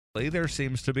There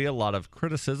seems to be a lot of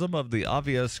criticism of the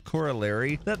obvious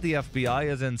corollary that the FBI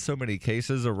is in so many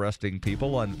cases arresting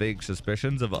people on vague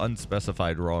suspicions of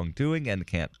unspecified wrongdoing and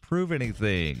can't prove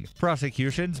anything.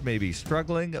 Prosecutions may be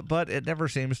struggling, but it never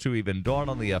seems to even dawn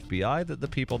on the FBI that the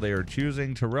people they are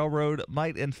choosing to railroad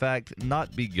might in fact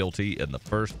not be guilty in the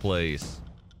first place.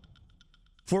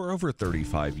 For over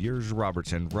 35 years,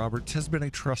 Robertson Roberts has been a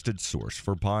trusted source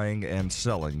for buying and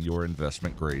selling your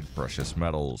investment-grade precious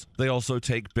metals. They also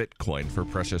take Bitcoin for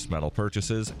precious metal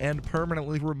purchases and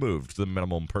permanently removed the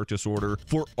minimum purchase order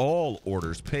for all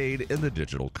orders paid in the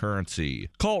digital currency.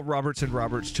 Call Robertson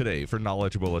Roberts today for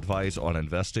knowledgeable advice on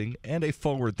investing and a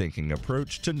forward-thinking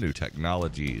approach to new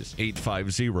technologies.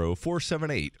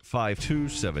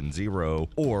 850-478-5270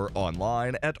 or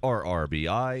online at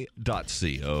rrbi.co.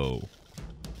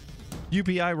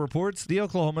 UPI reports the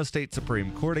Oklahoma State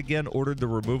Supreme Court again ordered the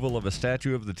removal of a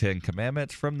statue of the Ten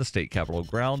Commandments from the state capitol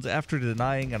grounds after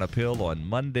denying an appeal on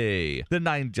Monday. The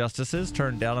 9 justices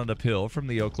turned down an appeal from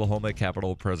the Oklahoma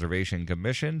Capitol Preservation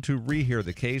Commission to rehear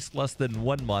the case less than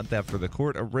 1 month after the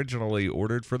court originally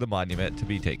ordered for the monument to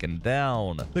be taken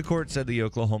down. The court said the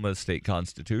Oklahoma State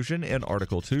Constitution in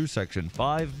Article 2, Section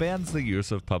 5 bans the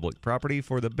use of public property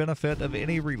for the benefit of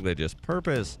any religious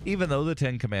purpose. Even though the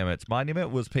Ten Commandments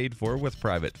monument was paid for with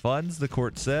private funds, the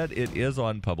court said it is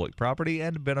on public property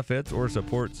and benefits or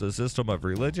supports a system of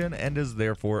religion and is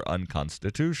therefore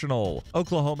unconstitutional.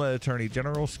 Oklahoma Attorney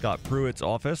General Scott Pruitt's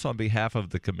office, on behalf of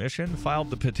the commission,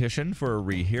 filed the petition for a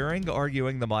rehearing,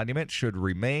 arguing the monument should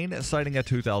remain, citing a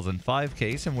 2005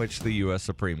 case in which the U.S.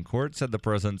 Supreme Court said the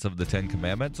presence of the Ten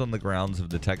Commandments on the grounds of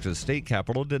the Texas state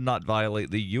capitol did not violate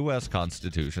the U.S.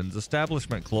 Constitution's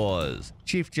Establishment Clause.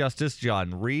 Chief Justice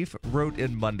John Reif wrote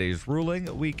in Monday's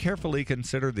ruling, "We carefully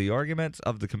consider the arguments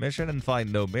of the commission and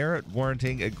find no merit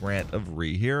warranting a grant of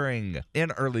rehearing."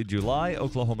 In early July,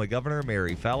 Oklahoma Governor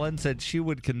Mary Fallin said she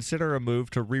would consider a move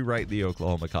to rewrite the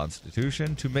Oklahoma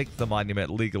Constitution to make the monument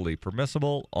legally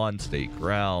permissible on state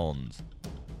grounds.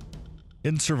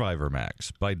 In Survivor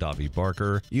Max by Davi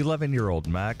Barker, 11-year-old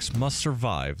Max must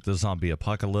survive the zombie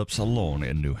apocalypse alone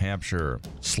in New Hampshire.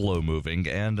 Slow-moving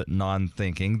and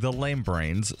non-thinking, the lame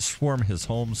brains swarm his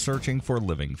home searching for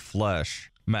living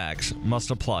flesh. Max must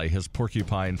apply his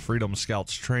Porcupine Freedom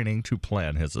Scouts training to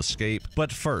plan his escape,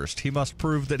 but first he must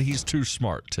prove that he's too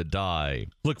smart to die.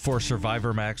 Look for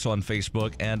Survivor Max on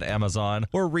Facebook and Amazon,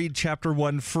 or read Chapter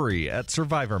 1 free at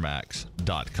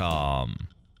survivormax.com.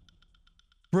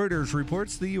 Reuters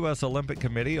reports the U.S. Olympic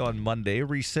Committee on Monday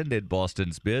rescinded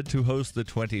Boston's bid to host the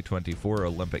 2024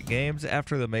 Olympic Games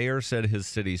after the mayor said his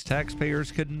city's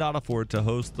taxpayers could not afford to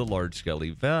host the large-scale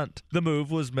event. The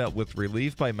move was met with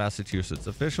relief by Massachusetts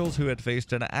officials who had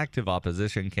faced an active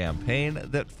opposition campaign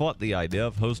that fought the idea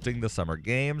of hosting the Summer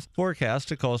Games, forecast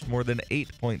to cost more than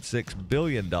 $8.6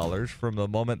 billion from the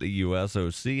moment the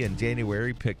USOC in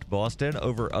January picked Boston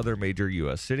over other major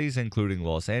U.S. cities, including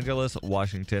Los Angeles,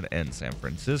 Washington, and San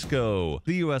Francisco.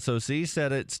 The USOC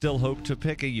said it still hoped to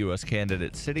pick a U.S.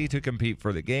 candidate city to compete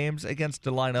for the Games against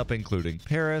a lineup including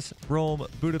Paris, Rome,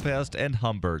 Budapest, and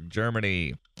Hamburg,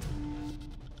 Germany.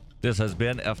 This has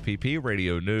been FPP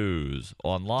Radio News,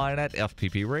 online at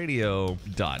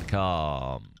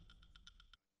fppradio.com.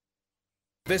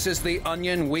 This is the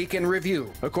Onion Week in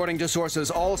Review. According to sources,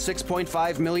 all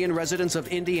 6.5 million residents of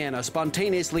Indiana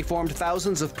spontaneously formed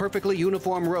thousands of perfectly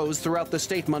uniform rows throughout the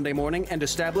state Monday morning and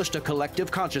established a collective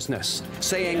consciousness.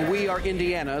 Saying, "We are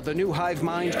Indiana," the new hive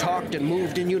mind talked and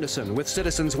moved in unison, with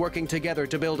citizens working together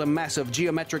to build a massive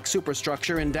geometric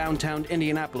superstructure in downtown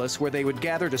Indianapolis where they would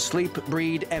gather to sleep,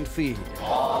 breed, and feed.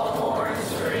 All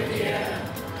corns for Indiana.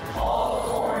 All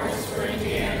corns for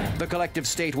Indiana. The collective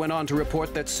state went on to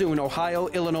report that soon Ohio,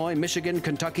 Illinois, Michigan,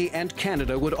 Kentucky, and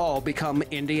Canada would all become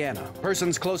Indiana.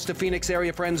 Persons close to Phoenix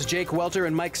area friends Jake Welter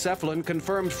and Mike Seflin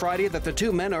confirmed Friday that the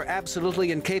two men are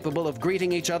absolutely incapable of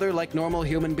greeting each other like normal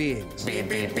human beings. Beep,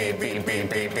 beep, beep, beep,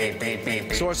 beep, beep, beep, beep,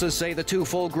 beep. Sources say the two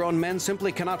full-grown men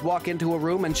simply cannot walk into a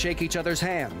room and shake each other's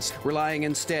hands, relying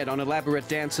instead on elaborate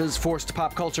dances, forced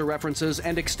pop culture references,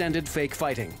 and extended fake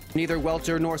fighting. Neither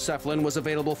Welter nor Seflin was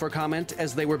available for comment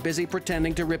as they were busy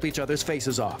pretending to rip each other's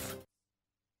faces off.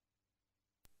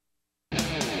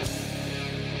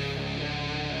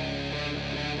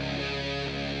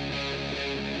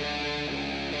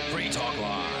 Free Talk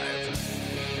Live.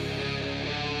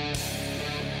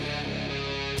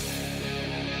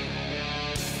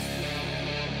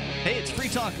 Hey, it's Free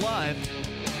Talk Live.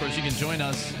 Of course, you can join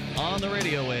us on the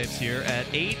radio waves here at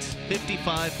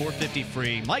 855 450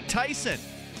 free. Mike Tyson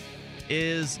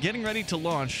is getting ready to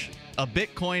launch a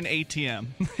Bitcoin ATM.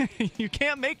 You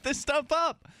can't make this stuff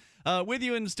up. With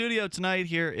you in the studio tonight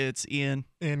here, it's Ian.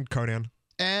 And Conan.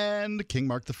 And and King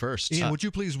Mark I. Ian, would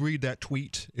you please read that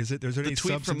tweet? Is there any the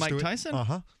tweet from Mike Tyson?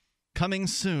 Uh-huh. Coming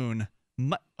soon.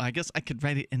 I guess I could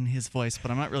write it in his voice, but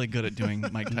I'm not really good at doing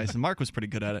Mike Tyson. Mark was pretty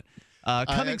good at it.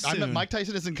 Coming soon. Mike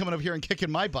Tyson isn't coming up here and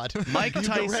kicking my butt. Mike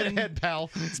Tyson. Go right ahead,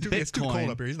 pal. It's too cold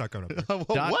up here. He's not coming up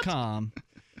here. .com.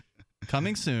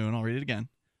 Coming soon. I'll read it again.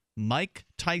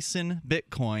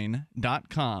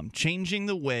 MikeTysonBitcoin.com. Changing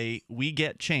the way we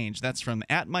get change. That's from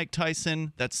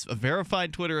 @MikeTyson. That's a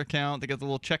verified Twitter account. They got the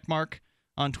little check mark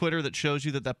on Twitter that shows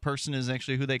you that person is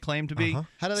actually who they claim to be.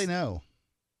 How do they know?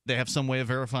 They have some way of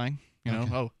verifying. You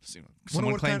know,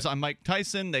 someone claims I'm Mike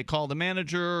Tyson. They call the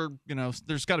manager. You know,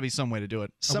 there's got to be some way to do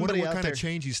it. I wonder what kind of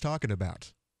change he's talking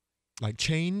about. Like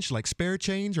change, like spare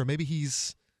change, or maybe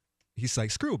he's like,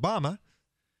 screw Obama.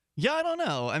 Yeah, I don't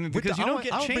know. I mean, because you don't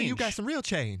get change. Bet you got some real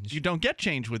change. You don't get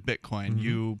change with Bitcoin.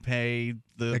 You pay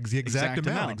the exact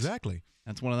amount. Exactly.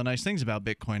 That's one of the nice things about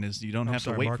Bitcoin is you don't have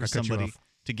to wait for somebody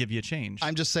to give you change.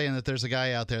 I'm just saying that there's a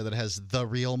guy out there that has the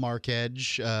real Mark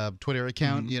Edge Twitter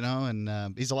account, you know,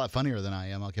 and he's a lot funnier than I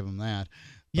am. I'll give him that.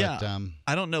 Yeah,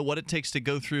 I don't know what it takes to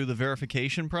go through the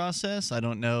verification process. I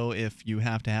don't know if you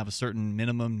have to have a certain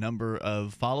minimum number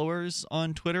of followers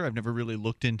on Twitter. I've never really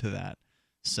looked into that.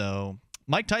 So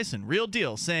Mike Tyson, real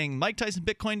deal, saying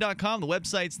MikeTysonBitcoin.com. The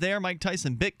website's there. Mike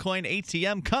Tyson Bitcoin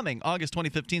ATM coming August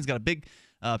 2015. He's got a big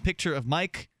picture of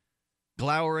Mike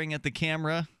glowering at the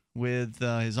camera with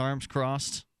his arms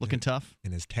crossed, looking tough.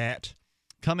 And his tat.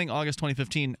 Coming August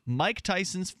 2015, Mike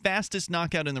Tyson's fastest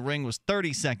knockout in the ring was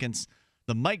 30 seconds.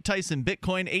 The Mike Tyson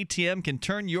Bitcoin ATM can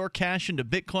turn your cash into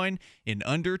Bitcoin in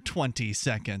under 20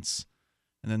 seconds.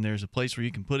 And then there's a place where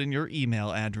you can put in your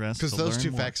email address. Because those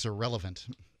two facts are relevant.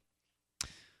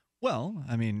 Well,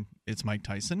 I mean, it's Mike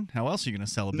Tyson. How else are you going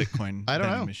to sell a Bitcoin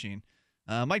vending machine?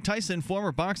 Mike Tyson,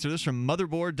 former boxer, this from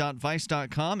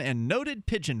motherboard.vice.com, and noted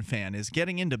pigeon fan, is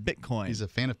getting into Bitcoin. He's a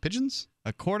fan of pigeons?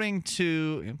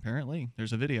 Apparently,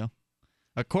 there's a video.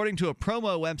 According to a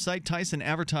promo website, Tyson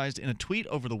advertised in a tweet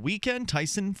over the weekend,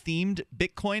 Tyson-themed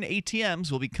Bitcoin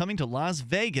ATMs will be coming to Las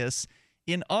Vegas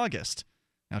in August.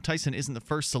 Now, Tyson isn't the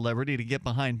first celebrity to get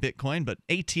behind Bitcoin, but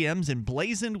ATMs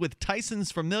emblazoned with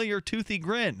Tyson's familiar toothy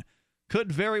grin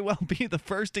could very well be the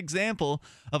first example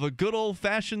of a good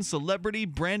old-fashioned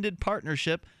celebrity-branded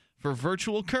partnership for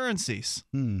virtual currencies.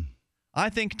 I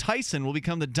think Tyson will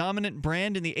become the dominant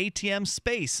brand in the ATM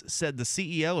space, said the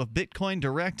CEO of Bitcoin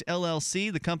Direct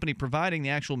LLC, the company providing the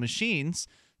actual machines.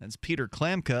 That's Peter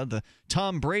Klamka. The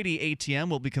Tom Brady ATM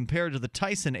will be compared to the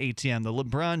Tyson ATM. The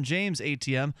LeBron James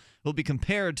ATM will be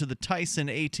compared to the Tyson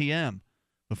ATM.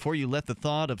 Before you let the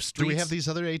thought of streets... Do we have these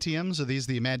other ATMs, or are these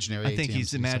the imaginary ATMs? I think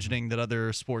he's imagining that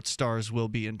other sports stars will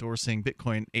be endorsing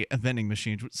Bitcoin vending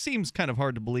machines, which seems kind of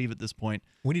hard to believe at this point.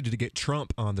 We needed to get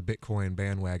Trump on the Bitcoin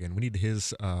bandwagon. We need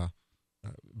his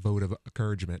vote of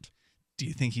encouragement. Do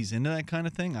you think he's into that kind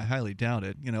of thing? I highly doubt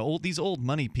it. You know, these old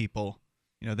money people,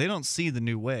 you know, they don't see the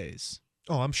new ways.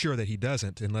 Oh, I'm sure that he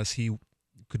doesn't, unless he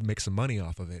could make some money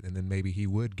off of it, and then maybe he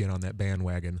would get on that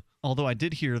bandwagon. Although I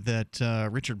did hear that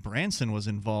Richard Branson was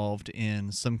involved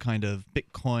in some kind of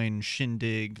Bitcoin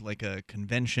shindig, like a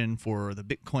convention for the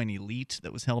Bitcoin elite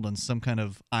that was held on some kind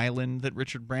of island that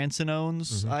Richard Branson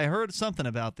owns. I heard something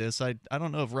about this. I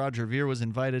don't know if Roger Ver was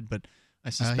invited, but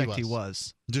I suspect he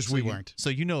was. Just so we weren't.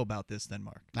 So you know about this then,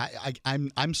 Mark?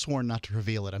 I'm sworn not to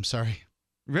reveal it. I'm sorry.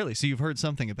 Really? So you've heard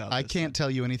something about this? I can't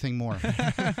tell you anything more. Are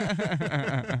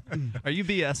you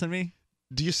BSing me?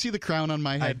 Do you see the crown on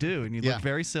my head? I do, and you look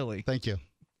very silly. Thank you.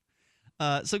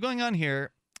 So going on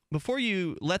here, before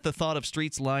you let the thought of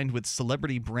streets lined with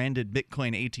celebrity-branded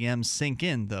Bitcoin ATMs sink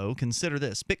in, though, consider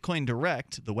this. Bitcoin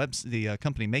Direct, the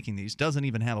company making these, doesn't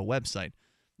even have a website.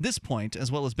 This point,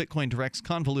 as well as Bitcoin Direct's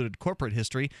convoluted corporate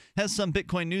history, has some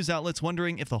Bitcoin news outlets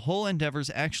wondering if the whole endeavor's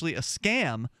actually a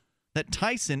scam that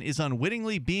Tyson is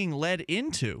unwittingly being led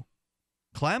into.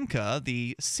 Klamka,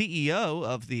 the CEO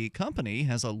of the company,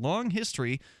 has a long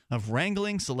history of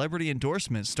wrangling celebrity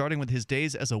endorsements, starting with his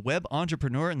days as a web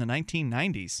entrepreneur in the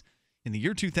 1990s. In the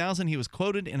year 2000, he was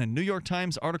quoted in a New York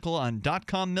Times article on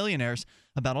 .com millionaires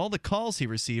about all the calls he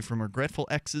received from regretful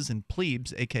exes and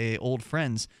plebes, a.k.a. old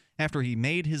friends, after he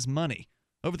made his money.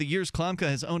 Over the years, Klamka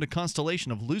has owned a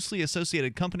constellation of loosely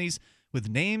associated companies with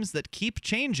names that keep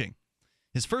changing.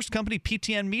 His first company,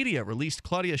 PTN Media, released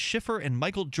Claudia Schiffer and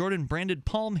Michael Jordan-branded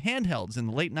Palm handhelds in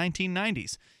the late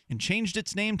 1990s and changed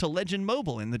its name to Legend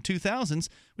Mobile in the 2000s,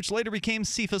 which later became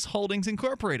Cephas Holdings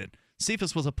Incorporated.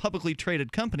 Cephas was a publicly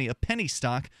traded company, a penny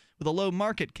stock, with a low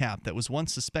market cap that was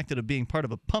once suspected of being part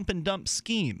of a pump-and-dump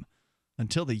scheme.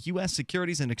 until the U.S.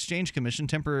 Securities and Exchange Commission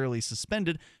temporarily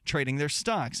suspended trading their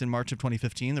stocks in March of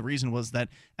 2015. The reason was that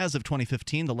as of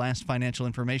 2015, the last financial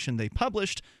information they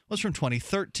published was from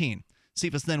 2013.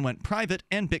 Cephas then went private,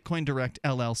 and Bitcoin Direct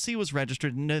LLC was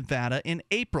registered in Nevada in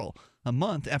April, a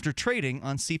month after trading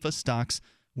on Cephas stocks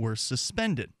were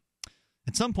suspended.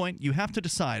 At some point, you have to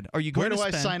decide, are you going to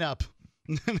spend... Where do I sign up?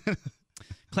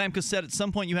 Klamka said at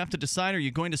some point you have to decide, are you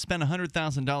going to spend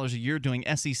 $100,000 a year doing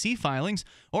SEC filings,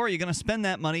 or are you going to spend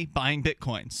that money buying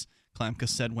Bitcoins? Klamka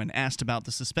said when asked about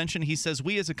the suspension, he says,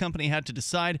 we as a company had to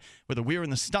decide whether we were in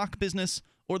the stock business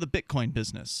or the Bitcoin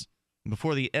business.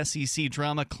 Before the SEC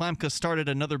drama, Klamka started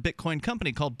another Bitcoin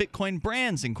company called Bitcoin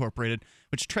Brands Incorporated,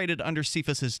 which traded under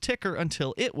Cephas's ticker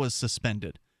until it was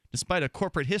suspended. Despite a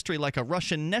corporate history like a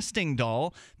Russian nesting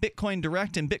doll, Bitcoin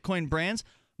Direct and Bitcoin Brands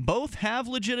both have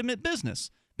legitimate business.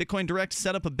 Bitcoin Direct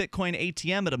set up a Bitcoin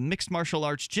ATM at a mixed martial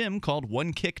arts gym called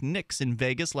One Kick Nicks in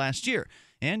Vegas last year.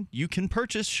 And you can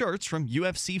purchase shirts from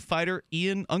UFC fighter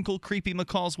Ian Uncle Creepy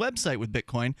McCall's website with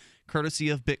Bitcoin, courtesy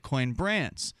of Bitcoin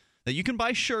Brands. That you can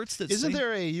buy shirts that Isn't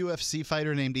there a UFC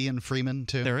fighter named Ian Freeman,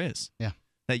 too? There is. Yeah.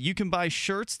 That you can buy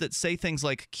shirts that say things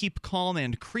like keep calm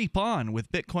and creep on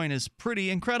with Bitcoin is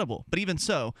pretty incredible. But even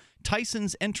so,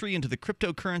 Tyson's entry into the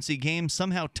cryptocurrency game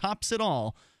somehow tops it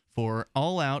all for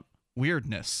all-out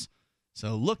weirdness.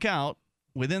 So look out.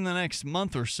 Within the next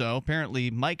month or so, apparently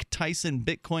Mike Tyson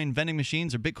Bitcoin vending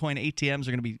machines or Bitcoin ATMs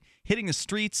are going to be hitting the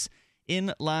streets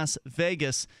in Las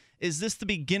Vegas. Is this the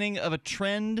beginning of a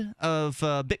trend of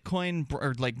Bitcoin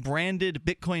or like branded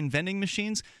Bitcoin vending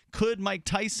machines? Could Mike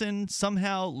Tyson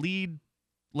somehow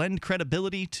lend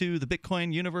credibility to the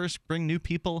Bitcoin universe, bring new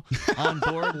people on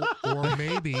board? or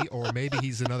maybe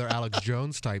he's another Alex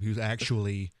Jones type who's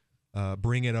actually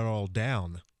bringing it all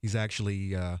down. He's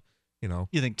actually, You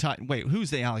think? Wait,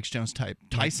 who's the Alex Jones type?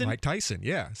 Tyson? Mike Tyson,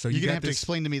 yeah. So you're gonna have to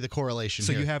explain to me the correlation.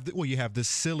 So here. you have this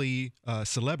silly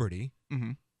celebrity.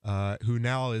 Mm-hmm. Who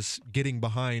now is getting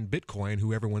behind Bitcoin,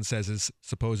 who everyone says is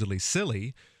supposedly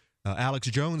silly. Alex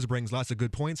Jones brings lots of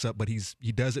good points up, but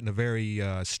he does it in a very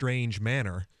strange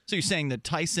manner. So you're saying that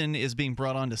Tyson is being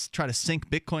brought on to try to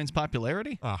sink Bitcoin's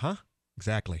popularity? Uh-huh.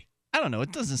 Exactly. I don't know.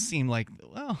 It doesn't seem like,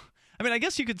 well, I mean, I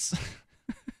guess you could...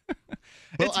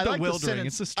 It's bewildering.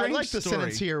 It's a strange I like the story.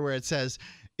 sentence here where it says,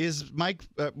 is Mike,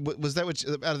 was that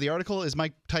out of the article, is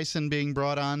Mike Tyson being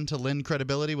brought on to lend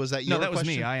credibility? Was that your question? No, that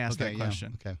was me. I asked that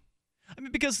question. Okay. I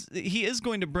mean, because he is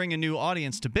going to bring a new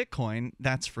audience to Bitcoin,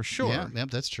 that's for sure. Yeah,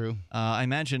 that's true. I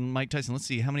imagine Mike Tyson, let's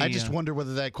see, how many... I just wonder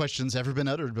whether that question's ever been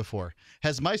uttered before.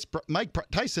 Has Mike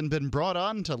Tyson been brought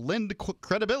on to lend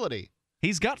credibility?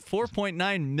 He's got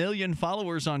 4.9 million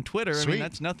followers on Twitter. Sweet. I mean,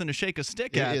 that's nothing to shake a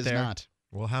stick at there. It is not.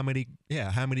 Well, how many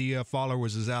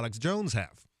followers does Alex Jones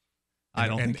have? I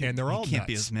don't think and they're all can't nuts.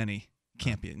 be as many.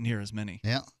 Can't be near as many.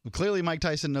 Yeah. Well, clearly Mike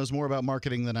Tyson knows more about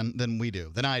marketing than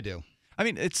I do. I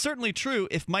mean, it's certainly true.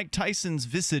 If Mike Tyson's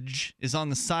visage is on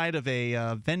the side of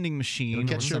a vending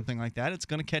machine or something like that, it's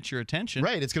going to catch your attention.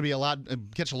 Right. It's going to be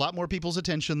catch a lot more people's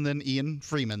attention than Ian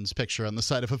Freeman's picture on the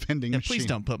side of a vending machine. Please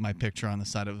don't put my picture on the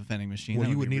side of a vending machine. Well,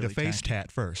 that you would need really a face tacky.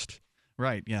 tat first.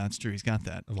 Right. Yeah, that's true. He's got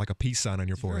that. Like a peace sign on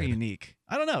your forehead. Very unique.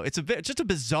 I don't know. It's just a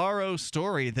bizarro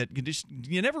story that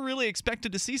you never really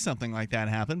expected to see something like that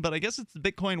happen, but I guess it's the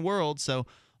Bitcoin world, so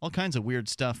all kinds of weird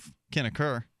stuff can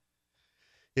occur.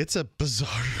 It's a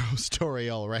bizarro story,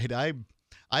 all right.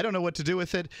 I don't know what to do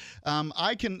with it.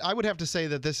 I would have to say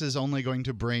that this is only going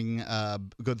to bring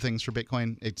good things for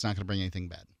Bitcoin. It's not going to bring anything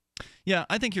bad. Yeah,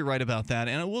 I think you're right about that,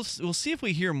 and we'll see if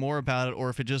we hear more about it or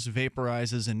if it just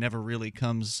vaporizes and never really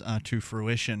comes to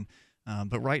fruition.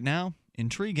 But right now,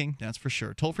 intriguing, that's for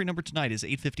sure. Toll-free number tonight is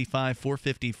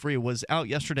 855-450-FREE. Was out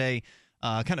yesterday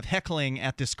kind of heckling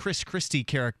at this Chris Christie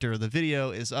character. The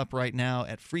video is up right now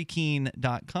at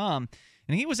freekeen.com,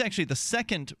 and he was actually the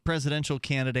second presidential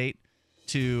candidate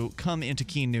to come into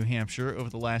Keene, New Hampshire over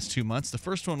the last 2 months. The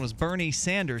first one was Bernie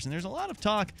Sanders, and there's a lot of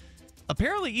talk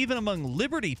apparently even among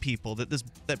Liberty people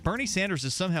that Bernie Sanders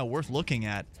is somehow worth looking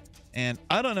at, and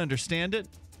I don't understand it.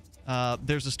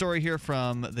 There's a story here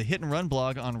from the Hit and Run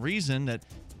blog on Reason that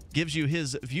gives you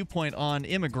his viewpoint on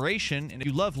immigration, and if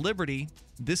you love liberty,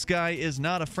 this guy is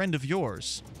not a friend of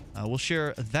yours. We'll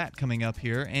share that coming up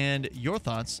here, and your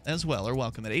thoughts as well are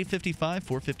welcome at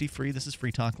 855-450-FREE. This is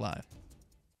Free Talk Live.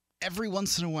 Every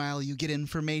once in a while, you get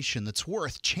information that's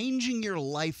worth changing your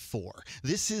life for.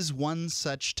 This is one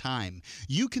such time.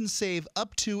 You can save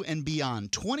up to and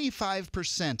beyond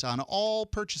 25% on all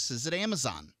purchases at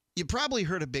Amazon. You probably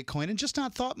heard of Bitcoin and just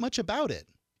not thought much about it.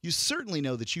 You certainly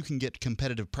know that you can get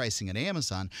competitive pricing at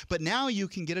Amazon, but now you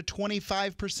can get a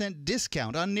 25%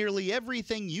 discount on nearly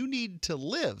everything you need to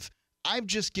live. I've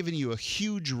just given you a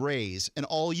huge raise, and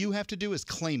all you have to do is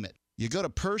claim it. You go to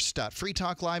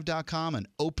purse.freetalklive.com and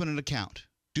open an account.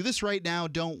 Do this right now,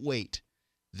 don't wait.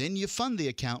 Then you fund the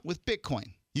account with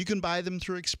Bitcoin. You can buy them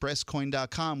through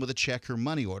expresscoin.com with a check or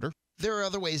money order. There are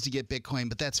other ways to get Bitcoin,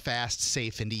 but that's fast,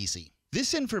 safe, and easy.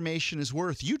 This information is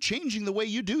worth you changing the way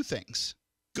you do things.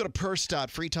 Go to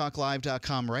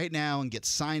purse.freetalklive.com right now and get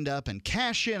signed up and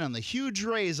cash in on the huge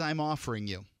raise I'm offering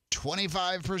you.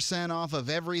 25% off of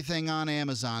everything on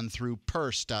Amazon through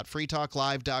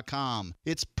purse.freetalklive.com.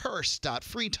 It's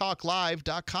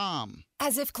purse.freetalklive.com.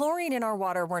 As if chlorine in our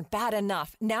water weren't bad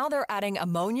enough, now they're adding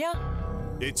ammonia?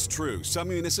 It's true. Some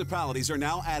municipalities are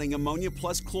now adding ammonia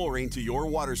plus chlorine to your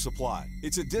water supply.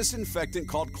 It's a disinfectant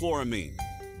called chloramine.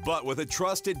 But with a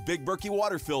trusted Big Berkey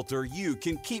water filter, you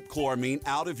can keep chloramine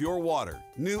out of your water.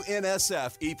 New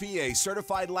NSF EPA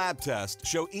certified lab tests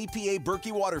show EPA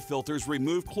Berkey water filters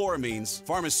remove chloramines,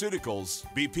 pharmaceuticals,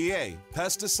 BPA,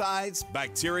 pesticides,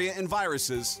 bacteria and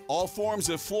viruses, all forms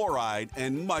of fluoride,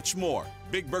 and much more.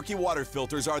 Big Berkey water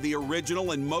filters are the original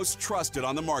and most trusted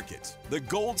on the market, the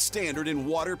gold standard in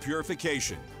water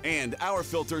purification. And our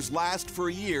filters last for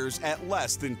years at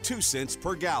less than 2 cents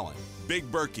per gallon.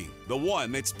 Big Berkey, the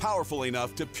one that's powerful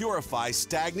enough to purify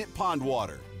stagnant pond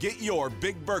water. Get your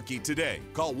Big Berkey today.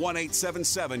 Call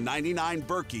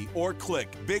 1-877-99-BERKEY or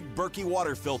click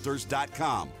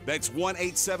BigBerkeyWaterFilters.com. That's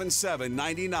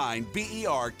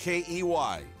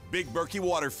 1-877-99-BERKEY. Big Berkey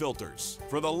Water Filters,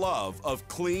 for the love of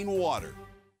clean water.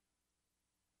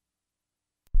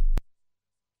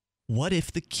 What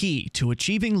if the key to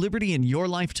achieving liberty in your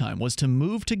lifetime was to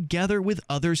move together with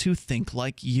others who think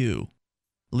like you?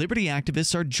 Liberty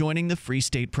activists are joining the Free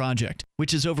State Project,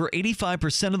 which is over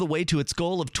 85% of the way to its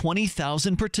goal of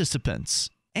 20,000 participants.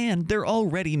 And they're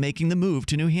already making the move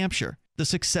to New Hampshire. The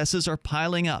successes are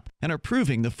piling up and are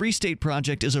proving the Free State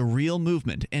Project is a real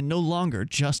movement and no longer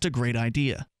just a great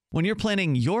idea. When you're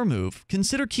planning your move,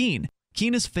 consider Keene.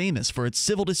 Keene is famous for its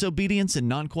civil disobedience and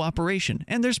non-cooperation,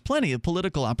 and there's plenty of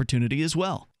political opportunity as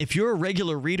well. If you're a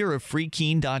regular reader of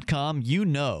freekeene.com, you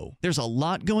know there's a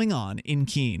lot going on in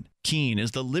Keene. Keene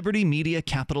is the liberty media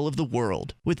capital of the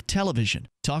world, with television,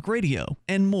 talk radio,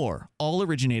 and more, all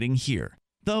originating here.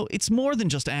 Though it's more than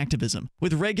just activism,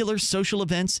 with regular social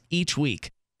events each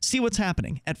week. See what's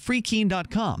happening at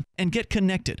freekeene.com and get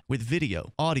connected with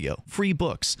video, audio, free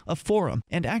books, a forum,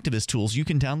 and activist tools you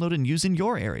can download and use in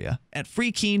your area at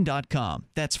freekeene.com.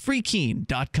 That's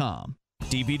freekeene.com.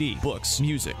 DVD, books,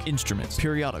 music, instruments,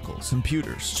 periodicals,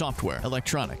 computers, software,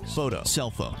 electronics, photo,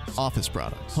 cell phone, office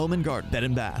products, home and garden, bed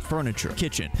and bath, furniture,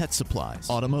 kitchen, pet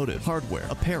supplies, automotive, hardware,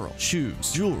 apparel,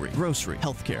 shoes, jewelry, grocery,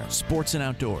 healthcare, sports and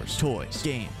outdoors, toys,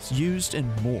 games, used,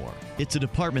 and more. It's a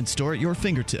department store at your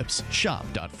fingertips.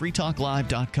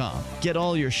 Shop.freetalklive.com. Get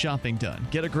all your shopping done,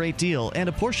 get a great deal, and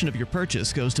a portion of your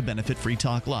purchase goes to benefit Free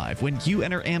Talk Live when you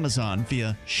enter Amazon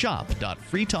via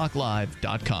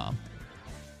shop.freetalklive.com.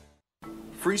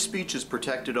 Free speech is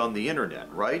protected on the internet,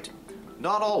 right?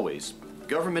 Not always.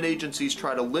 Government agencies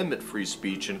try to limit free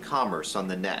speech and commerce on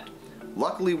the net.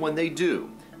 Luckily, when they do,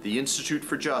 the Institute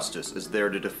for Justice is there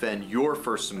to defend your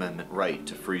First Amendment right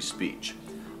to free speech.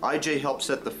 IJ helped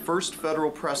set the first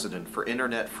federal precedent for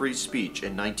internet free speech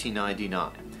in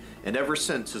 1999, and ever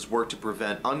since has worked to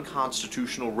prevent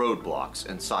unconstitutional roadblocks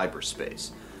in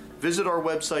cyberspace. Visit our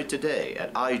website today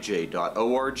at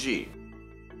ij.org.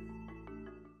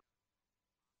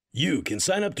 You can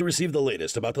sign up to receive the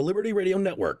latest about the Liberty Radio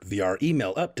Network via our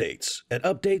email updates at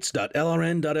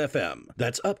updates.lrn.fm.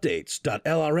 That's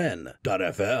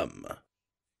updates.lrn.fm.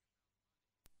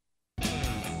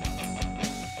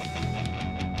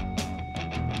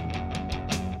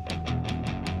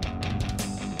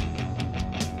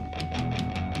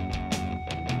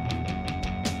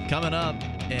 Coming up,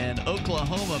 an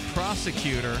Oklahoma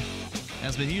prosecutor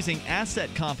has been using asset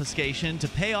confiscation to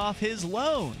pay off his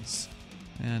loans.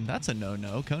 And that's a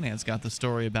no-no. Conan's got the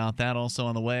story about that also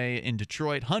on the way. In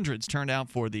Detroit, hundreds turned out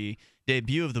for the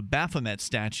debut of the Baphomet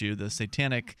statue. The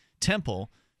Satanic Temple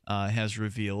has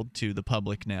revealed to the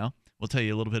public now. We'll tell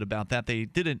you a little bit about that.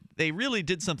 They really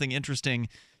did something interesting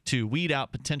to weed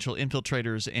out potential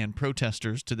infiltrators and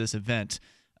protesters to this event.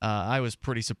 I was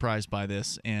pretty surprised by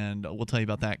this, and we'll tell you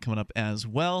about that coming up as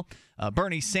well.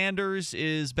 Bernie Sanders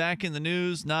is back in the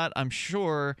news, not, I'm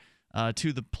sure,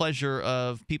 to the pleasure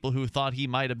of people who thought he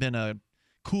might have been a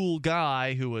cool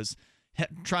guy who was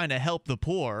trying to help the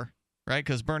poor, right?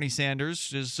 Because Bernie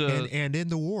Sanders is... and in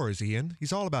the wars, Ian.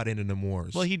 He's all about ending the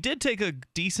wars. Well, he did take a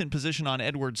decent position on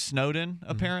Edward Snowden,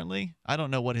 apparently. I don't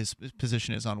know what his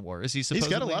position is on war. Is he supposedly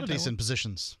He's got a lot of anti-war? decent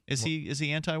positions. Is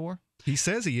he anti-war? He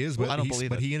says he is, but I don't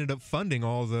believe it. he ended up funding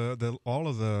all the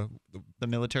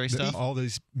military stuff, all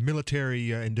these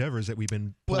military endeavors that we've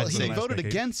been. Well, he voted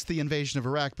against the invasion of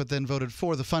Iraq, but then voted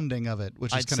for the funding of it,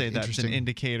 which is kind of interesting. I'd say that's an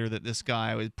indicator that this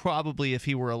guy would probably, if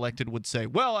he were elected, would say,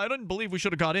 "Well, I didn't believe we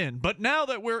should have got in, but now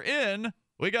that we're in,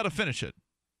 we got to finish it."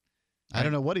 I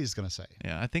don't know what he's going to say.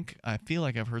 Yeah, I feel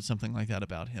like I've heard something like that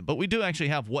about him. But we do actually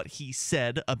have what he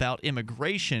said about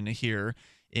immigration here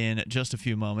in just a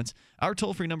few moments. Our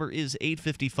toll-free number is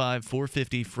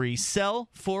 855-450-FREE. Cell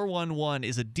 411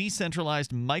 is a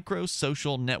decentralized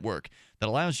micro-social network that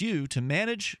allows you to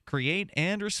manage, create,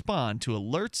 and respond to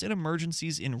alerts and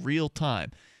emergencies in real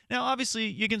time. Now, obviously,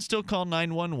 you can still call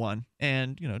 911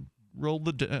 and, roll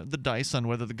the dice on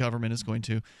whether the government is going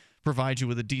to provide you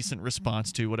with a decent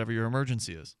response to whatever your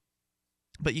emergency is.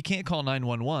 But you can't call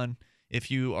 911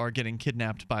 if you are getting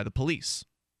kidnapped by the police.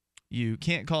 You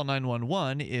can't call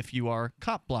 911 if you are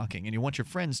cop blocking and you want your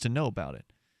friends to know about it.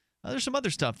 There's some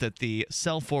other stuff that the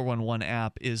Cell 411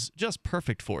 app is just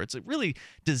perfect for. It's really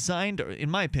designed, in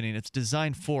my opinion, it's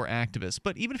designed for activists.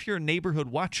 But even if you're a neighborhood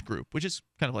watch group, which is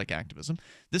kind of like activism,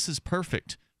 this is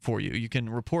perfect for you. You can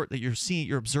report that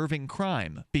you're observing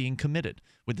crime being committed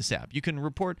with this app. You can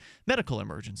report medical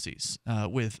emergencies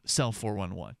with Cell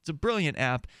 411. It's a brilliant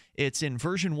app. It's in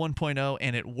version 1.0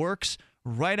 and it works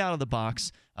right out of the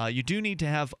box. You do need to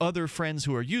have other friends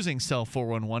who are using Cell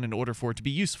 411 in order for it to be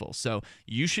useful. So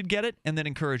you should get it and then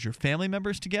encourage your family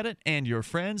members to get it and your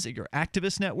friends at your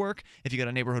activist network. If you got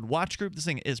a neighborhood watch group, this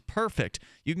thing is perfect.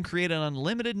 You can create an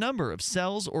unlimited number of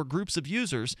cells or groups of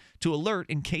users to alert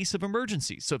in case of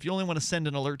emergencies. So if you only want to send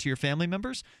an alert to your family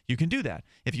members, you can do that.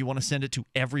 If you want to send it to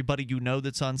everybody you know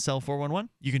that's on Cell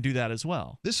 411, you can do that as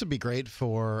well. This would be great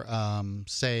for,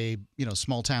 say,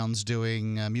 small towns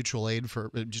doing mutual aid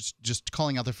for just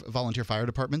calling out the volunteer fire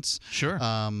departments. Sure.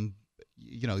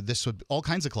 This would all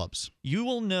kinds of clubs. You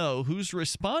will know who's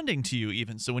responding to you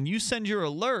even. So when you send your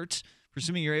alert,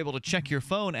 presuming you're able to check your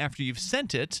phone after you've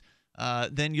sent it,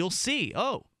 then you'll see,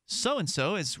 oh,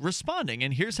 so-and-so is responding,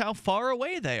 and here's how far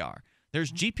away they are.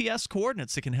 There's GPS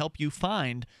coordinates that can help you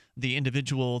find the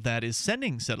individual that is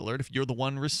sending said alert if you're the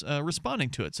one responding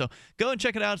to it. So go and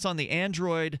check it out. It's on the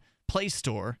Android Play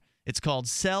Store. It's called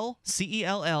Cell,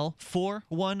 C-E-L-L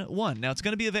 411. Now, it's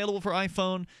going to be available for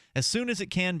iPhone as soon as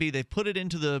it can be. They've put it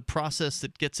into the process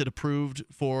that gets it approved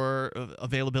for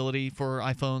availability for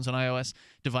iPhones and iOS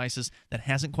devices. That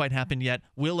hasn't quite happened yet.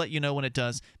 We'll let you know when it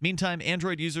does. Meantime,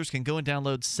 Android users can go and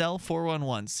download Cell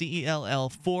 411, C-E-L-L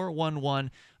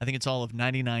 411. I think it's all of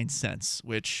 99 cents,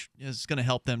 which is going to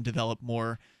help them develop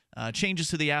more changes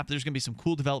to the app. There's going to be some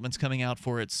cool developments coming out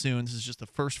for it soon. This is just the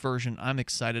first version. I'm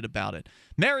excited about it.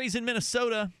 Mary's in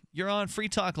Minnesota. You're on Free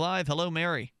Talk Live. Hello,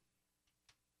 Mary.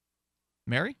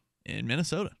 Mary in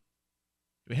Minnesota.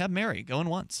 Do we have Mary going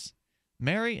once?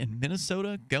 Mary in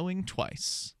Minnesota going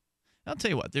twice. I'll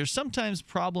tell you what, there's sometimes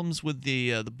problems with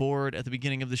the board at the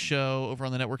beginning of the show over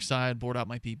on the network side. Board out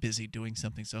might be busy doing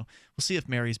something, so we'll see if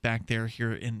Mary's back there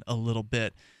here in a little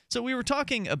bit. So we were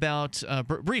talking about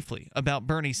briefly about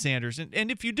Bernie Sanders, and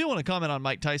if you do want to comment on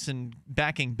Mike Tyson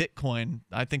backing Bitcoin,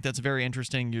 I think that's very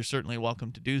interesting. You're certainly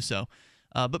welcome to do so.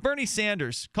 But Bernie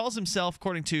Sanders calls himself,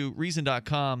 according to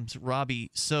Reason.com's Robbie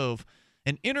Sove,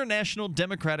 an international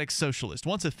democratic socialist.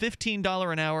 Wants a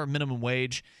 $15 an hour minimum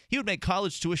wage. He would make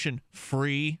college tuition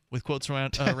free, with quotes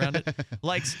around it.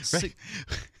 Likes right.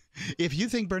 If you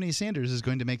think Bernie Sanders is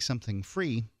going to make something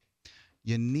free,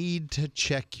 you need to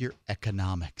check your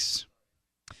economics.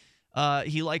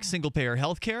 He likes single-payer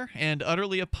health care and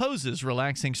utterly opposes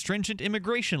relaxing stringent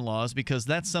immigration laws because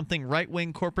that's something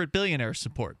right-wing corporate billionaires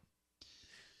support.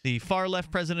 The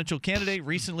far-left presidential candidate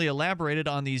recently elaborated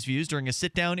on these views during a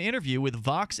sit-down interview with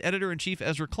Vox editor-in-chief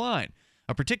Ezra Klein,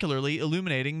 a particularly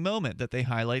illuminating moment that they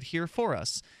highlight here for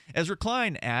us. Ezra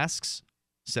Klein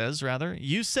says,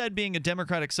 you said being a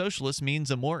democratic socialist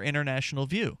means a more international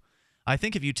view. I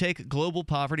think if you take global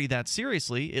poverty that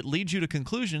seriously, it leads you to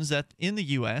conclusions that in the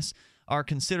U.S. are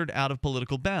considered out of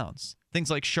political bounds. Things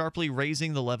like sharply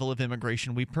raising the level of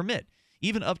immigration we permit,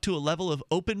 even up to a level of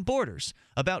open borders,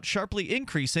 about sharply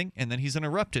increasing, and then he's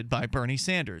interrupted by Bernie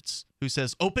Sanders, who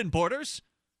says, open borders?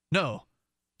 No,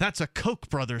 that's a Koch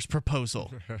brothers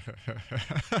proposal.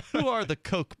 Who are the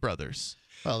Koch brothers?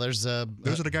 Well, those are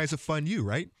the guys that fund you,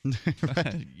 right?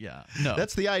 Yeah, no.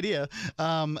 That's the idea.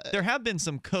 There have been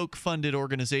some Koch-funded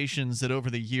organizations that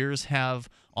over the years have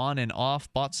on and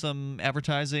off bought some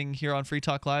advertising here on Free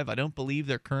Talk Live. I don't believe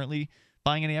they're currently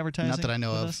buying any advertising. Not that I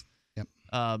know of. Us. Yep.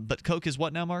 But Koch is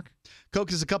what now, Mark?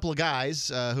 Koch is a couple of guys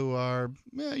who are,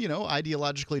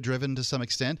 ideologically driven to some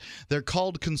extent. They're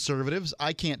called conservatives.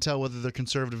 I can't tell whether they're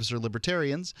conservatives or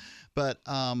libertarians, but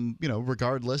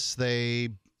regardless, they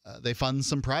fund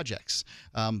some projects.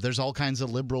 There's all kinds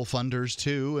of liberal funders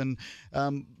too, and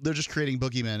they're just creating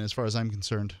boogeymen as far as I'm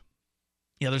concerned.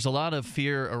 Yeah, there's a lot of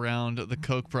fear around the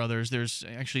Koch brothers. There's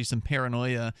actually some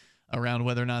paranoia around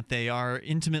whether or not they are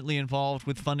intimately involved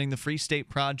with funding the Free State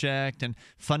Project and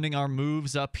funding our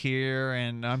moves up here.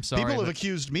 And I'm sorry. People have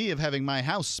accused me of having my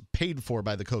house paid for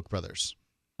by the Koch brothers.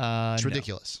 It's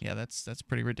ridiculous. No. Yeah, that's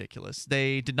pretty ridiculous.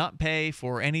 They did not pay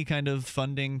for any kind of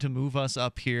funding to move us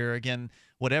up here. Again,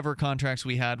 whatever contracts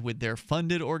we had with their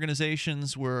funded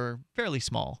organizations were fairly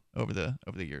small over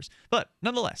the years. But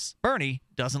nonetheless, Bernie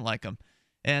doesn't like them.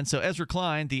 And so Ezra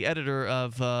Klein, the editor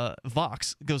of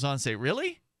Vox, goes on to say,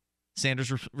 really?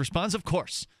 Sanders responds, of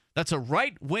course. That's a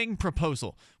right-wing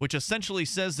proposal, which essentially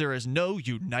says there is no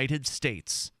United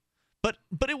States. But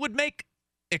it would make,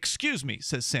 excuse me,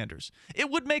 says Sanders, it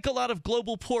would make a lot of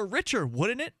global poor richer,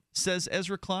 wouldn't it? Says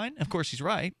Ezra Klein. Of course, he's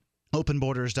right.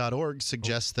 OpenBorders.org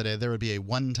suggests that there would be a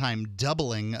one-time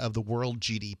doubling of the world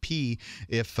GDP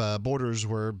if borders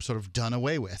were sort of done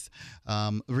away with.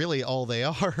 Really, all they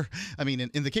are, I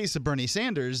mean, in the case of Bernie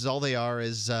Sanders, all they are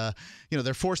is,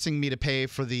 they're forcing me to pay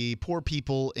for the poor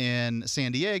people in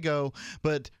San Diego,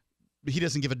 but he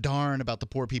doesn't give a darn about the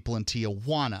poor people in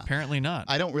Tijuana. Apparently not.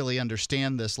 I don't really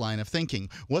understand this line of thinking.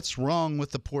 What's wrong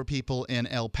with the poor people in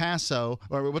El Paso,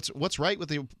 or what's right with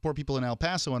the poor people in El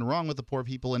Paso and wrong with the poor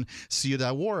people in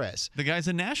Ciudad Juarez? The guy's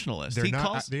a nationalist.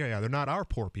 They're not our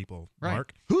poor people, right.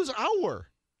 Mark. Who's our?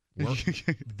 Well,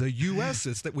 the U.S.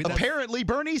 is that we apparently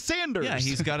Bernie Sanders. Yeah,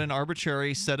 he's got an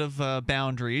arbitrary set of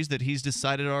boundaries that he's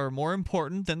decided are more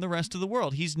important than the rest of the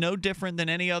world. He's no different than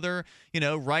any other,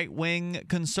 right-wing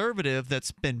conservative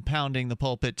that's been pounding the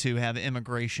pulpit to have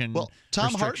immigration. Well,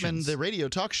 Tom Hartman, the radio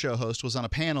talk show host, was on a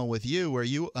panel with you where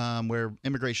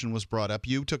immigration was brought up.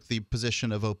 You took the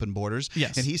position of open borders.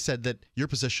 Yes, and he said that your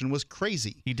position was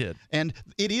crazy. He did, and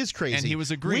it is crazy. And he was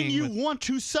agreeing. When you want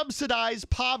to subsidize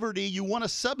poverty, you want to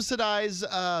subsidize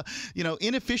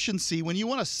inefficiency, when you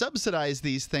want to subsidize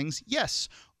these things, yes,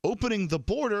 opening the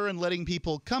border and letting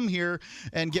people come here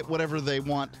and get whatever they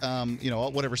want,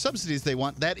 whatever subsidies they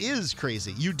want, that is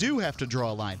crazy. You do have to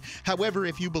draw a line. However,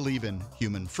 if you believe in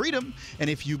human freedom and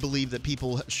if you believe that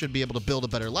people should be able to build a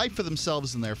better life for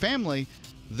themselves and their family,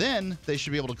 then they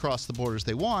should be able to cross the borders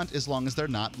they want as long as they're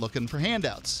not looking for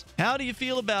handouts. How do you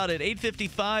feel about it?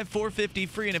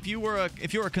 855-450-FREE. And if you were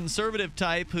a conservative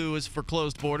type who is for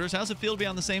closed borders, how's it feel to be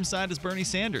on the same side as Bernie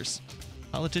Sanders?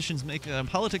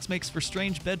 Politics makes for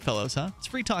strange bedfellows, huh? It's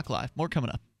Free Talk Live. More coming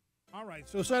up. All right,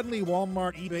 so suddenly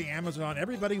Walmart, eBay, Amazon,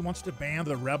 everybody wants to ban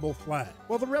the rebel flag.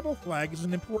 Well, the rebel flag is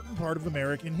an important part of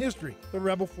American history. The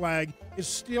rebel flag is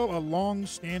still a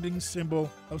long-standing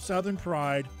symbol of Southern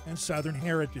pride and Southern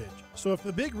heritage. So if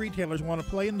the big retailers want to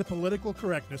play into political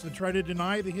correctness and try to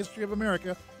deny the history of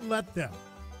America, let them.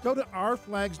 Go to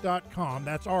ourflags.com.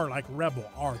 That's R like rebel,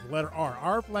 R, the letter R,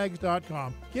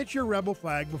 ourflags.com. Get your rebel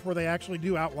flag before they actually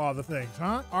do outlaw the things,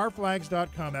 huh?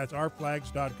 Ourflags.com. That's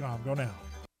ourflags.com. Go now.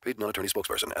 Paid non-attorney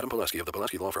spokesperson Adam Pulaski of the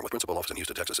Pulaski Law Firm with principal office in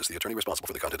Houston, Texas is the attorney responsible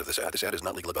for the content of this ad. This ad is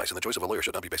not legal advice, and the choice of a lawyer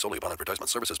should not be based solely upon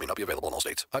advertisement. Services may not be available in all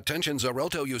states. Attention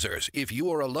Xarelto users. If you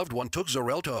or a loved one took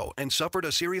Xarelto and suffered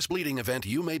a serious bleeding event,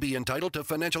 you may be entitled to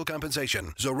financial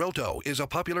compensation. Xarelto is a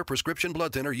popular prescription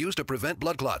blood thinner used to prevent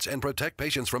blood clots and protect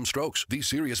patients from strokes. These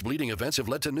serious bleeding events have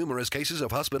led to numerous cases of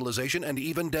hospitalization and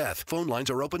even death. Phone lines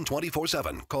are open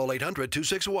 24/7. Call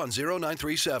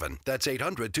 800-261-0937. That's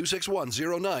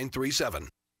 800-261-0937.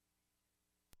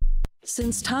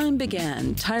 Since time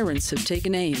began, tyrants have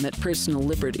taken aim at personal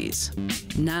liberties.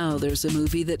 Now there's a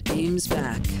movie that aims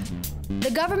back. The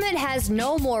government has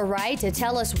no more right to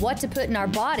tell us what to put in our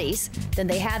bodies than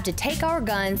they have to take our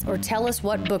guns or tell us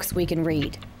what books we can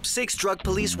read. 6 drug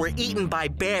police were eaten by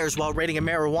bears while raiding a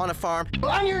marijuana farm.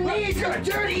 On your knees, you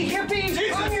dirty hippies!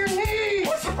 Jesus. On your knees!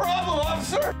 What's the problem,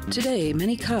 officer? Today,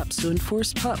 many cops who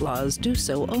enforce pot laws do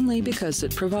so only because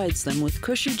it provides them with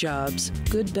cushy jobs,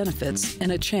 good benefits,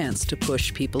 and a chance to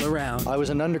push people around. I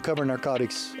was an undercover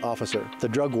narcotics officer. The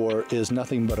drug war is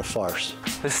nothing but a farce.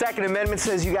 The Second Amendment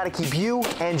says you got to keep you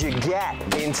and your gat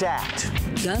intact.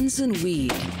 Guns and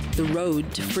Weed, The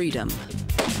Road to Freedom.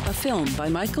 A film by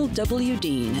Michael W.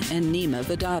 Dean and Nima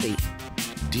Vadadi.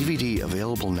 DVD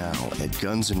available now at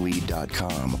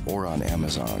gunsandweed.com or on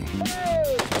Amazon.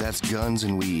 That's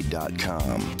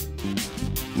gunsandweed.com.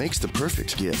 Makes the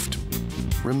perfect gift.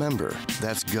 Remember,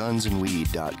 that's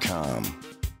gunsandweed.com.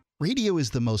 Radio is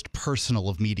the most personal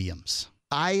of mediums.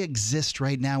 I exist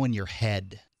right now in your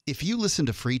head. If you listen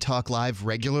to Free Talk Live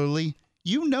regularly,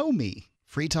 you know me.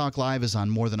 Free Talk Live is on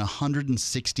more than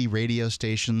 160 radio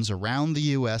stations around the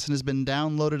U.S. and has been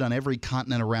downloaded on every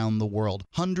continent around the world.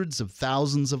 Hundreds of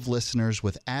thousands of listeners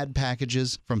with ad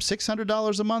packages from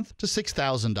 $600 a month to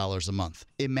 $6,000 a month.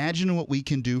 Imagine what we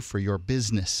can do for your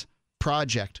business,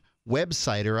 project,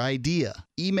 website, or idea.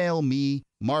 Email me,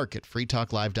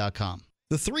 mark@freetalklive.com.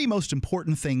 The three most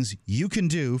important things you can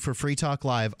do for Free Talk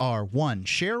Live are: 1,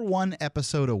 share one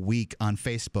episode a week on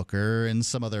Facebook or in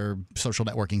some other social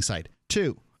networking site.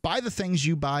 2, buy the things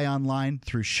you buy online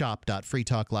through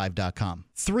shop.freetalklive.com.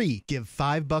 3, give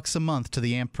 $5 a month to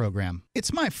the AMP program.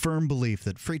 It's my firm belief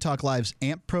that Free Talk Live's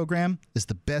AMP program is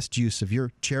the best use of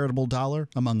your charitable dollar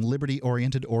among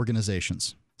liberty-oriented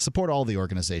organizations. Support all the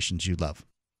organizations you love,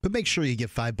 but make sure you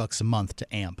give $5 a month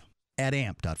to AMP at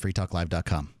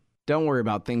amp.freetalklive.com. Don't worry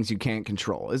about things you can't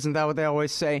control. Isn't that what they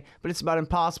always say? But it's about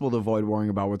impossible to avoid worrying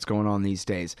about what's going on these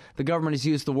days. The government has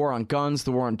used the war on guns,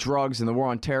 the war on drugs, and the war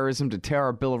on terrorism to tear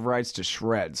our Bill of Rights to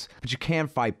shreds. But you can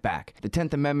fight back. The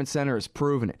 10th Amendment Center has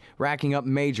proven it, racking up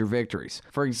major victories.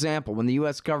 For example, when the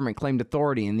U.S. government claimed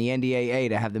authority in the NDAA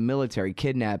to have the military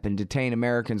kidnap and detain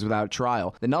Americans without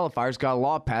trial, the nullifiers got a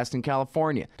law passed in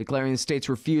California, declaring the state's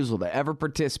refusal to ever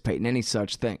participate in any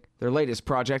such thing. Their latest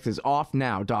project is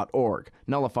offnow.org,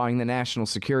 nullifying the National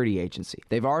Security Agency.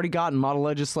 They've already gotten model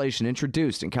legislation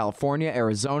introduced in California,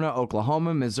 Arizona,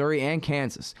 Oklahoma, Missouri, and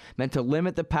Kansas, meant to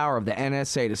limit the power of the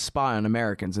NSA to spy on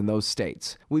Americans in those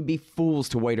states. We'd be fools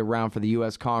to wait around for the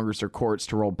U.S. Congress or courts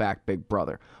to roll back Big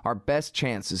Brother. Our best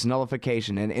chance is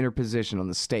nullification and interposition on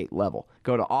the state level.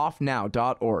 Go to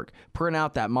offnow.org, print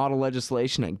out that model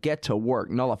legislation, and get to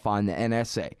work nullifying the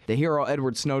NSA. The hero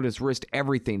Edward Snowden has risked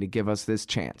everything to give us this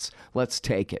chance. Let's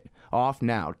take it.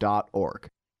 Offnow.org.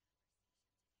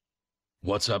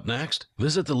 What's up next?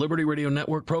 Visit the Liberty Radio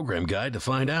Network program guide to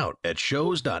find out at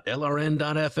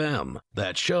shows.lrn.fm.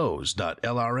 That's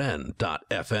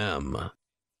shows.lrn.fm.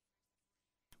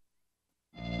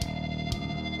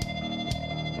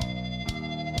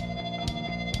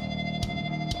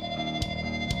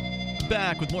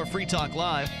 Back with more Free Talk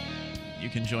Live. You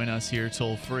can join us here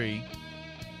toll free.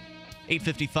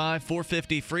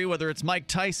 855-450-FREE, whether it's Mike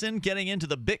Tyson getting into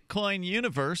the Bitcoin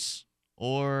universe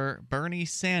or Bernie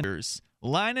Sanders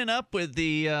lining up with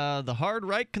the hard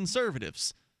right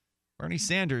conservatives. Bernie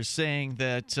Sanders saying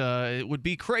that it would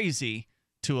be crazy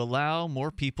to allow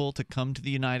more people to come to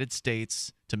the United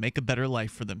States to make a better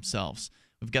life for themselves.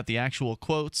 We've got the actual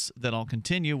quotes that I'll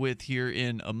continue with here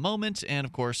in a moment. And,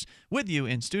 of course, with you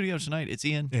in studio tonight, it's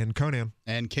Ian. And Conan.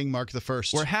 And King Mark the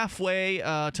First. We're halfway,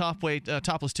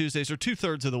 Topless Tuesdays, or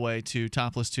two-thirds of the way to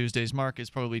Topless Tuesdays. Mark is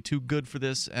probably too good for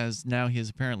this, as now he has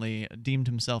apparently deemed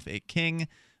himself a king.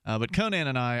 But Conan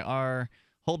and I are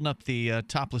holding up the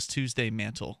Topless Tuesday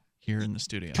mantle here in the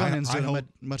studio. Conan's doing a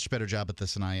much better job at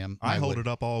this than I am. I hold it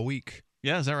up all week.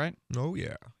 Yeah, is that right? Oh,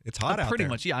 yeah. It's hot out pretty there.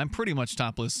 much, yeah. I'm pretty much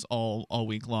topless all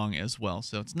week long as well.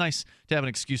 So it's nice to have an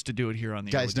excuse to do it here on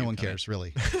the air. Guys, no one cares,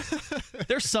 really.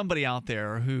 There's somebody out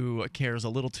there who cares a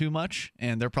little too much,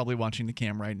 and they're probably watching the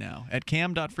cam right now at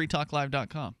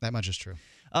cam.freetalklive.com. That much is true.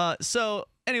 So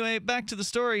anyway, back to the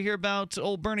story here about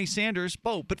old Bernie Sanders.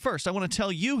 Oh, but first, I want to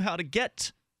tell you how to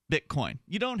get Bitcoin.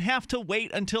 You don't have to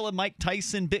wait until a Mike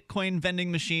Tyson Bitcoin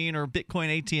vending machine or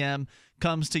Bitcoin ATM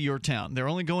comes to your town. They're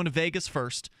only going to Vegas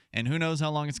first, and who knows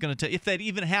how long it's going to take. If that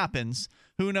even happens,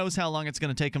 who knows how long it's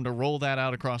going to take them to roll that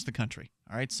out across the country.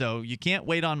 All right, so you can't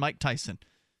wait on Mike Tyson.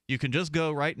 You can just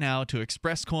go right now to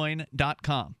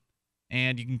expresscoin.com,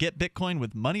 and you can get Bitcoin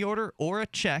with money order or a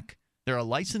check. They're a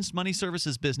licensed money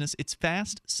services business. It's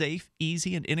fast, safe,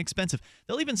 easy, and inexpensive.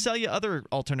 They'll even sell you other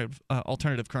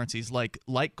alternative currencies like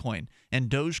Litecoin and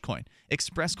Dogecoin.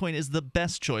 ExpressCoin is the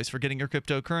best choice for getting your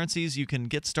cryptocurrencies. You can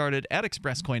get started at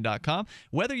expresscoin.com.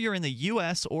 Whether you're in the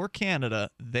U.S. or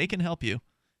Canada, they can help you.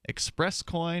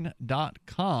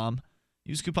 expresscoin.com.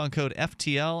 Use coupon code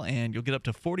FTL, and you'll get up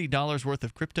to $40 worth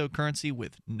of cryptocurrency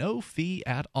with no fee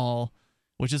at all,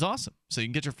 which is awesome. So you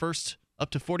can get your first up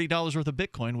to $40 worth of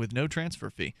Bitcoin with no transfer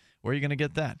fee. Where are you going to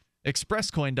get that?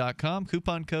 expresscoin.com,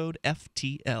 coupon code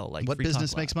FTL. Like what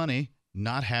business makes money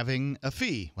not having a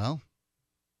fee? Well,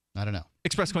 I don't know.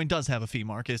 ExpressCoin does have a fee,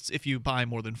 Mark. It's if you buy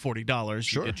more than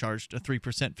 $40, you get charged a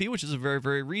 3% fee, which is a very,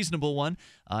 very reasonable one.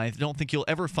 I don't think you'll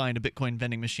ever find a Bitcoin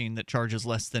vending machine that charges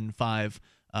less than 5%.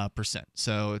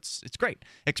 So it's great.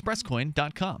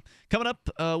 ExpressCoin.com. Coming up,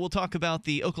 we'll talk about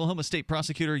the Oklahoma State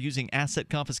prosecutor using asset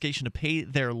confiscation to pay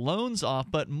their loans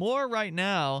off, but more right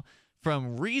now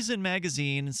from Reason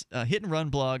Magazine's hit and run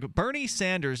blog, Bernie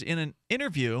Sanders in an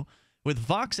interview with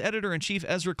Vox editor-in-chief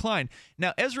Ezra Klein.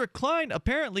 Now, Ezra Klein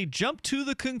apparently jumped to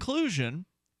the conclusion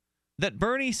that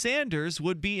Bernie Sanders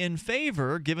would be in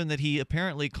favor, given that he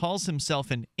apparently calls himself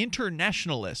an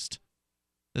internationalist,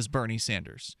 as Bernie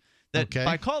Sanders. That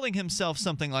by calling himself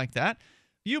something like that,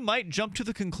 you might jump to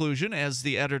the conclusion, as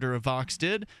the editor of Vox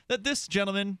did, that this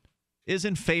gentleman is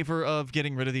in favor of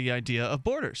getting rid of the idea of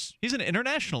borders. He's an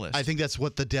internationalist. I think that's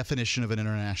what the definition of an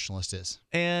internationalist is.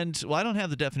 And, well, I don't have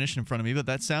the definition in front of me, but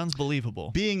that sounds believable.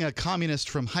 Being a communist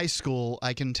from high school,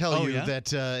 I can tell you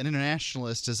that an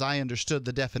internationalist, as I understood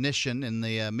the definition in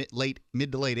the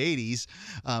mid to late 80s,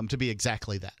 to be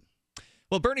exactly that.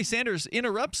 Well, Bernie Sanders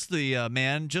interrupts the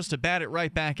man just to bat it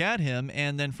right back at him,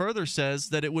 and then further says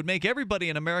that it would make everybody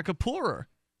in America poorer.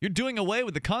 You're doing away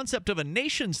with the concept of a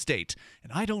nation state,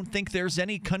 and I don't think there's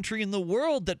any country in the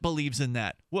world that believes in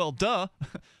that. Well, duh.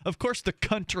 Of course the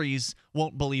countries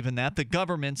won't believe in that. The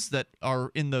governments that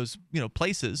are in those,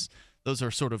 places, those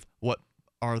are sort of what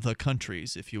are the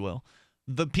countries, if you will.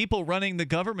 The people running the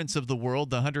governments of the world,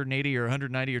 the 180 or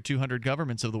 190 or 200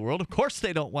 governments of the world, of course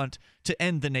they don't want to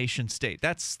end the nation state.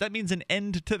 That means an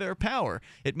end to their power.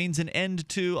 It means an end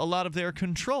to a lot of their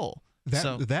control.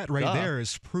 That right there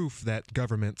is proof that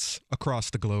governments across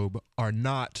the globe are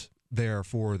not there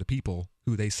for the people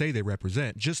who they say they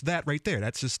represent. Just that right there.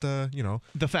 That's just, the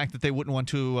fact that they wouldn't want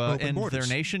to end their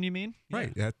nation, you mean?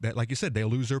 Right. Yeah. That, like you said, they'll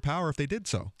lose their power if they did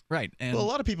so. Right. And well, a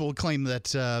lot of people would claim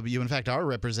that you, in fact, are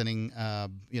representing,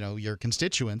 your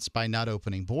constituents by not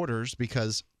opening borders,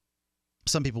 because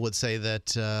some people would say that,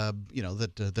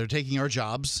 that they're taking our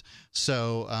jobs.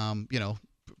 So,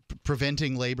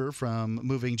 preventing labor from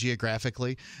moving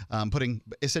geographically, putting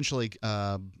essentially,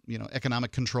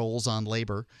 economic controls on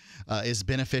labor is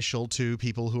beneficial to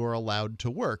people who are allowed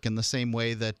to work, in the same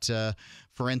way that,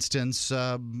 for instance,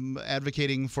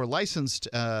 advocating for licensed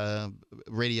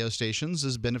radio stations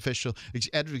is beneficial.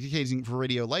 Advocating for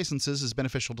radio licenses is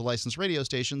beneficial to licensed radio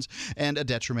stations and a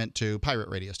detriment to pirate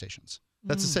radio stations.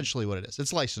 That's essentially what it is.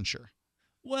 It's licensure.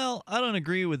 Well, I don't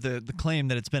agree with the claim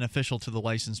that it's beneficial to the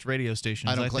licensed radio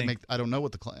stations. I don't know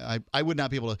what the claim. I would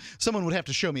not be able to. Someone would have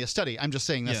to show me a study. I'm just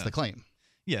saying that's the claim.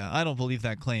 Yeah, I don't believe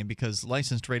that claim, because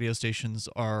licensed radio stations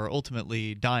are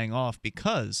ultimately dying off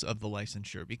because of the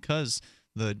licensure, because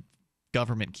the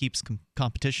government keeps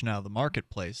competition out of the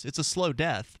marketplace. It's a slow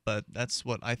death, but that's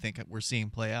what I think we're seeing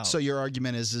play out. So your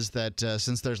argument is that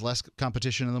since there's less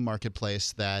competition in the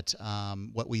marketplace, that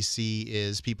what we see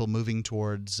is people moving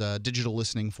towards digital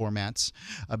listening formats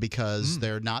because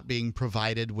they're not being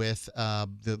provided with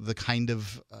the kind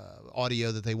of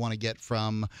audio that they want to get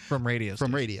from radio.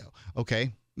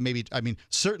 Okay, maybe. I mean,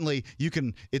 certainly you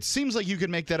can. It seems like you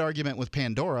can make that argument with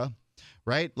Pandora,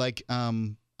 right? Like.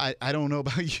 I don't know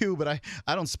about you, but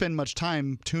I don't spend much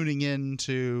time tuning in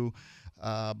to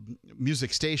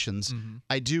music stations.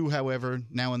 I do, however,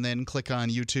 now and then click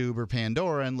on YouTube or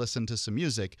Pandora and listen to some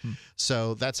music.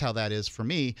 So that's how that is for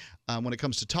me. When it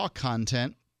comes to talk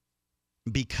content,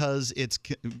 because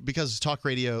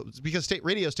state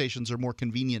radio stations are more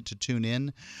convenient to tune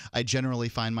in, I generally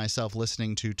find myself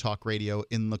listening to talk radio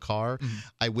in the car.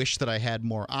 I wish that I had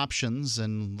more options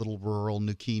in little rural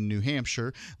New Keene, New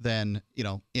Hampshire, than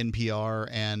NPR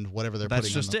and whatever they're putting.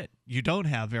 That's just it. You don't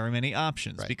have very many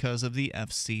options because of the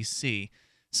FCC.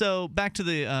 So back to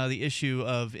the issue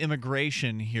of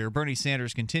immigration here. Bernie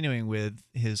Sanders continuing with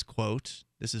his quote.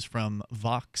 This is from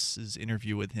Vox's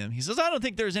interview with him. He says, I don't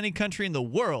think there's any country in the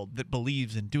world that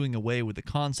believes in doing away with the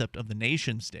concept of the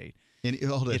nation state.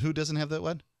 Who doesn't have that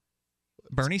one?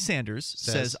 Bernie Sanders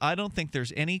says, I don't think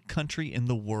there's any country in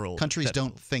the world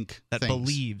that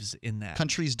believes in that.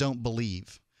 Countries don't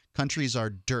believe. Countries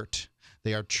are dirt.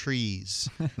 They are trees.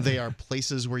 They are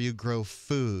places where you grow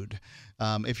food.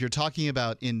 If you're talking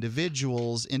about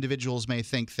individuals may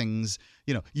think things,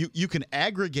 you can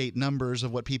aggregate numbers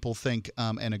of what people think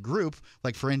in a group.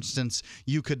 Like, for instance,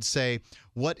 you could say,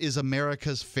 what is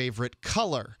America's favorite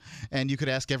color? And you could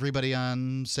ask everybody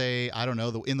on, say, I don't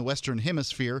know, in the Western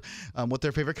Hemisphere, what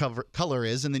their favorite color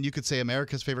is. And then you could say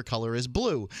America's favorite color is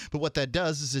blue. But what that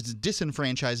does is it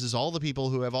disenfranchises all the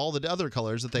people who have all the other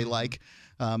colors that they like,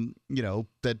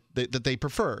 that they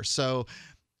prefer. So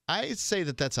I say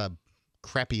that that's a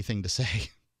crappy thing to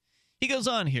say. He goes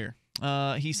on here.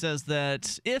 He says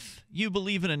that if you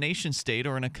believe in a nation state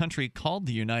or in a country called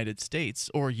the United States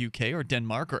or UK or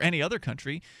Denmark or any other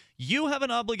country, you have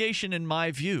an obligation, in my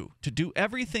view, to do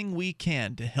everything we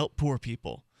can to help poor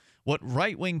people. What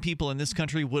right-wing people in this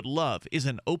country would love is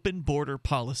an open border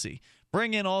policy.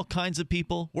 Bring in all kinds of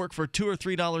people, work for $2 or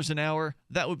 $3 an hour.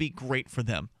 That would be great for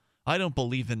them. I don't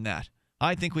believe in that.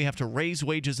 I think we have to raise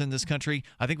wages in this country.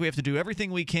 I think we have to do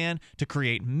everything we can to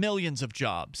create millions of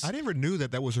jobs. I never knew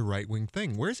that was a right-wing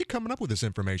thing. Where is he coming up with this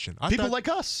information? People like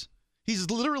us. He's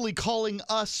literally calling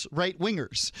us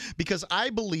right-wingers because I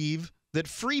believe that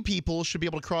free people should be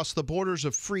able to cross the borders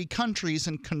of free countries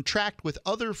and contract with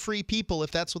other free people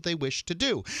if that's what they wish to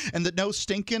do. And that no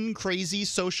stinking, crazy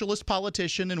socialist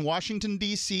politician in Washington,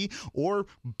 D.C. or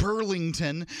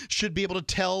Burlington should be able to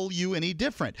tell you any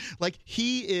different. Like,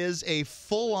 he is a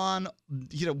full-on,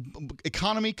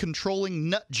 economy-controlling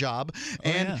nut job,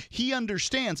 and he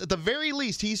understands. At the very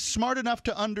least, he's smart enough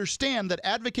to understand that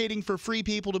advocating for free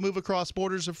people to move across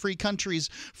borders of free countries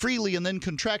freely and then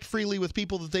contract freely with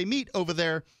people that they meet over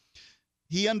there,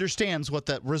 he understands what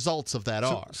the results of that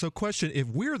are. So question, if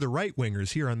we're the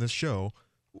right-wingers here on this show,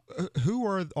 who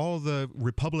are all the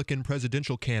Republican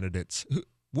presidential candidates?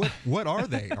 What are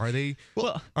they? Are they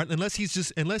unless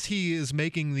he is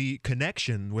making the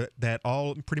connection that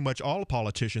pretty much all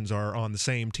politicians are on the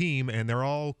same team and they're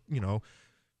all,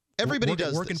 everybody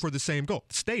working for the same goal.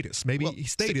 Status, maybe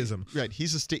statism. Right.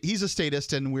 He's a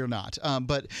statist, and we're not.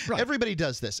 But everybody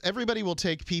does this. Everybody will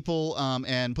take people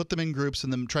and put them in groups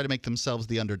and then try to make themselves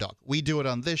the underdog. We do it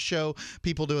on this show.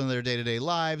 People do it in their day-to-day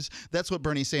lives. That's what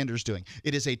Bernie Sanders is doing.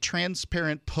 It is a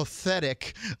transparent,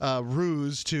 pathetic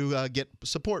ruse to get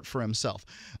support for himself.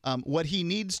 What he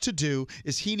needs to do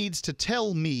is he needs to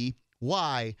tell me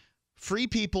why free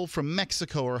people from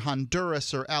Mexico or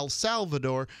Honduras or El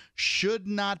Salvador should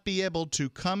not be able to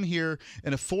come here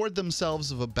and afford themselves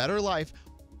a better life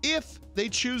if they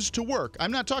choose to work.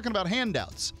 I'm not talking about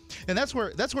handouts. And that's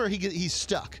where he's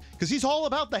stuck, because he's all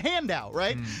about the handout,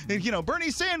 right? And,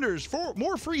 Bernie Sanders for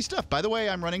more free stuff. By the way,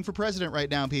 I'm running for president right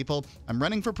now, people. I'm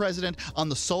running for president on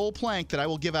the sole plank that I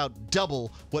will give out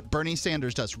double what Bernie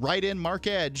Sanders does. Write in Mark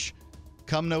Edge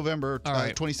come November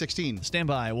 2016. Stand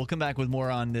by. We'll come back with more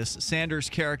on this Sanders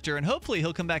character, and hopefully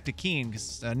he'll come back to Keene,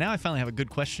 because now I finally have a good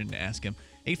question to ask him.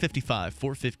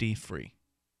 855-450-FREE.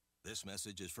 This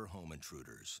message is for home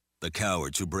intruders, the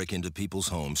cowards who break into people's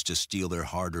homes to steal their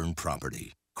hard-earned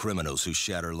property, criminals who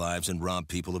shatter lives and rob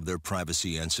people of their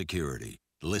privacy and security.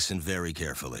 Listen very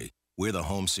carefully. We're the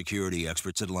home security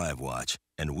experts at LiveWatch,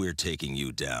 and we're taking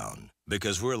you down.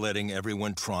 Because we're letting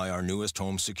everyone try our newest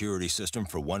home security system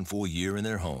for 1 full year in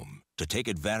their home. To take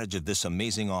advantage of this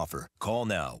amazing offer, call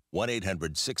now,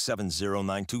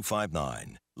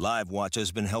 1-800-670-9259. LiveWatch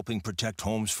has been helping protect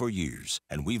homes for years,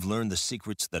 and we've learned the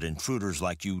secrets that intruders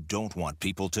like you don't want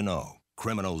people to know.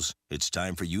 Criminals, it's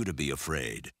time for you to be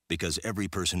afraid, because every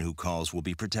person who calls will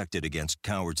be protected against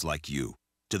cowards like you.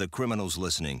 To the criminals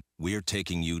listening, we're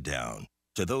taking you down.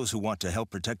 To those who want to help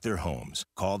protect their homes,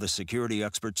 call the security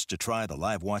experts to try the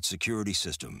LiveWatch security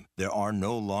system. There are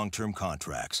no long-term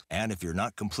contracts, and if you're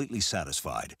not completely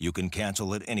satisfied, you can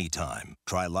cancel at any time.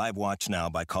 Try LiveWatch now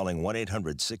by calling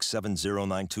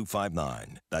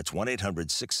 1-800-670-9259. That's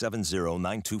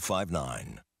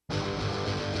 1-800-670-9259.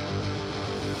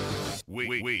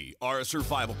 We are a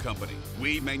survival company.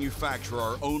 We manufacture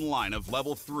our own line of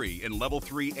Level 3 and Level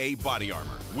 3A body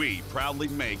armor. We proudly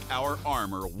make our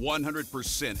armor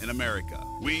 100% in America.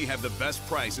 We have the best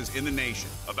prices in the nation,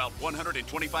 about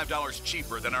 $125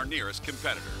 cheaper than our nearest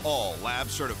competitor. All lab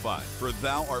certified, for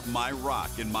thou art my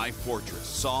rock and my fortress,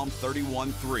 Psalm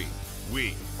 31:3.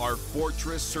 We are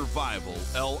Fortress Survival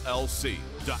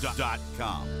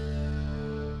LLC.com.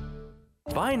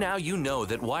 By now you know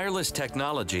that wireless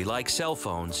technology like cell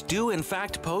phones do in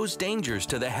fact pose dangers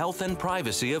to the health and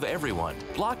privacy of everyone.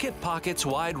 Block-It Pocket's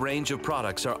wide range of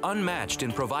products are unmatched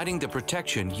in providing the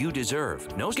protection you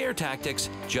deserve. No scare tactics,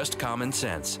 just common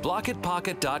sense.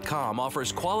 BlockItPocket.com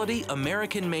offers quality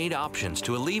American-made options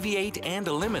to alleviate and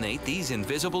eliminate these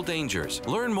invisible dangers.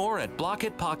 Learn more at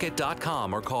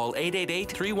BlockItPocket.com or call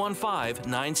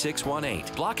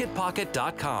 888-315-9618.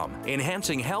 BlockItPocket.com,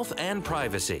 enhancing health and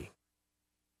privacy.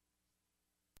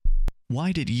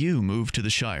 Why did you move to the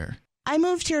Shire? I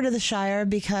moved here to the Shire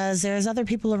because there's other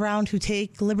people around who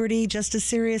take liberty just as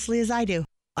seriously as I do.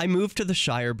 I moved to the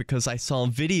Shire because I saw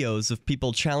videos of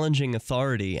people challenging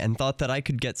authority and thought that I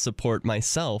could get support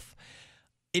myself.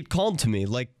 It called to me,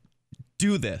 like,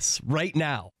 do this right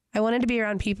now. I wanted to be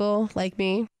around people like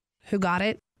me who got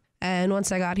it, and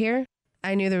once I got here,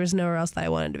 I knew there was nowhere else that I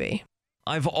wanted to be.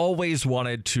 I've always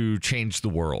wanted to change the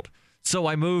world, so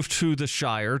I moved to the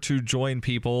Shire to join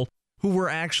people who were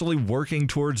actually working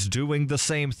towards doing the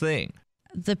same thing.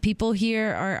 The people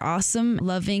here are awesome,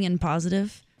 loving, and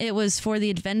positive. It was for the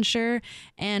adventure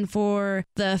and for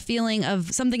the feeling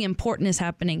of something important is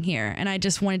happening here, and I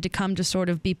just wanted to come to sort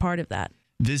of be part of that.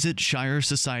 Visit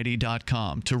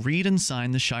ShireSociety.com to read and sign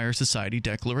the Shire Society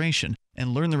Declaration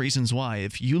and learn the reasons why,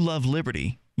 if you love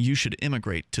liberty, you should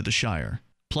immigrate to the Shire.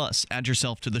 Plus, add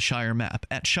yourself to the Shire map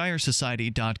at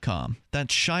ShireSociety.com.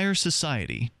 That's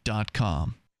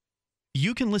ShireSociety.com.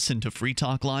 You can listen to Free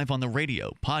Talk Live on the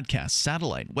radio, podcast,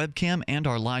 satellite, webcam, and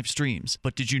our live streams.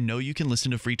 But did you know you can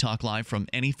listen to Free Talk Live from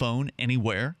any phone,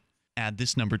 anywhere? Add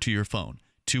this number to your phone,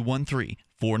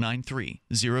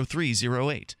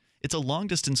 213-493-0308. It's a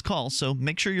long-distance call, so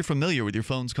make sure you're familiar with your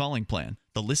phone's calling plan.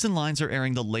 The listen lines are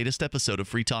airing the latest episode of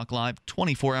Free Talk Live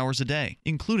 24 hours a day,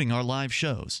 including our live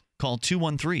shows. Call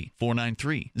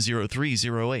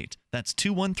 213-493-0308. That's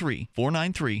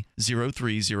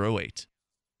 213-493-0308.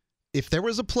 If there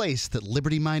was a place that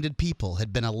liberty-minded people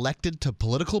had been elected to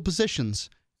political positions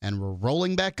and were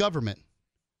rolling back government,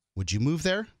 would you move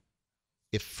there?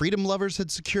 If freedom lovers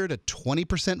had secured a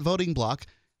 20% voting bloc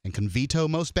and can veto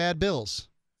most bad bills,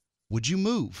 would you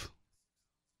move?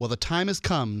 Well, the time has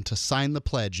come to sign the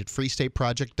pledge at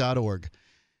freestateproject.org.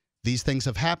 These things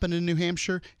have happened in New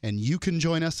Hampshire, and you can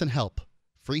join us and help.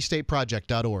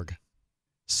 freestateproject.org.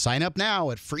 Sign up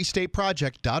now at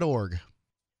freestateproject.org.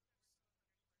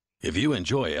 If you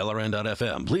enjoy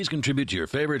LRN.FM, please contribute to your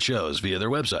favorite shows via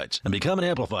their websites and become an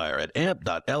amplifier at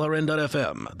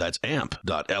amp.lrn.fm. That's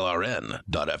amp.lrn.fm.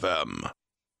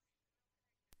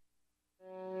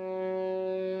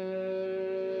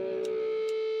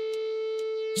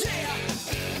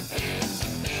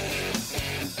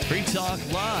 Free Talk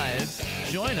Live.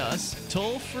 Join us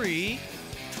toll free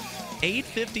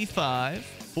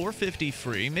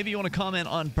 855-450-FREE. Maybe you want to comment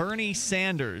on Bernie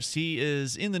Sanders. He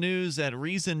is in the news at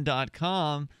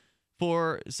Reason.com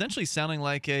for essentially sounding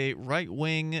like a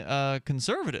right-wing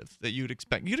conservative that you'd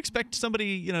expect. You'd expect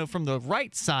somebody, from the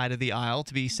right side of the aisle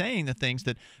to be saying the things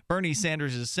that Bernie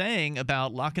Sanders is saying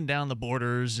about locking down the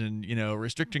borders and,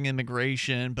 restricting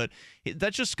immigration. But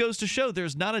that just goes to show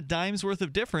there's not a dime's worth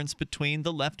of difference between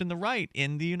the left and the right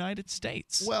in the United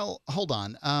States. Well, hold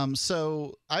on.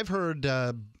 So I've heard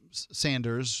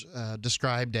Sanders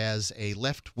described as a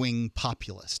left-wing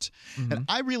populist. Mm-hmm. And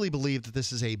I really believe that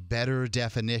this is a better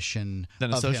definition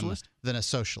than a of socialist? Him than a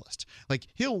socialist. Like,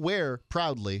 he'll wear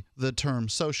proudly the term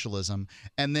socialism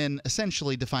and then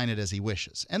essentially define it as he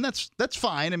wishes. And that's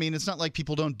fine. I mean, it's not like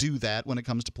people don't do that when it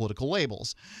comes to political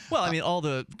labels. Well, I mean, all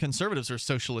the conservatives are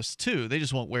socialists too. They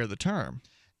just won't wear the term.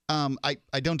 I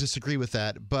don't disagree with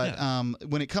that. But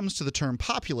when it comes to the term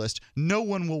populist, no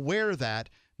one will wear that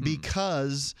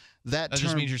because that term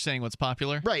just means you're saying what's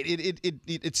popular, right?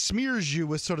 It smears you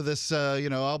with sort of this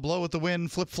I'll blow with the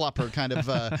wind, flip flopper kind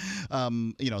of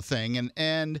thing,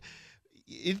 and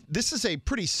this is a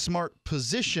pretty smart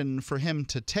position for him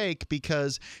to take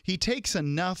because he takes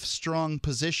enough strong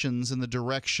positions in the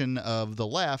direction of the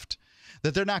left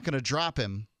that they're not going to drop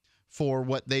him for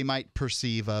what they might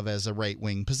perceive of as a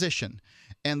right-wing position.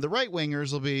 And the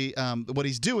right-wingers will be what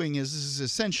he's doing is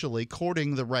essentially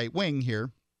courting the right wing here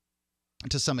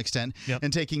to some extent,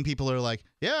 and taking people who are like,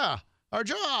 yeah, our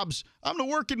jobs, I'm the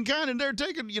working kind, and they're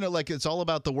taking, like it's all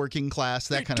about the working class,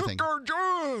 that kind of thing. They took our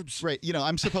jobs. Right.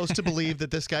 I'm supposed to believe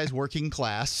that this guy's working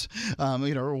class,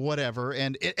 or whatever,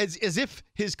 and as if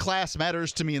his class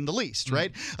matters to me in the least,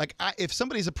 right? Like, if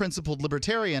somebody's a principled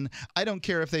libertarian, I don't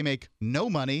care if they make no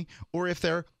money or if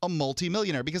they're a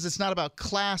multimillionaire, because it's not about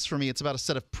class for me, it's about a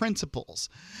set of principles.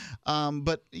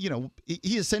 But,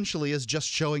 he essentially is just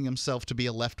showing himself to be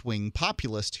a left-wing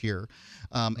populist here.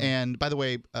 And by the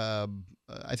way, I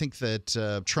think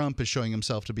that Trump is showing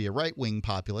himself to be a right-wing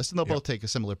populist, and they'll both take a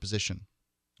similar position.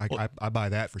 I buy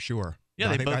that for sure. Yeah,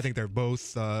 I think they're both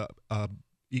sides of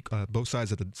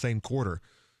the same quarter.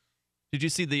 Did you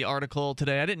see the article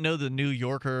today? I didn't know the New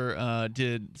Yorker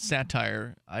did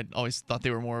satire. I always thought they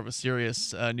were more of a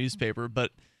serious newspaper, but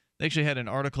they actually had an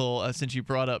article since you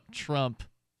brought up Trump.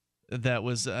 That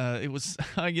was it was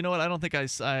you know what, I don't think I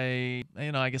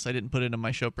guess I didn't put it in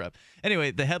my show prep.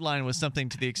 Anyway, the headline was something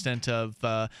to the extent of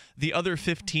the other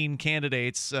 15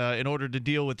 candidates in order to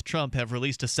deal with Trump have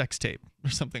released a sex tape or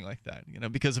something like that,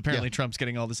 because apparently Trump's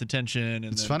getting all this attention, and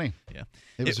it's funny. Yeah.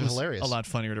 It was hilarious. A lot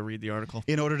funnier to read the article.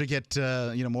 In order to get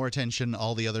more attention,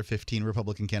 all the other 15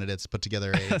 Republican candidates put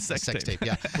together a sex tape.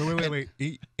 Yeah. Wait.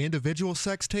 Individual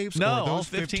sex tapes? No, or those all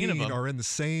 15 of them are in the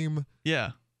same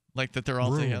like that they're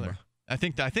all room together. I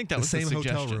think that was the same the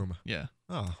suggestion. hotel room. Yeah.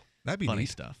 Oh, that'd be funny neat.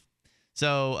 stuff.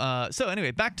 So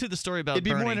anyway, back to the story about It'd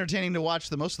be Bernie. more entertaining to watch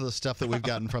most of the stuff that we've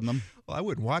gotten from them. Well, I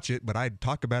wouldn't watch it, but I'd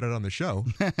talk about it on the show.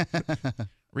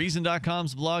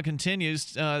 Reason.com's blog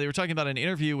continues. They were talking about an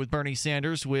interview with Bernie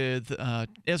Sanders with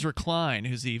Ezra Klein,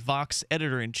 who's the Vox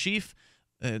editor-in-chief.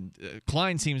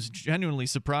 Klein seems genuinely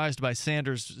surprised by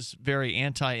Sanders' very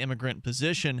anti-immigrant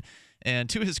position. And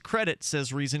to his credit,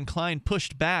 says Reason, Klein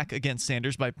pushed back against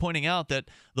Sanders by pointing out that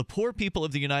the poor people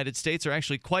of the United States are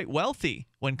actually quite wealthy,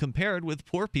 when compared with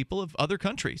poor people of other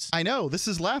countries. I know. This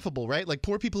is laughable, right? Like,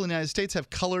 poor people in the United States have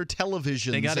color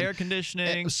televisions. They got and air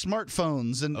conditioning,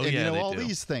 smartphones, and all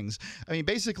these things. I mean,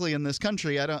 basically in this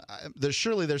country,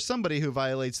 there's somebody who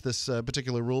violates this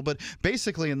particular rule, but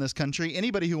basically in this country,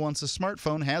 anybody who wants a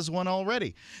smartphone has one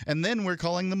already, and then we're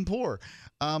calling them poor.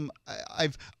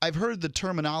 I've heard the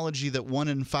terminology that 1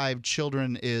 in 5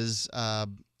 children is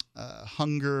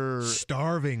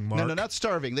starving. Mark. No, not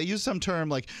starving. They use some term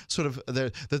like sort of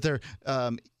they're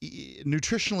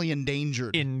nutritionally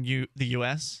endangered in the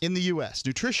U.S. In the U.S.,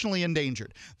 nutritionally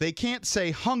endangered. They can't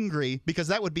say hungry because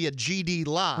that would be a GD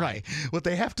lie. Right. What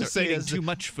they have to say is too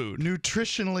much food.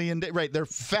 Nutritionally endangered. Right. They're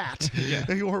fat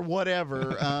or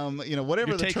whatever.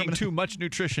 Whatever. You're taking too much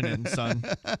nutrition in, son.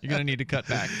 You're gonna need to cut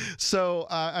back. So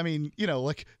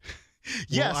like.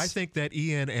 Yes. Well, I think that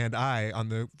Ian and I on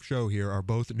the show here are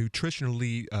both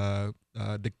nutritionally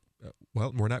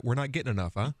well, we're not getting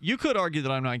enough, huh? You could argue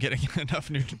that I'm not getting enough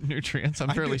nutrients. I'm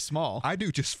fairly small. I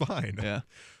do just fine. Yeah.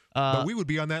 But we would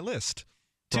be on that list.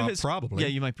 Probably. Yeah,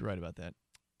 you might be right about that.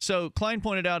 So Klein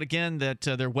pointed out again that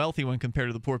they're wealthy when compared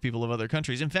to the poor people of other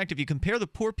countries. In fact, if you compare the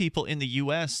poor people in the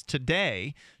U.S.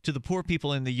 today to the poor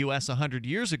people in the U.S. 100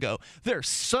 years ago, they're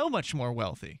so much more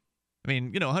wealthy. I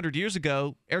mean, 100 years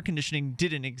ago, air conditioning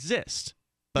didn't exist.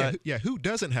 But who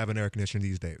doesn't have an air conditioner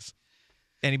these days?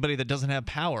 Anybody that doesn't have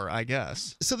power, I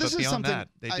guess. So this but is something that,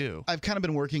 they do. I've kind of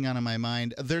been working on in my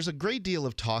mind. There's a great deal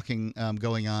of talking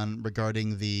going on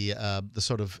regarding the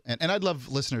sort of, and I'd love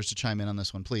listeners to chime in on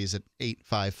this one, please, at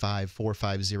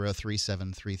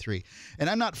 855-450-3733. And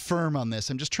I'm not firm on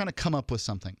this. I'm just trying to come up with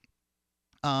something.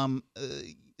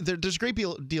 There's a great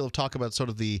deal of talk about sort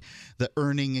of the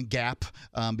earning gap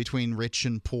between rich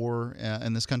and poor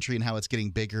in this country, and how it's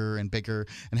getting bigger and bigger,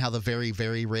 and how the very,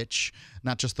 very rich,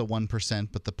 not just the 1%,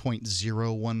 but the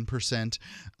 0.01%,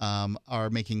 are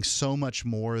making so much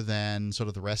more than sort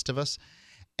of the rest of us.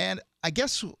 And I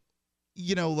guess,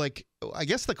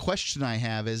 the question I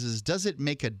have is does it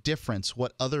make a difference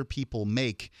what other people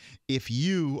make if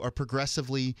you are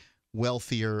progressively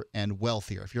wealthier and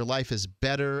wealthier, if your life is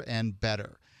better and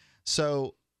better?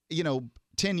 So,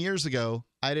 10 years ago,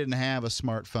 I didn't have a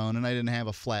smartphone and I didn't have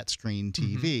a flat screen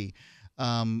TV.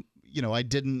 I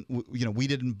didn't, we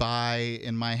didn't buy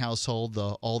in my household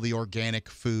all the organic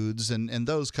foods and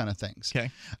those kind of things.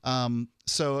 Okay.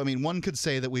 So, I mean, one could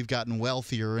say that we've gotten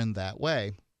wealthier in that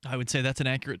way. I would say that's an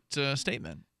accurate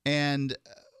statement. And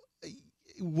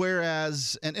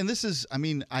whereas, and this is,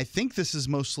 I think this is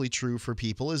mostly true for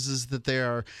people, is that they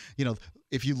are,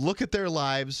 if you look at their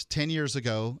lives 10 years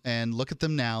ago and look at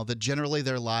them now, that generally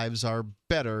their lives are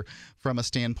better from a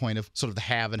standpoint of sort of the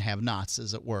have and have-nots,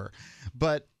 as it were.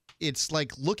 But it's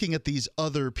like looking at these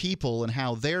other people and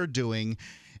how they're doing,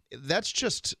 that's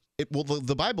just well,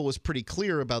 the Bible was pretty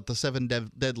clear about the 7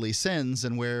 deadly sins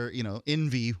and where,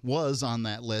 envy was on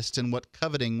that list and what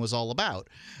coveting was all about.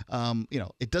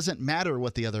 It doesn't matter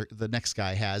what the next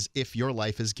guy has if your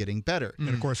life is getting better. And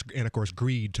of course,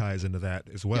 greed ties into that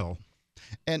as well. Yeah.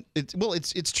 And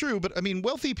it's true, but I mean,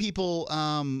 wealthy people,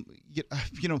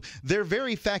 their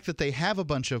very fact that they have a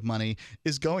bunch of money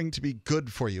is going to be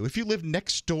good for you. If you live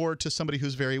next door to somebody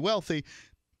who's very wealthy,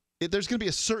 there's going to be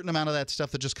a certain amount of that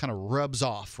stuff that just kind of rubs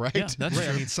off, right? Yeah, that's right.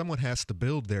 true. I mean, someone has to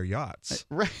build their yachts,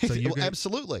 right? So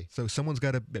absolutely. So someone's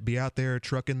got to be out there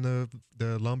trucking the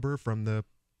lumber from the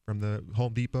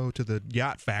Home Depot to the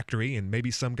yacht factory, and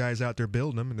maybe some guy's out there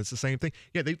building them, and it's the same thing.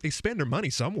 Yeah, they spend their money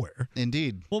somewhere.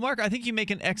 Indeed. Well, Mark, I think you make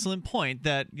an excellent point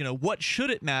that, what should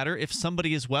it matter if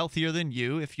somebody is wealthier than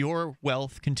you, if your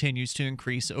wealth continues to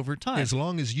increase over time? As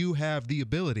long as you have the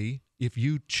ability, if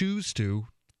you choose to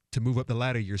move up the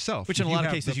ladder yourself. Which in a lot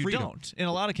of cases you don't. In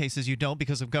a lot of cases you don't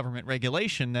because of government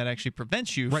regulation that actually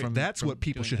prevents you from. Right, that's what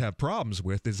people should have problems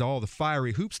with, is all the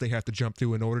fiery hoops they have to jump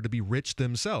through in order to be rich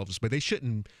themselves. But they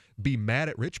shouldn't be mad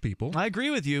at rich people. I agree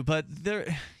with you, but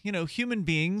human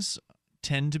beings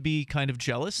tend to be kind of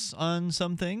jealous on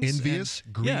some things. Envious,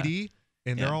 greedy,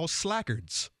 and they're all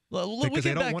slackers. Well, because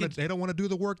they don't want to do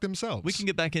the work themselves. We can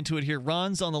get back into it here.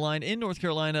 Ron's on the line in North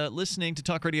Carolina, listening to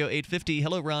Talk Radio 850.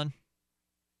 Hello, Ron.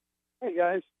 Hey,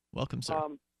 guys. Welcome, sir. I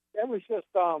was just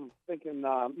thinking,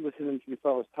 listening to you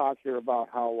fellas talk here about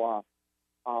how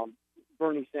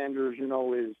Bernie Sanders,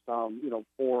 is, for,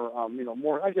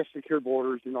 more, I guess, secure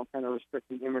borders, kind of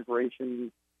restricting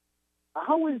immigration.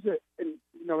 How is it, and,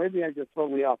 maybe I'm just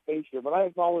totally off base here, but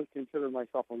I've always considered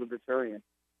myself a libertarian.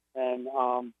 And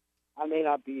I may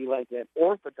not be like an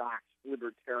orthodox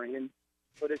libertarian,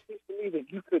 but it seems to me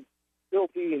that you could still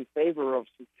be in favor of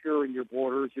securing your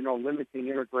borders, limiting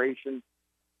immigration,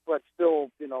 but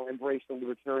still, embrace the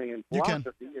libertarian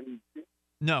philosophy. And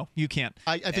No, you can't.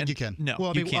 I think you can. No,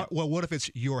 Well, I you mean, can't. well, what if it's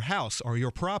your house or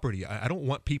your property? I don't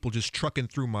want people just trucking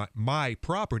through my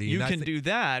property. You can do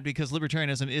that because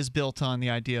libertarianism is built on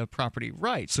the idea of property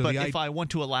rights. So but if I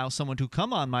want to allow someone to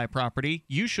come on my property,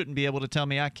 you shouldn't be able to tell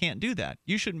me I can't do that.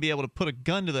 You shouldn't be able to put a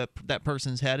gun to that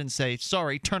person's head and say,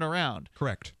 "Sorry, turn around."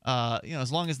 Correct.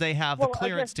 As long as they have the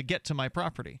clearance to get to my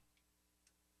property.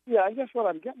 Yeah, I guess what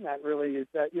I'm getting at really is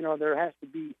that, there has to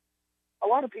be. A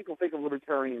lot of people think of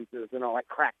libertarians as, like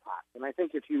crackpots. And I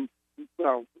think if you,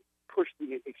 push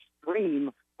the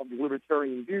extreme of the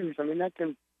libertarian views, that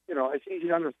can, it's easy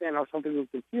to understand how some people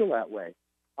can feel that way.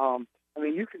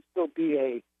 You could still be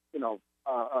a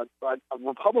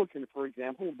Republican, for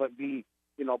example, but be,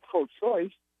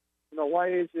 pro-choice. Why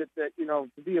is it that, to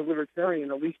be a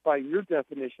libertarian, at least by your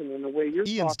definition and the way you're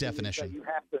Ian's talking, definition. is that you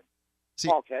have to.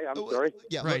 Okay, I'm sorry.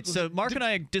 Yeah, right. So Mark and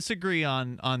I disagree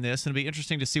on this, and it'll be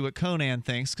interesting to see what Conan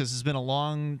thinks because it's been a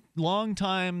long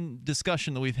time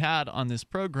discussion that we've had on this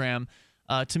program.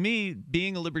 To me,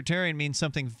 being a libertarian means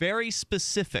something very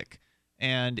specific,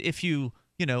 and if you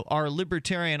are a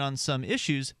libertarian on some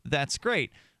issues, that's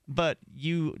great. But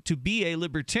to be a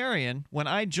libertarian, when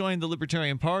I joined the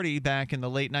Libertarian Party back in the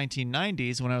late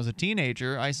 1990s when I was a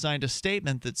teenager, I signed a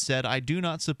statement that said, "I do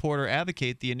not support or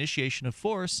advocate the initiation of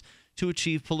force to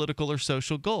achieve political or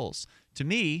social goals." To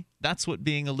me, that's what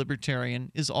being a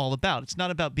libertarian is all about. It's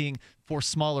not about being for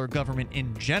smaller government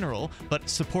in general, but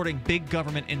supporting big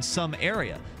government in some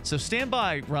area. So stand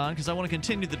by, Ron, because I want to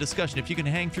continue the discussion. If you can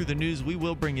hang through the news, we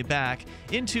will bring you back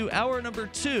into hour number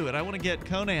 2, and I want to get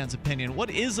Conan's opinion. What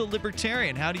is a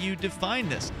libertarian? How do you define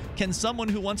this? Can someone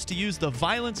who wants to use the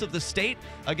violence of the state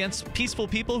against peaceful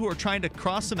people who are trying to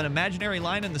cross an imaginary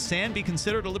line in the sand be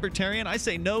considered a libertarian? I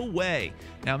say no way.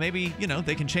 Now, maybe,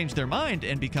 they can change their mind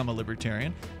and become a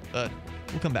libertarian, but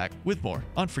we'll come back with more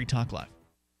on Free Talk Live.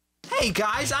 Hey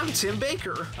guys, I'm Tim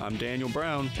Baker. I'm Daniel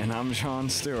Brown. And I'm Sean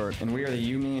Stewart. And we are the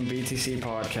You, Me, and BTC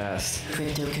podcast.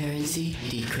 Cryptocurrency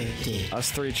decrypted.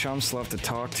 Us three chumps love to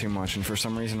talk too much, and for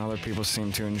some reason other people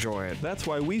seem to enjoy it. That's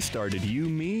why we started You,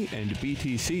 Me, and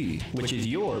BTC, which is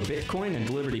your Bitcoin and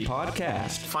Liberty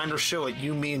podcast. Find our show at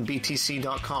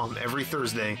youmeandbtc.com every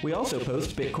Thursday. We also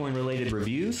post Bitcoin-related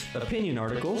reviews, opinion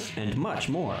articles, and much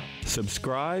more.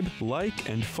 Subscribe, like,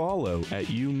 and follow at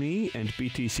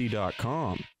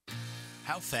youmeandbtc.com.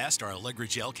 How fast are Allegra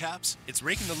gel caps? It's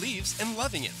raking the leaves and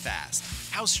loving it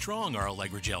fast. How strong are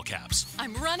Allegra gel caps?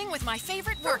 I'm running with my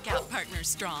favorite workout partner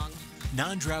strong.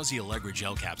 Non-drowsy Allegra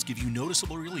gel caps give you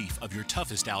noticeable relief of your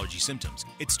toughest allergy symptoms.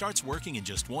 It starts working in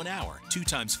just 1 hour, 2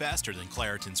 times faster than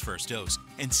Claritin's first dose,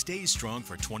 and stays strong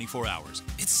for 24 hours.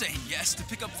 It's saying yes to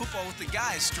pick up football with the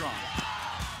guys strong.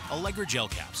 Allegra gel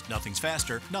caps. Nothing's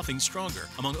faster, nothing's stronger.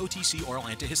 Among OTC oral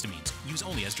antihistamines. Use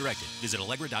only as directed. Visit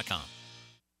Allegra.com.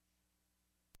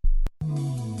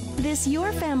 This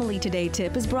Your Family Today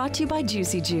tip is brought to you by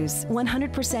Juicy Juice,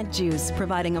 100% juice,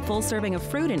 providing a full serving of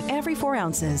fruit in every 4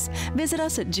 ounces. Visit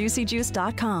us at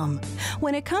juicyjuice.com.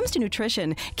 When it comes to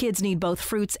nutrition, kids need both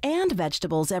fruits and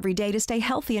vegetables every day to stay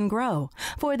healthy and grow.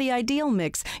 For the ideal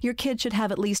mix, your kid should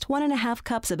have at least 1.5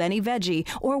 cups of any veggie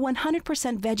or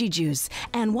 100% veggie juice,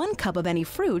 and 1 cup of any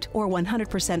fruit or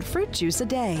 100% fruit juice a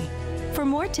day. For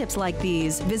more tips like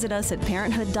these, visit us at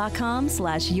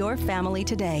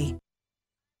parenthood.com/yourfamilytoday.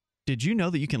 Did you know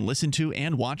that you can listen to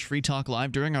and watch Free Talk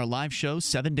Live during our live show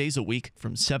 7 days a week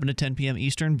from 7 to 10 p.m.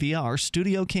 Eastern via our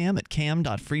studio cam at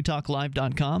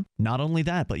cam.freetalklive.com? Not only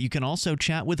that, but you can also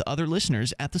chat with other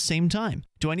listeners at the same time.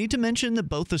 Do I need to mention that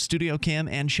both the studio cam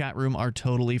and chat room are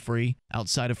totally free?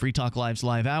 Outside of Free Talk Live's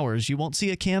live hours, you won't see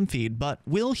a cam feed, but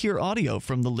will hear audio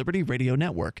from the Liberty Radio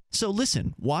Network. So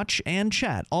listen, watch, and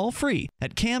chat all free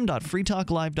at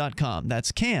cam.freetalklive.com.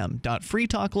 That's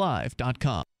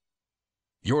cam.freetalklive.com.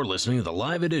 You're listening to the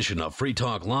live edition of Free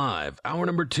Talk Live. Hour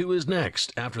number 2 is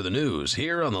next after the news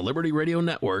here on the Liberty Radio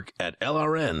Network at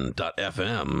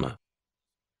LRN.FM.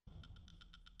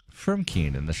 From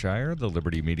Keene in the Shire, the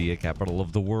Liberty Media capital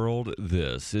of the world,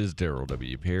 this is Daryl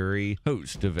W. Perry,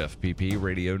 host of FPP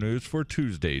Radio News for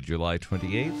Tuesday, July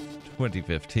 28th,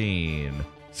 2015.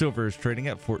 Silver is trading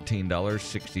at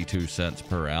 $14.62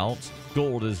 per ounce.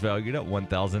 Gold is valued at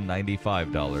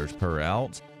 $1,095 per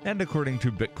ounce. And according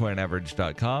to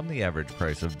BitcoinAverage.com, the average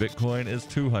price of Bitcoin is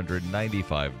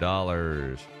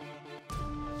 $295.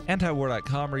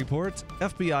 Antiwar.com reports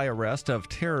FBI arrest of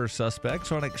terror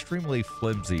suspects on extremely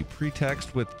flimsy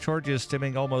pretext, with charges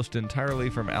stemming almost entirely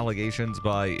from allegations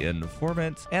by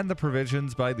informants, and the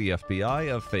provisions by the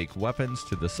FBI of fake weapons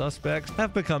to the suspects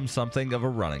have become something of a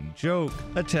running joke.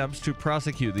 Attempts to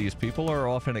prosecute these people are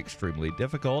often extremely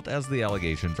difficult, as the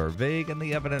allegations are vague and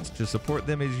the evidence to support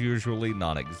them is usually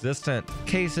non-existent.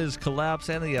 Cases collapse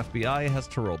and the FBI has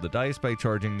to roll the dice by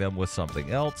charging them with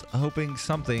something else, hoping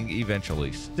something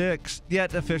eventually sticks.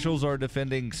 Yet officials are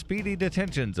defending speedy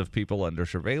detentions of people under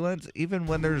surveillance even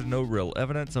when there's no real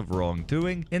evidence of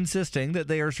wrongdoing, insisting that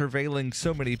they are surveilling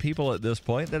so many people at this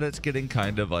point that it's getting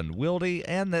kind of unwieldy,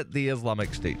 and that the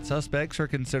Islamic State suspects are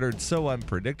considered so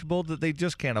unpredictable that they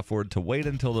just can't afford to wait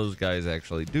until those guys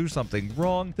actually do something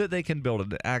wrong that they can build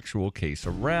an actual case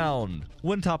around.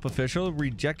 One top official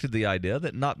rejected the idea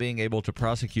that not being able to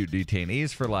prosecute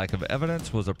detainees for lack of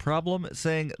evidence was a problem,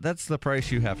 saying that's the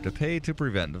price you have to pay to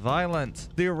prevent violence.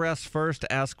 The arrest first,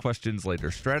 ask questions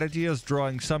later strategy is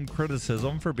drawing some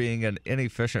criticism for being an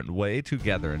inefficient way to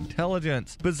gather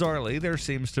intelligence. Bizarrely, there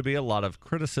seems to be a lot of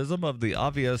criticism of the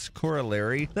obvious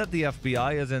corollary that the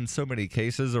FBI is in so many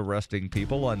cases arresting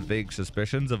people on vague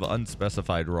suspicions of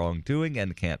unspecified wrongdoing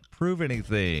and can't prove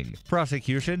anything.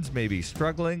 Prosecutions may be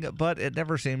struggling, but it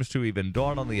never seems to even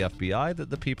dawn on the FBI that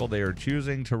the people they are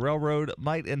choosing to railroad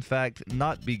might in fact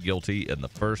not be guilty in the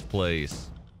first place.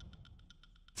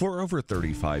 For over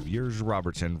 35 years,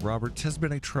 Roberts & Roberts has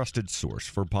been a trusted source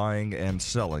for buying and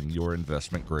selling your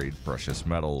investment-grade precious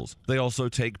metals. They also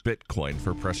take Bitcoin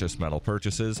for precious metal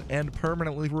purchases and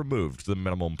permanently removed the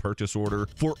minimum purchase order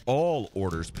for all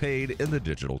orders paid in the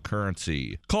digital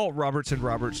currency. Call Roberts &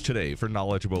 Roberts today for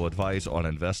knowledgeable advice on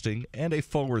investing and a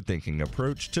forward-thinking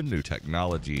approach to new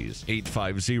technologies.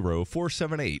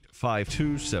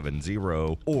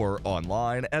 850-478-5270 or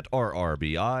online at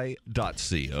rrbi.co.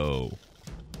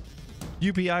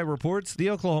 UPI reports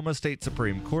the Oklahoma State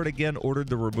Supreme Court again ordered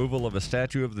the removal of a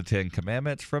statue of the Ten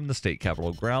Commandments from the state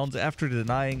capitol grounds after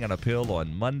denying an appeal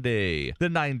on Monday. The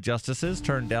 9 justices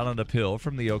turned down an appeal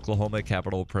from the Oklahoma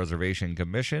Capitol Preservation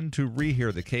Commission to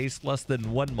rehear the case less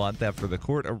than 1 month after the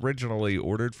court originally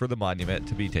ordered for the monument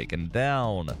to be taken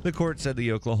down. The court said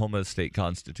the Oklahoma State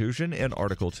Constitution in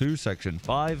Article 2, Section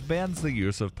 5 bans the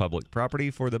use of public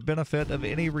property for the benefit of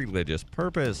any religious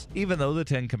purpose. Even though the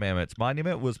Ten Commandments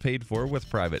monument was paid for with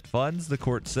private funds, the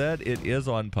court said it is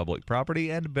on public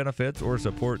property and benefits or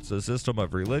supports a system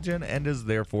of religion and is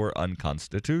therefore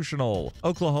unconstitutional.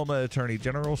 Oklahoma Attorney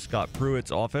General Scott Pruitt's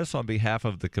office, on behalf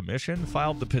of the commission,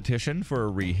 filed the petition for a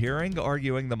rehearing,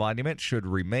 arguing the monument should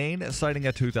remain, citing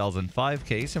a 2005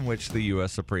 case in which the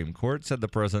U.S. Supreme Court said the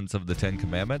presence of the Ten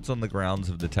Commandments on the grounds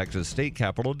of the Texas state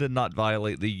capitol did not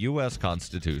violate the U.S.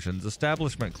 Constitution's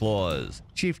Establishment Clause.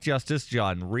 Chief Justice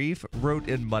John Reif wrote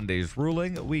in Monday's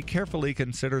ruling, "We carefully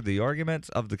consider the arguments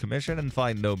of the commission and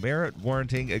find no merit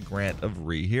warranting a grant of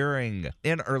rehearing."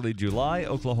 In early July,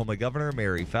 Oklahoma Governor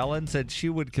Mary Fallin said she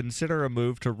would consider a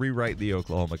move to rewrite the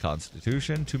Oklahoma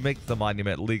Constitution to make the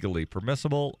monument legally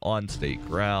permissible on state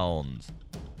grounds.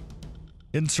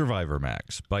 In Survivor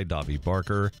Max by Davi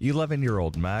Barker,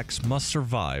 11-year-old Max must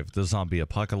survive the zombie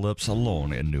apocalypse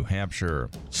alone in New Hampshire.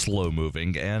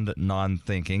 Slow-moving and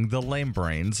non-thinking, the lame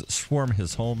brains swarm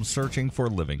his home searching for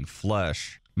living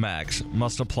flesh. Max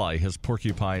must apply his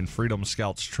Porcupine Freedom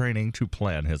Scouts training to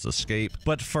plan his escape,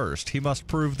 but first he must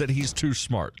prove that he's too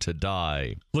smart to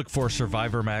die. Look for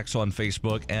Survivor Max on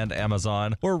Facebook and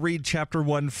Amazon, or read Chapter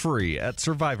 1 free at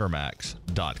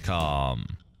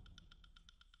survivormax.com.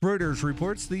 Reuters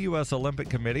reports the U.S. Olympic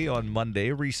Committee on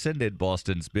Monday rescinded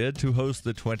Boston's bid to host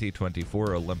the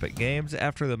 2024 Olympic Games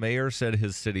after the mayor said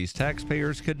his city's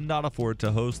taxpayers could not afford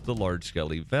to host the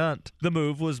large-scale event. The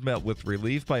move was met with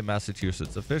relief by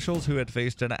Massachusetts officials who had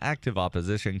faced an active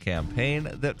opposition campaign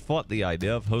that fought the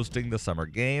idea of hosting the Summer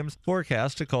Games,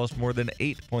 forecast to cost more than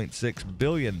 $8.6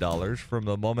 billion from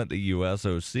the moment the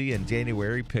USOC in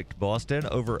January picked Boston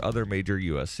over other major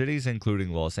U.S. cities,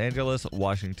 including Los Angeles,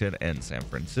 Washington, and San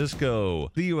Francisco.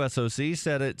 The USOC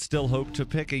said it still hoped to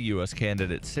pick a U.S.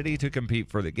 candidate city to compete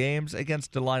for the Games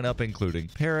against a lineup including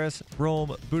Paris,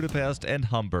 Rome, Budapest, and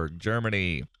Hamburg,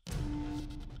 Germany.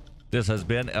 This has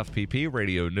been FPP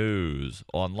Radio News,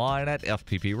 online at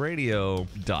fppradio.com.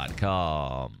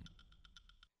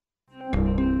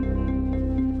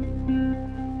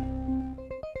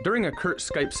 During a curt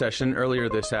Skype session earlier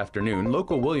this afternoon,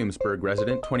 local Williamsburg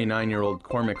resident 29-year-old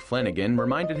Cormac Flanagan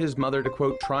reminded his mother to,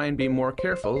 quote, try and be more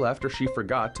careful after she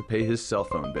forgot to pay his cell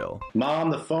phone bill.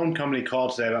 Mom, the phone company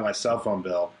called today about my cell phone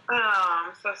bill. Oh,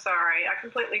 I'm so sorry. I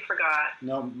completely forgot.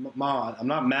 No, Mom, I'm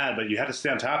not mad, but you have to stay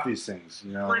on top of these things,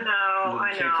 you know. I know,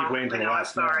 you can't keep waiting until the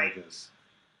last minute like this.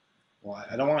 Well,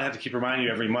 I don't want to have to keep reminding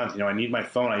you every month. I need my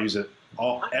phone. I use it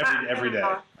every day.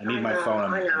 I need my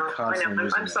phone. I'm constantly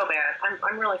using it. I'm so bad.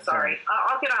 I'm really sorry.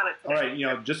 I'll get on it today.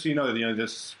 All right, just so you know,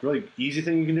 this really easy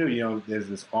thing you can do. There's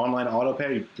this online auto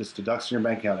pay. It just deducts from your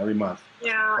bank account every month.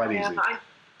 Yeah, quite yeah. easy.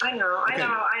 I know. Okay.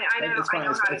 I know.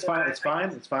 It's fine.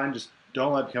 It's fine. Just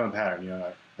don't let it become a pattern.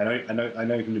 I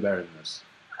know you can do better than this.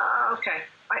 Okay.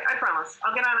 I promise.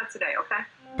 I'll get on it today. Okay.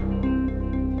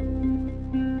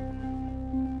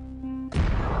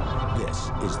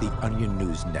 This is the Onion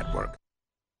News Network.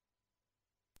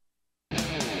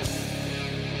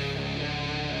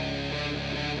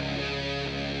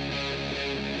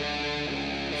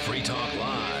 Free Talk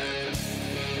Live.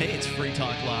 Hey, it's Free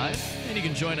Talk Live, and you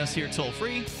can join us here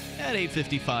toll-free at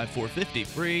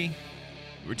 855-450-FREE.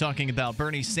 We're talking about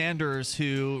Bernie Sanders,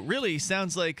 who really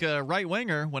sounds like a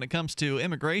right-winger when it comes to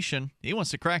immigration. He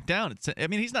wants to crack down.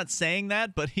 He's not saying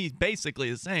that, but he basically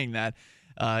is saying that.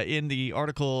 In the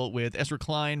article with Ezra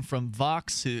Klein from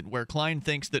Vox, where Klein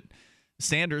thinks that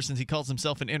Sanders, since he calls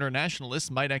himself an internationalist,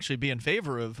 might actually be in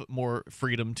favor of more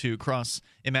freedom to cross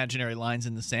imaginary lines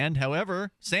in the sand.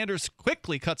 However, Sanders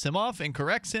quickly cuts him off and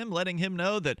corrects him, letting him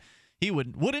know that he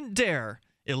wouldn't dare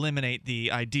eliminate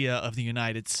the idea of the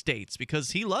United States because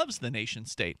he loves the nation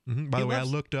state. By the way, I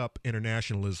looked up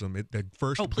internationalism. The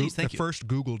first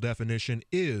Google definition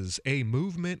is a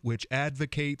movement which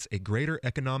advocates a greater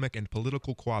economic and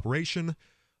political cooperation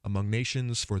among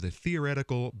nations for the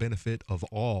theoretical benefit of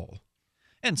all.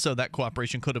 And so that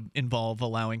cooperation could involve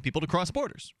allowing people to cross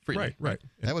borders freely. Right.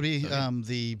 That would be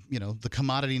the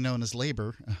commodity known as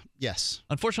labor. Yes.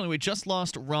 Unfortunately, we just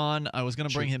lost Ron. I was going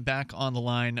to bring him back on the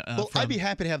line. I'd be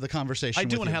happy to have the conversation. I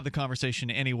do want to have the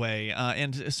conversation anyway.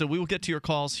 And so we will get to your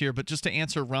calls here. But just to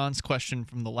answer Ron's question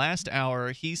from the last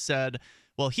hour, he said,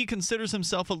 well, he considers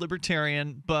himself a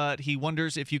libertarian, but he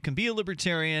wonders if you can be a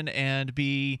libertarian and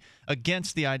be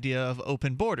against the idea of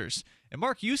open borders. And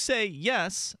Mark, you say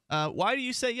yes. Why do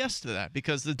you say yes to that?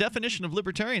 Because the definition of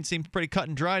libertarian seems pretty cut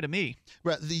and dry to me.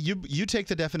 Right. You take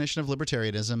the definition of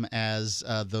libertarianism as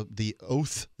the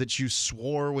oath that you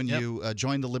swore when you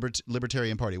joined the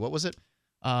Libertarian Party. What was it?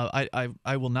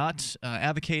 I will not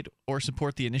advocate or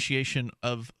support the initiation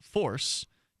of force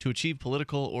to achieve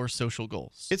political or social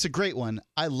goals. It's a great one.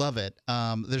 I love it.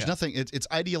 There's nothing. It's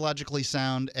ideologically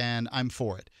sound, and I'm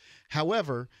for it.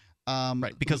 However.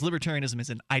 Right, because libertarianism is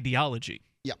an ideology.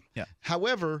 Yeah.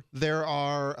 However,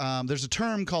 there's a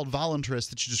term called voluntarist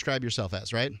that you describe yourself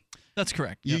as, right? That's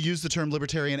correct. You use the term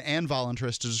libertarian and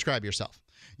voluntarist to describe yourself.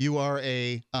 You are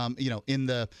you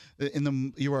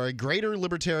are a greater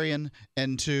libertarian,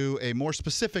 and to a more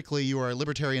specifically, you are a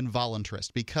libertarian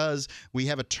voluntarist, because we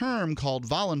have a term called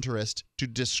voluntarist to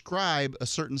describe a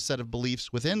certain set of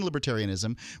beliefs within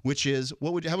libertarianism, which is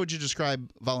how would you describe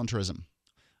voluntarism?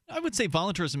 I would say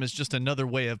voluntarism is just another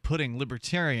way of putting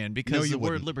libertarian, because the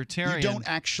word libertarian... You don't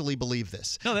actually believe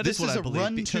this. No, that is what I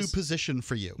believe. This is a run-to position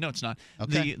for you. No, it's not.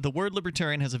 Okay. The word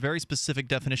libertarian has a very specific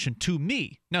definition to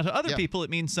me. Now, to other people, it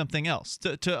means something else.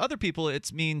 To other people,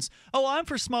 it means, I'm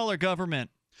for smaller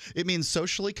government. It means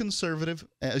socially conservative,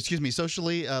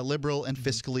 socially liberal and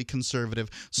fiscally conservative,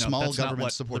 small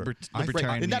government supporter.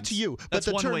 Libertarian means. Not to you. That's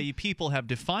one way people have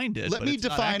defined it. Let me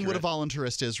define what a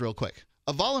voluntarist is real quick.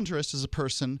 A voluntarist is a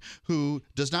person who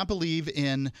does not believe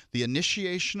in the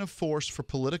initiation of force for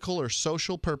political or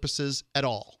social purposes at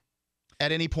all,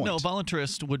 at any point. No, a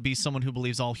voluntarist would be someone who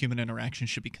believes all human interaction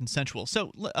should be consensual.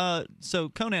 So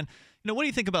Conan, what do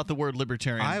you think about the word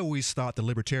libertarian? I always thought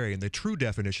the true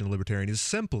definition of libertarian is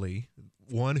simply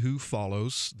one who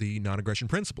follows the non-aggression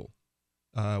principle,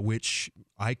 which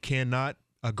I cannot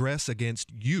aggress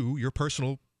against you, your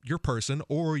person,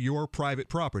 or your private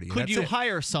property. Could you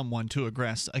hire someone to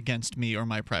aggress against me or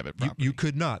my private property? You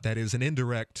could not. That is an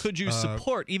indirect... Could you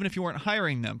support, even if you weren't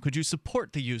hiring them, could you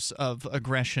support the use of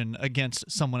aggression against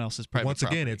someone else's private property?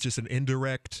 Once again, it's just an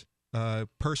indirect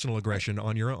personal aggression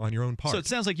on your own part. So it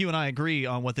sounds like you and I agree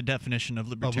on what the definition of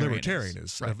libertarian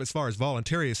is. Right. As far as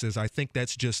voluntarious is, I think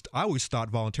that's just... I always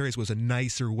thought voluntarious was a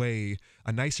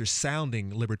nicer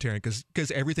sounding libertarian,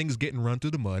 because everything's getting run through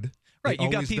the mud. Right,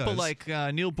 you got people like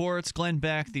Neil Boritz, Glenn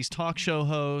Beck, these talk show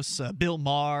hosts, Bill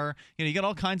Maher. You got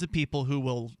all kinds of people who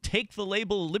will take the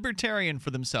label libertarian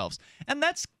for themselves. And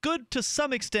that's good to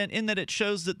some extent in that it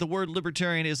shows that the word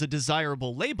libertarian is a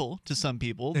desirable label to some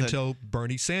people. Until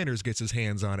Bernie Sanders gets his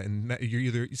hands on it. And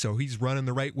he's running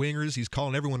the right-wingers. He's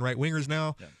calling everyone right-wingers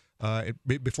now. Yeah.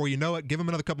 Before you know it, give him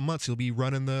another couple months, he'll be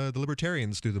running the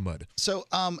libertarians through the mud. So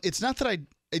it's not that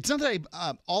It's not that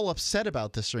I'm all upset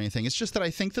about this or anything. It's just that I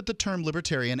think that the term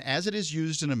libertarian, as it is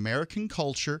used in American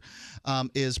culture,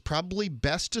 is probably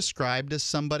best described as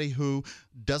somebody who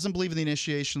doesn't believe in the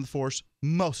initiation of the force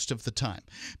most of the time.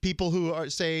 People who are,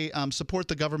 say, support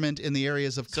the government in the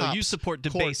areas of So cops, you support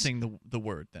debasing the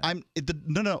word then?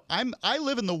 I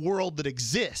live in the world that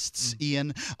exists,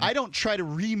 Ian. I don't try to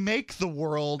remake the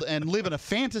world and live in a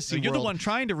fantasy world. You're the one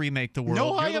trying to remake the world.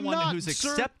 No, I You're am the one not, who's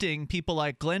sir. accepting people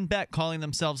like Glenn Beck calling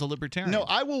themselves a libertarian. No,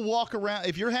 I will walk around.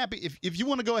 If you're happy, if you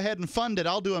want to go ahead and fund it,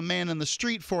 I'll do a man in the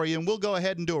street for you, and we'll go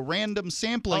ahead and do a random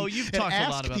sampling. Oh, you've and talked a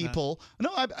ask lot about people. That.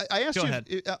 No, I asked go you. Ahead.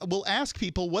 We'll ask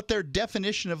people what their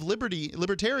definition of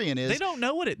libertarian is. They don't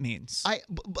know what it means.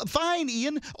 Fine,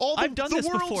 Ian. I've done this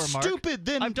world's before, Mark. stupid.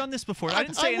 Then I've done this before. I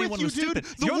didn't say I'm anyone with you, was stupid.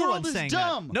 dude. The You're the world one is saying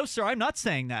dumb. that. No, sir, I'm not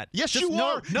saying that. Yes, Just you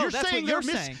are. No, you're that's saying what you're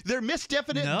saying. They're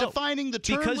defining the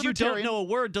term because libertarian. you don't know a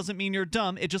word doesn't mean you're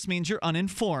dumb. It just means you're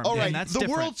uninformed. All right, and that's the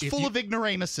different. world's full of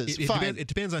ignoramuses. Fine. It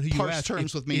depends on who you Parse ask.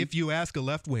 terms with me. If you ask a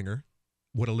left-winger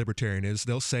what a libertarian is,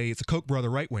 they'll say it's a Koch brother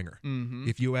right-winger. Mm-hmm.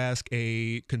 If you ask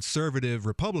a conservative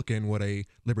Republican what a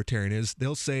libertarian is,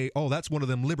 they'll say, oh, that's one of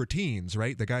them libertines,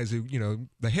 right? The guys who,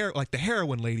 like the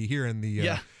heroin lady here in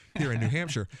the here in New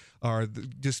Hampshire are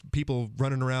just people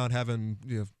running around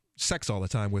having sex all the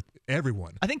time with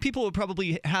everyone. I think people would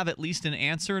probably have at least an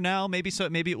answer now. Maybe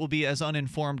it will be as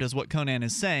uninformed as what Conan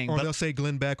is saying. Or they'll say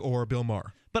Glenn Beck or Bill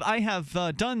Maher. But I have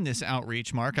done this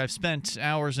outreach, Mark. I've spent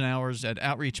hours and hours at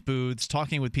outreach booths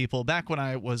talking with people back when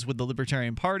I was with the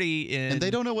Libertarian Party. And they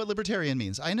don't know what libertarian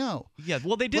means. I know. Yeah,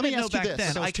 well, they didn't know back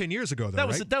then. That was 10 years ago, though,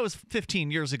 right? That was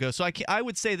 15 years ago. So I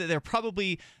would say that they're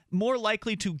probably more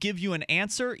likely to give you an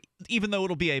answer, even though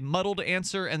it'll be a muddled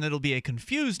answer and it'll be a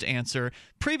confused answer.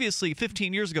 Previously,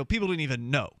 15 years ago, people didn't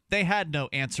even know. They had no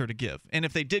answer to give. And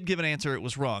if they did give an answer, it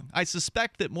was wrong. I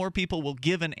suspect that more people will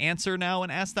give an answer now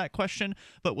and ask that question,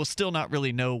 but will still not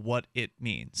really know what it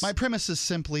means. My premise is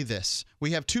simply this.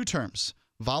 We have two terms,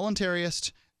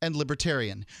 voluntarist and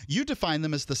libertarian. You define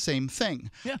them as the same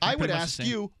thing. Yeah, I would ask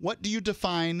you, what do you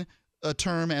define a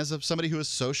term as of somebody who is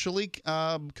socially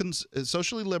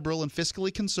liberal and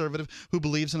fiscally conservative who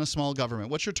believes in a small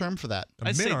government? What's your term for that? A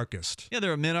minarchist. Yeah,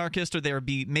 they're a minarchist, or they're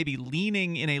maybe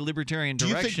leaning in a libertarian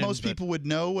direction. Do you think most people would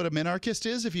know what a minarchist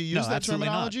is if you use that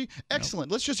terminology? Not.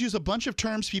 Excellent. Let's just use a bunch of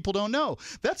terms people don't know.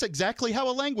 That's exactly how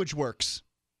a language works.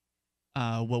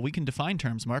 Well, we can define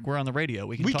terms, Mark. We're on the radio.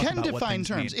 We can define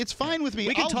terms. Mean. It's fine with me.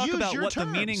 We can I'll talk use about your what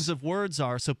terms. the meanings of words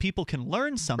are so people can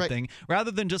learn something rather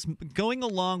than just going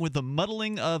along with the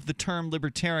muddling of the term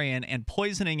libertarian and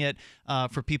poisoning it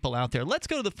for people out there. Let's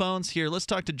go to the phones here. Let's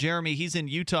talk to Jeremy. He's in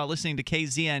Utah listening to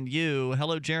KZNU.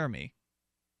 Hello, Jeremy.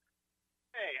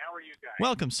 Hey, how are you guys?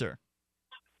 Welcome, sir.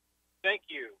 Thank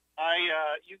you.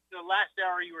 The last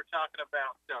hour you were talking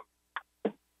about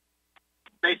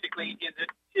basically,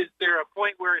 is there a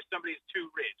point where somebody's too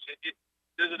rich?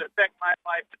 Does it affect my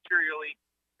life materially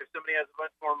if somebody has much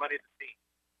more money than me?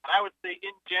 I would say,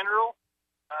 in general,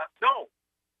 no.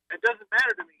 It doesn't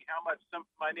matter to me how much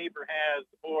my neighbor has,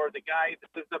 or the guy that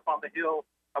lives up on the hill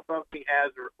above me has,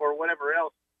 or whatever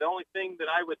else. The only thing that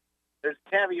there's a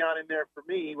caveat in there for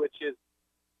me, which is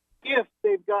if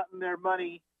they've gotten their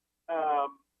money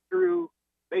through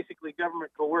basically government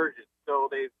coercion. So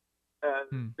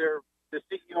they're the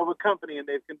CEO of a company, and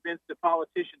they've convinced a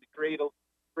politician to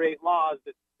create laws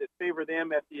that favor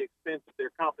them at the expense of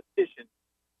their competition,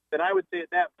 then I would say at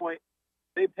that point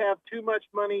they have too much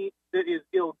money that is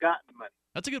ill-gotten money.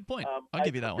 That's a good point. I'll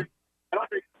give you that one.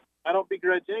 I don't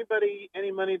begrudge anybody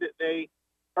any money that they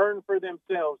earn for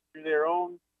themselves through their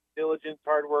own diligence,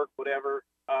 hard work, whatever.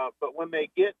 But when they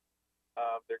get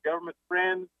their government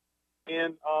friends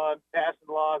in on passing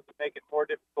laws that make it more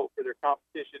difficult for their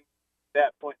competition, at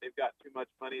that point they've got too much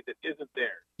money that isn't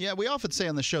theirs. Yeah, we often say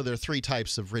on the show there are three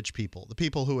types of rich people. The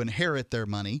people who inherit their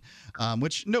money,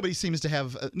 which nobody seems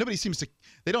to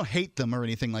they don't hate them or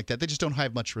anything like that. They just don't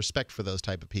have much respect for those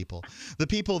type of people. The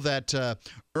people that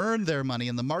earn their money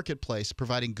in the marketplace,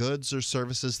 providing goods or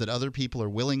services that other people are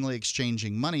willingly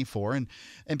exchanging money for. And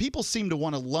people seem to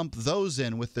want to lump those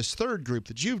in with this third group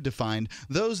that you've defined,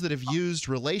 those that have used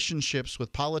relationships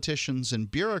with politicians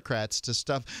and bureaucrats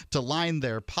to line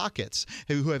their pockets,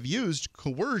 who have used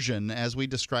coercion, as we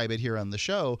describe it here on the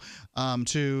show,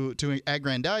 to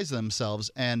aggrandize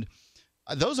themselves. And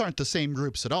those aren't the same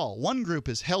groups at all. One group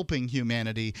is helping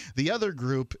humanity. The other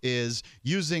group is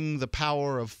using the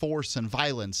power of force and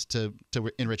violence to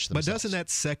enrich themselves. But doesn't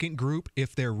that second group,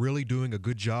 if they're really doing a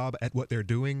good job at what they're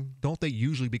doing, don't they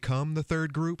usually become the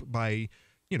third group by,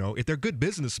 if they're good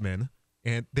businessmen,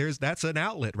 And that's an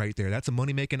outlet right there. That's a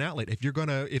money-making outlet.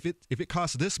 If it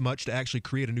costs this much to actually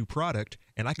create a new product,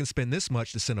 and I can spend this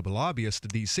much to send a lobbyist to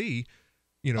D.C.,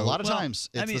 a lot of times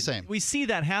it's the same. We see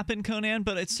that happen, Conan,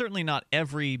 but it's certainly not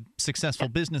every successful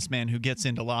businessman who gets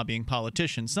into lobbying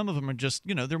politicians. Some of them are just,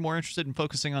 they're more interested in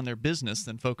focusing on their business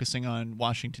than focusing on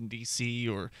Washington, D.C.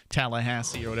 or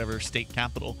Tallahassee or whatever state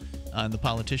capital and the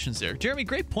politicians there. Jeremy,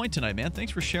 great point tonight, man.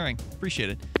 Thanks for sharing.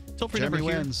 Appreciate it. Toll-free number here.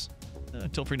 Wins.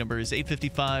 Toll-free number is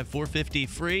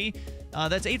 855-450-FREE.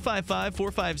 That's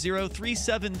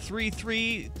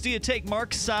 855-450-3733. Do you take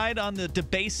Mark's side on the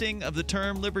debasing of the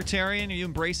term libertarian? Are you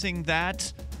embracing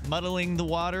that, muddling the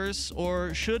waters?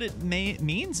 Or should it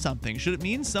mean something? Should it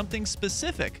mean something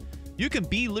specific? You can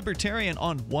be libertarian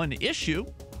on one issue.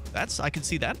 I can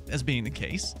see that as being the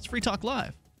case. It's Free Talk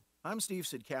Live. I'm Steve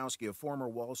Sidkowski, a former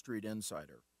Wall Street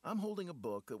insider. I'm holding a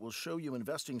book that will show you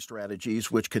investing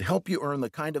strategies which could help you earn the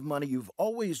kind of money you've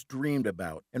always dreamed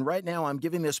about. And right now, I'm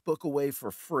giving this book away for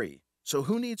free. So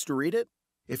who needs to read it?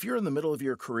 If you're in the middle of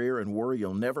your career and worry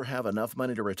you'll never have enough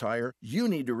money to retire, you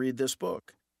need to read this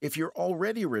book. If you're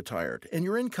already retired and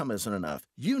your income isn't enough,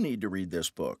 you need to read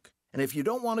this book. And if you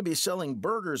don't want to be selling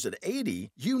burgers at 80,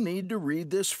 you need to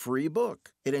read this free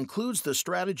book. It includes the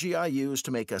strategy I use to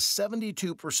make a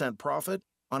 72% profit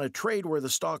on a trade where the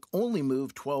stock only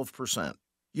moved 12%.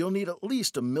 You'll need at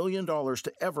least $1 million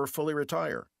to ever fully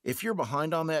retire. If you're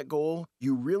behind on that goal,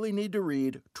 you really need to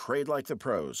read Trade Like the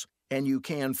Pros. And you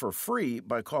can for free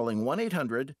by calling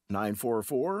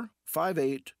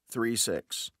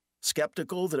 1-800-944-5836.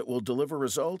 Skeptical that it will deliver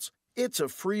results? It's a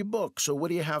free book, so what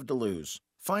do you have to lose?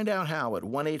 Find out how at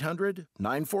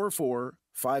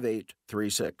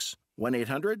 1-800-944-5836.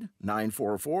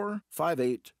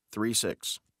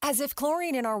 1-800-944-5836. As if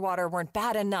chlorine in our water weren't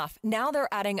bad enough, now they're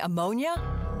adding ammonia?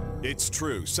 It's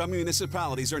true. Some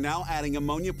municipalities are now adding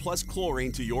ammonia plus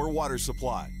chlorine to your water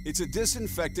supply. It's a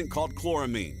disinfectant called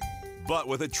chloramine. But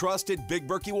with a trusted Big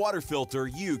Berkey water filter,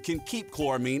 you can keep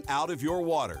chloramine out of your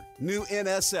water. New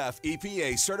NSF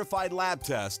EPA certified lab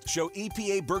tests show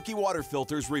EPA Berkey water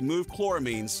filters remove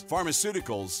chloramines,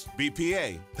 pharmaceuticals,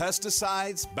 BPA,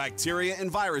 pesticides, bacteria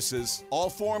and viruses, all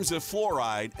forms of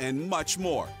fluoride, and much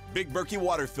more. Big Berkey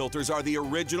water filters are the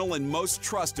original and most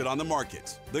trusted on the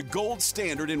market, the gold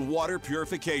standard in water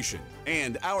purification.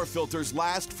 And our filters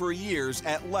last for years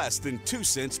at less than 2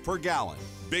 cents per gallon.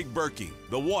 Big Berkey,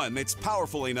 the one that's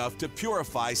powerful enough to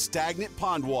purify stagnant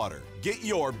pond water. Get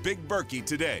your Big Berkey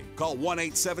today. Call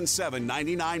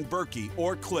 1-877-99-BERKEY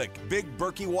or click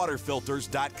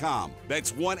BigBerkeyWaterFilters.com.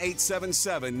 That's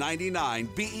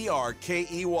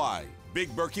 1-877-99-BERKEY. Big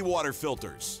Berkey Water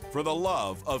Filters, for the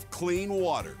love of clean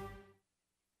water.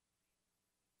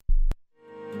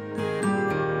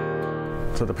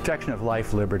 So the protection of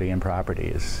life, liberty, and property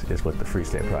is what the Free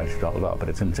State Project is all about. But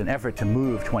it's an effort to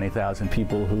move 20,000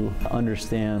 people who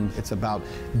understand. It's about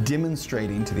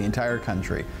demonstrating to the entire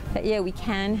country that, yeah, we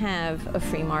can have a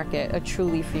free market, a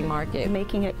truly free market.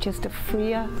 Making it just a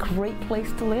freer, great place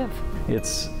to live.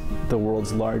 It's the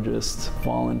world's largest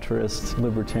voluntarist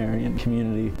libertarian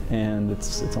community, and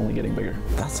it's only getting bigger.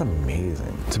 That's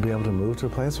amazing, to be able to move to a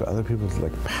place where other people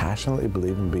passionately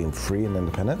believe in being free and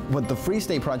independent. What the Free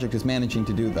State Project is managing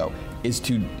to do, though, is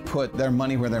to put their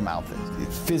money where their mouth is.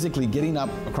 Physically getting up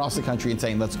across the country and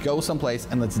saying, let's go someplace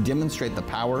and let's demonstrate the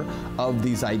power of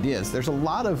these ideas. There's a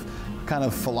lot of kind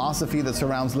of philosophy that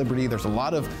surrounds liberty. There's a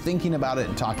lot of thinking about it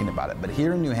and talking about it. But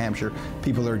here in New Hampshire,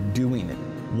 people are doing it.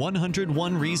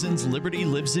 101 Reasons Liberty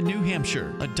Lives in New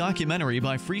Hampshire, a documentary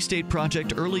by Free State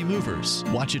Project Early Movers.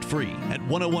 Watch it free at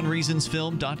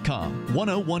 101reasonsfilm.com.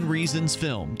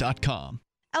 101reasonsfilm.com.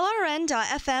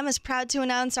 LRN.FM is proud to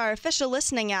announce our official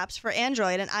listening apps for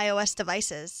Android and iOS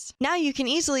devices. Now you can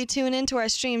easily tune into our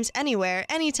streams anywhere,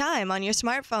 anytime on your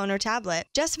smartphone or tablet.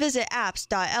 Just visit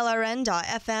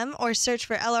apps.lrn.fm or search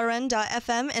for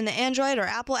LRN.FM in the Android or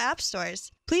Apple app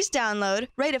stores. Please download,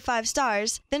 rate it 5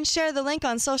 stars, then share the link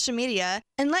on social media,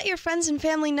 and let your friends and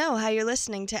family know how you're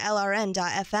listening to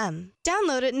LRN.FM.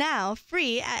 Download it now,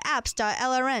 free at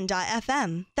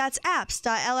apps.lrn.fm. That's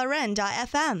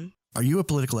apps.lrn.fm. Are you a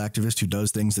political activist who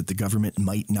does things that the government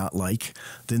might not like?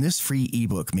 Then this free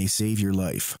ebook may save your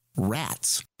life.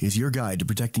 Rats is your guide to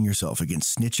protecting yourself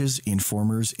against snitches,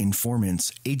 informers,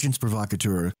 informants, agents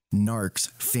provocateur,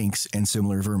 narcs, finks, and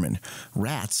similar vermin.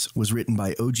 Rats was written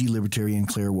by OG libertarian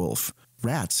Claire Wolfe.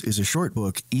 Rats is a short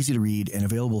book, easy to read, and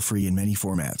available free in many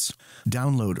formats.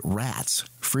 Download Rats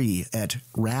free at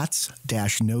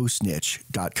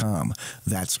rats-nosnitch.com.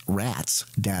 That's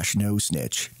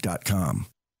rats-nosnitch.com.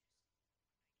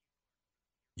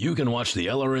 You can watch the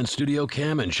LRN Studio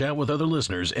Cam and chat with other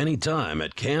listeners anytime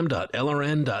at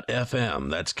cam.lrn.fm.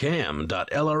 That's cam.lrn.fm.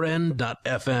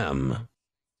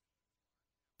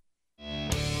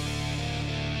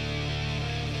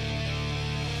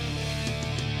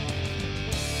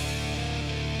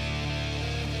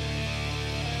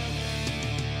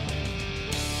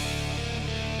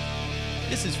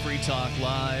 This is Free Talk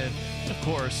Live. Of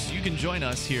course, you can join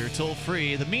us here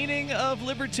toll-free. The meaning of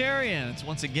libertarian. It's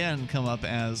once again come up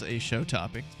as a show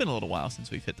topic. It's been a little while since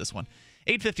we've hit this one.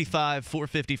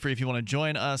 855-450 free if you want to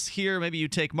join us here. Maybe you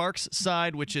take Mark's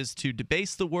side, which is to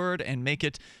debase the word and make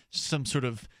it some sort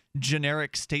of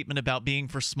generic statement about being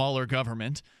for smaller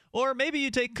government. Or maybe you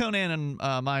take Conan and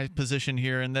my position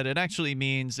here, and that it actually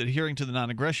means adhering to the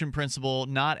non-aggression principle,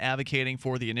 not advocating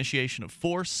for the initiation of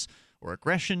force or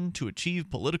aggression to achieve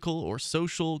political or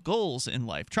social goals in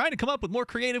life, trying to come up with more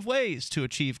creative ways to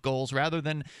achieve goals rather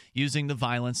than using the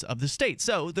violence of the state.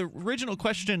 So the original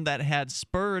question that had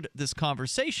spurred this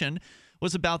conversation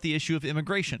was about the issue of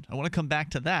immigration. I want to come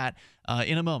back to that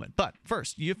in a moment. But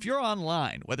first, if you're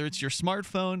online, whether it's your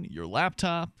smartphone, your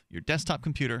laptop, your desktop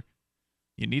computer,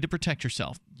 you need to protect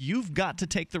yourself. You've got to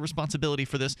take the responsibility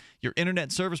for this. Your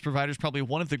internet service provider is probably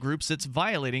one of the groups that's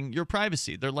violating your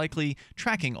privacy. They're likely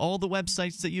tracking all the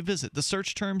websites that you visit, the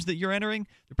search terms that you're entering.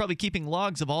 They're probably keeping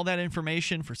logs of all that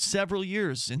information for several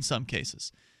years in some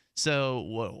cases.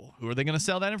 So, who are they going to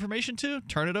sell that information to?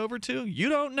 Turn it over to? You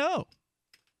don't know.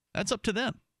 That's up to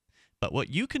them. But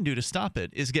what you can do to stop it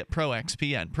is get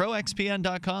ProXPN.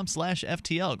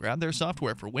 ProXPN.com/FTL. Grab their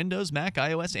software for Windows, Mac,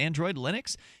 iOS, Android,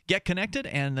 Linux. Get connected,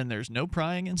 and then there's no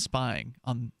prying and spying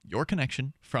on your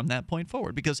connection from that point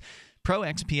forward, because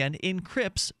ProXPN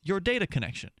encrypts your data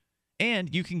connection.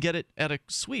 And you can get it at a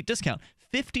sweet discount.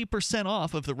 50%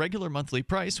 off of the regular monthly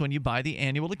price when you buy the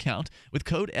annual account with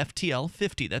code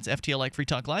FTL50. That's FTL like Free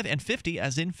Talk Live, and 50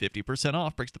 as in 50%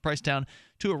 off. Breaks the price down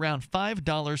to around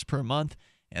 $5 per month.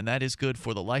 And that is good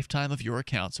for the lifetime of your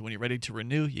account. So when you're ready to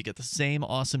renew, you get the same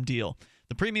awesome deal.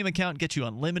 The premium account gets you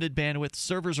unlimited bandwidth,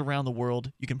 servers around the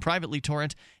world. You can privately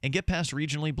torrent and get past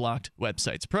regionally blocked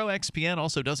websites. ProXPN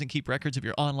also doesn't keep records of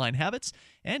your online habits,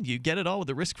 and you get it all with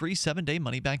a risk-free 7-day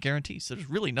money-back guarantee. So there's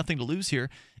really nothing to lose here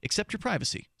except your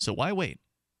privacy. So why wait?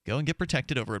 Go and get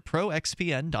protected over at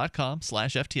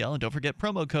ProXPN.com/FTL. And don't forget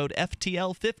promo code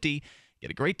FTL50. Get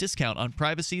a great discount on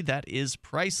privacy that is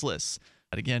priceless.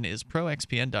 That, again, is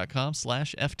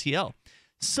proxpn.com/FTL.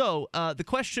 So the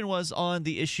question was on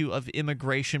the issue of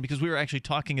immigration, because we were actually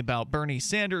talking about Bernie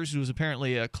Sanders, who's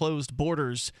apparently a closed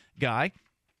borders guy.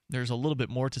 There's a little bit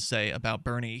more to say about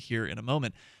Bernie here in a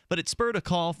moment. But it spurred a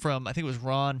call from, I think it was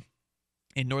Ron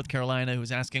in North Carolina, who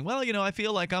was asking, well, I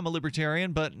feel like I'm a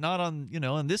libertarian, but not on,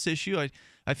 on this issue.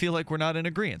 I feel like we're not in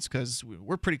agreement, because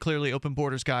we're pretty clearly open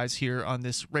borders guys here on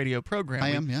this radio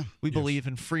program. We believe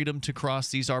in freedom to cross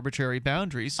these arbitrary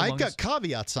boundaries. I've got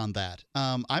caveats on that.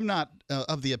 I'm not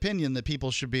of the opinion that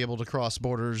people should be able to cross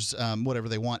borders, whatever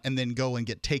they want, and then go and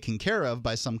get taken care of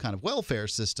by some kind of welfare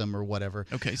system or whatever.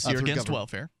 Okay, so you're against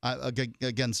welfare.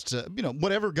 Against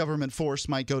whatever government force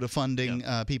might go to funding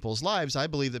people's lives. I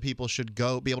believe that people should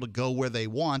be able to go where they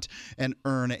want and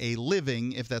earn a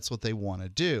living if that's what they want to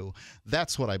do.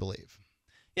 That's what I believe.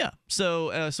 Yeah. So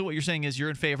what you're saying is you're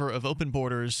in favor of open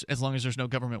borders as long as there's no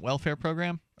government welfare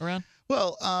program around?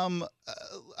 Well,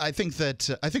 I think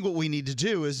what we need to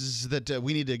do is that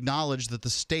we need to acknowledge that the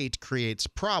state creates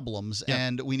problems,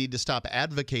 and we need to stop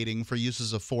advocating for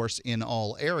uses of force in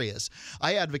all areas.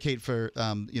 I advocate for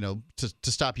to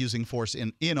stop using force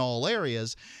in all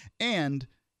areas, and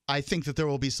I think that there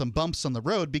will be some bumps on the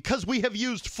road because we have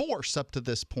used force up to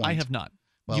this point. I have not.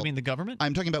 Well, you mean the government?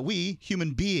 I'm talking about we,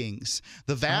 human beings.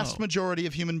 The vast majority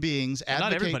of human beings advocate.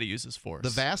 Not everybody uses force. The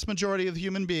vast majority of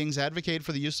human beings advocate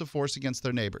for the use of force against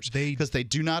their neighbors because they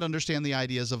do not understand the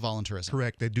ideas of voluntarism.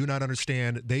 Correct. They do not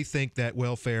understand. They think that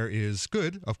welfare is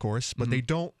good, of course, but they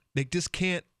don't. They just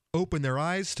can't open their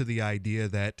eyes to the idea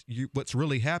that what's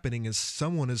really happening is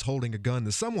someone is holding a gun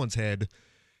to someone's head,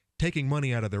 taking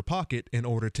money out of their pocket in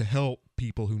order to help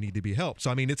people who need to be helped.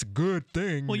 So, I mean, it's a good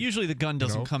thing. Well, usually the gun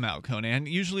doesn't come out, Conan.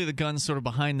 Usually the gun's sort of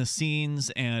behind the scenes,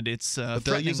 and it's but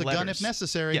they'll use a gun if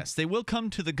necessary. Yes, they will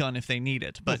come to the gun if they need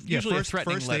it, but usually a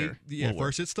threatening letter.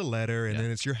 First it's the letter, and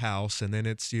then it's your house, and then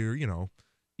it's your,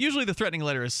 Usually the threatening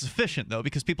letter is sufficient, though,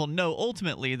 because people know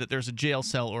ultimately that there's a jail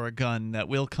cell or a gun that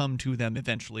will come to them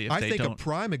eventually if they don't. I think a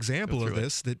prime example of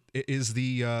this that is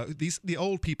the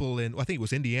old people in, I think it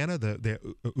was Indiana,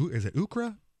 is it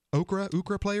Ukra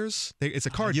players? It's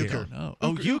a card game. No.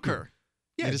 Euchre.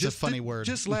 Yeah, it is a funny word.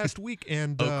 Just last week,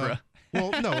 and Okra. well,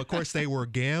 no, of course they were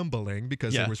gambling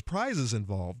because there was prizes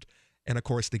involved. And of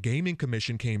course, the Gaming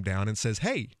Commission came down and says,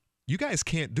 hey, you guys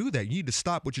can't do that. You need to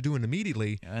stop what you're doing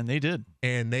immediately. And they did.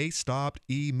 And they stopped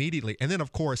immediately. And then,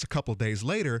 of course, a couple of days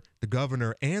later, the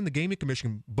governor and the Gaming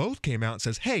Commission both came out and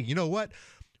says, hey, you know what?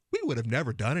 We would have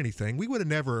never done anything. We would have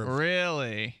never.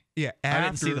 Really? Yeah. I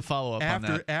didn't see the follow-up on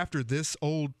that. After this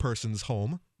old person's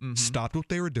home stopped what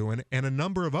they were doing, and a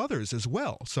number of others as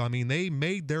well. So, I mean, they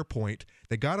made their point.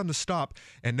 They got them to stop,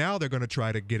 and now they're going to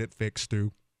try to get it fixed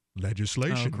through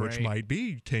legislation, which might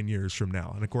be 10 years from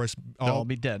now. And, of course, they'll all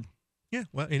be dead. Yeah,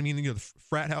 well, I mean, you know,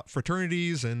 the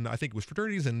fraternities, and I think it was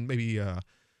fraternities and maybe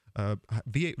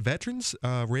VA veterans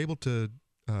were able to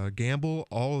gamble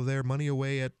all of their money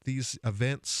away at these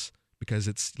events because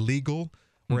it's legal,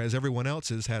 whereas everyone else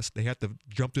they have to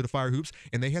jump through the fire hoops,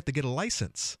 and they have to get a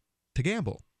license to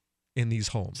gamble in these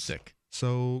homes. Sick.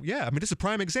 So, yeah, I mean, this is a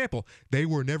prime example. They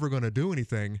were never going to do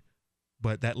anything,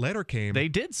 but that letter came. They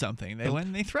did something. They went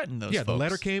and they threatened those folks. The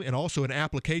letter came, and also an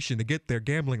application to get their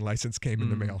gambling license came in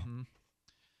the mail.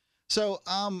 So,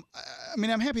 I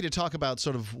mean, I'm happy to talk about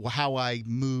sort of how I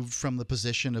moved from the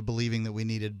position of believing that we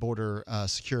needed border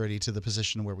security to the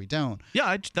position where we don't.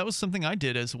 Yeah, that was something I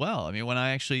did as well. I mean, when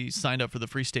I actually signed up for the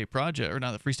Free State Project, or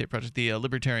not the Free State Project, the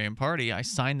Libertarian Party, I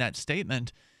signed that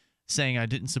statement saying I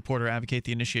didn't support or advocate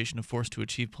the initiation of force to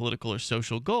achieve political or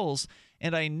social goals.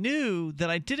 And I knew that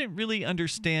I didn't really I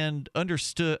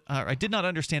did not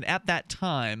understand at that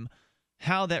time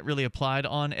how that really applied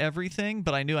on everything,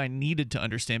 but I knew I needed to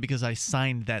understand because I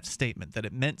signed that statement, that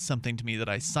it meant something to me that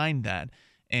I signed that.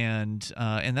 And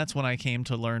that's when I came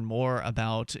to learn more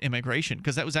about immigration,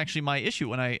 because that was actually my issue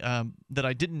when that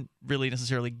I didn't really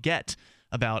necessarily get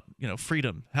about, you know,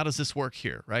 freedom. How does this work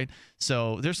here, right?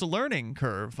 So there's a learning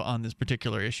curve on this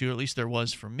particular issue, at least there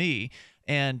was for me.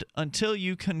 And until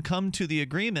you can come to the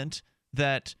agreement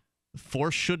that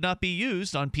force should not be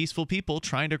used on peaceful people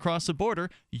trying to cross a border,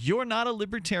 you're not a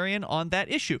libertarian on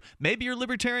that issue. Maybe you're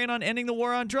libertarian on ending the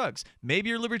war on drugs. Maybe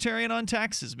you're libertarian on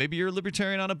taxes. Maybe you're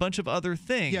libertarian on a bunch of other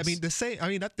things. Yeah, I mean,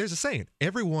 there's a saying.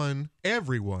 Everyone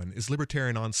is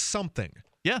libertarian on something.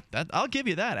 Yeah, I'll give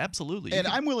you that. Absolutely. And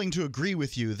I'm willing to agree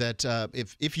with you that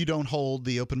if you don't hold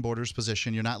the open borders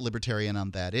position, you're not libertarian on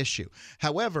that issue.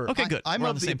 However, okay, good. I'm We're of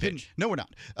on the the same opinion. page. No, we're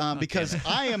not. Because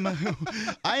I am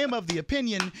of the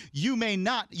opinion you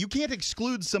can't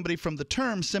exclude somebody from the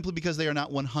term simply because they are not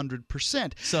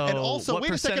 100%. So, and also, wait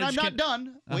a second, I'm not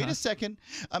done. Wait a second.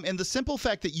 And the simple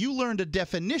fact that you learned a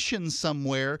definition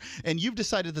somewhere and you've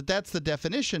decided that that's the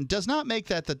definition does not make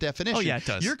that the definition. Oh, yeah, it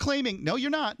does. You're claiming, no, you're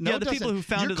not. No, yeah, it the doesn't. people who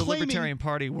founded the Libertarian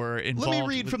Party were involved. Let me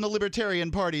read from the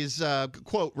Libertarian Party's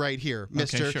quote right here,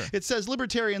 mister. Okay, sure. It says,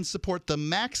 libertarians support the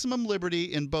maximum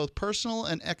liberty in both personal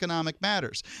and economic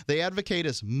matters. They advocate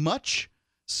a much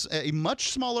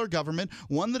smaller government,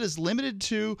 one that is limited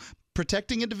to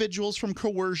protecting individuals from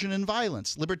coercion and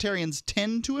violence. Libertarians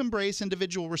tend to embrace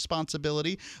individual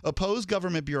responsibility, oppose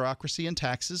government bureaucracy and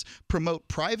taxes, promote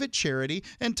private charity,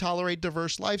 and tolerate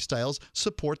diverse lifestyles,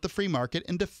 support the free market,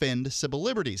 and defend civil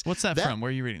liberties. What's that from? Where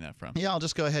are you reading that from? Yeah, I'll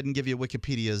just go ahead and give you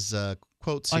Wikipedia's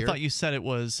quotes here. I thought you said it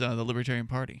was the Libertarian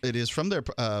Party. It is from their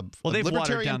they've Libertarian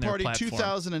watered down Party their platform.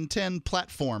 2010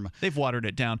 platform. They've watered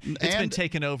it down. It's been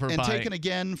taken over by... And taken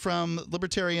again from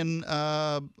Libertarian,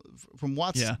 from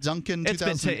Watts Duncan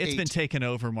 2008. It's been taken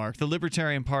over, Mark. The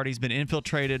Libertarian Party's been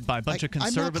infiltrated by a bunch of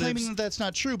conservatives. I'm not claiming that that's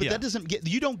not true, but that doesn't get...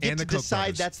 You don't get to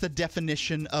decide that's the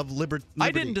definition of liberty.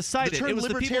 I didn't decide it. It was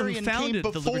the people who founded the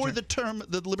before the term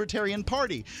the Libertarian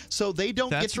Party, so they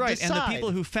don't get to decide. That's right, and the people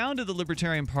who founded the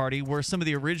Libertarian Party were some of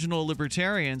the original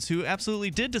libertarians who absolutely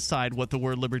did decide what the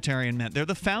word libertarian meant. They're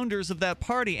the founders of that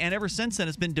party, and ever since then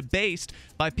it's been debased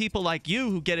by people like you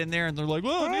who get in there and they're like,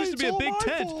 well, it needs to be a big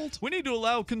tent. We need to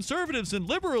allow conservatives and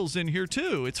liberals in here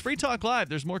too. It's Free Talk Live.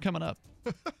 There's more coming up.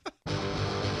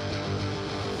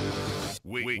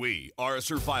 We are a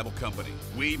survival company.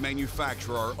 We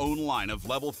manufacture our own line of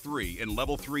Level 3 and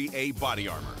Level 3A body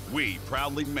armor. We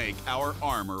proudly make our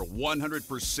armor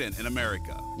 100% in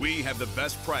America. We have the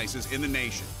best prices in the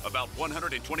nation, about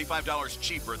 $125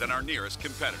 cheaper than our nearest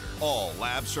competitor. All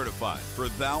lab certified, for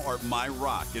thou art my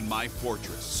rock and my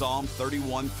fortress, Psalm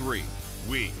 31:3.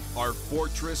 We are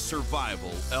Fortress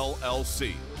Survival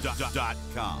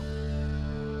LLC.com.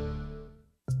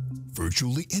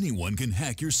 Virtually anyone can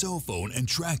hack your cell phone and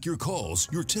track your calls,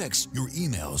 your texts, your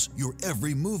emails, your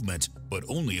every movement, but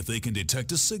only if they can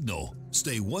detect a signal.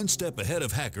 Stay one step ahead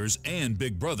of hackers and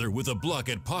Big Brother with a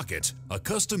Block-It Pocket, a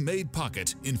custom-made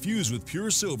pocket infused with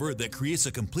pure silver that creates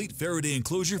a complete Faraday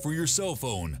enclosure for your cell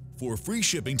phone. For free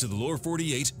shipping to the lower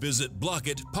 48, visit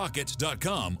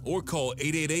blockitpocket.com or call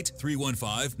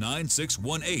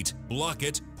 888-315-9618.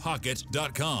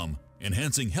 Blockitpocket.com,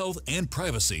 enhancing health and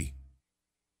privacy.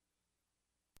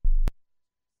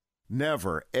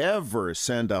 Never, ever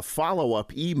send a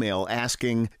follow-up email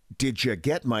asking, "Did you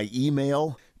get my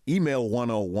email?" Email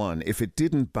 101. If it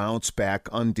didn't bounce back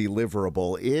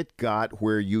undeliverable, it got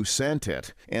where you sent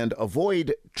it. And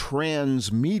avoid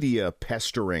transmedia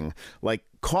pestering, like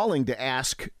calling to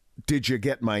ask, "Did you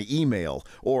get my email?"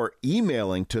 or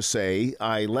emailing to say,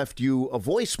 "I left you a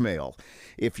voicemail."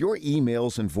 If your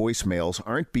emails and voicemails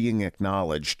aren't being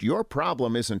acknowledged, your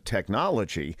problem isn't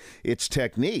technology, it's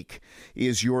technique.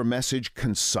 Is your message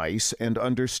concise and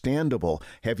understandable?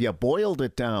 Have you boiled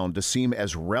it down to seem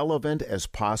as relevant as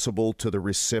possible to the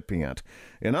recipient?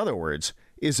 In other words,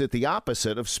 is it the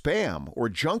opposite of spam or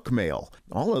junk mail?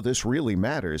 All of this really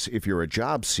matters if you're a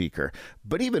job seeker.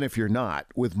 But even if you're not,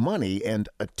 with money and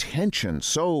attention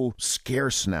so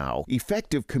scarce now,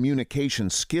 effective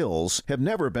communication skills have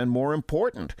never been more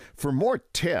important. For more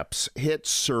tips, hit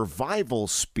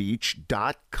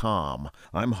survivalspeech.com.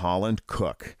 I'm Holland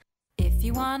Cook. If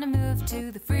you want to move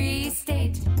to the free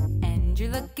state and you're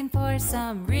looking for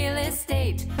some real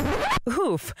estate.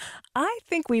 Oof, I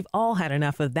think we've all had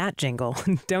enough of that jingle,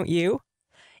 don't you?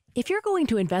 If you're going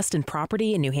to invest in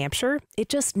property in New Hampshire, it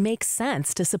just makes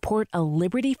sense to support a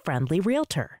Liberty-friendly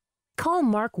realtor. Call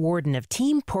Mark Warden of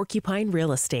Team Porcupine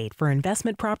Real Estate for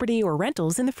investment property or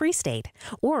rentals in the Free State,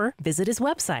 or visit his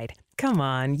website. Come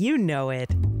on, you know it.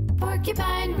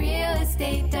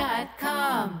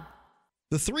 PorcupineRealEstate.com.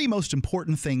 The three most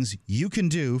important things you can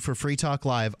do for Free Talk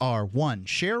Live are: 1,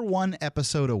 share one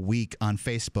episode a week on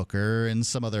Facebook or in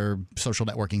some other social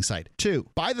networking site. 2,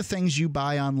 buy the things you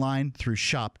buy online through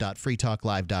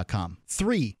shop.freetalklive.com.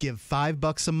 3, give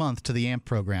 $5 a month to the AMP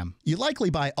program. You likely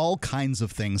buy all kinds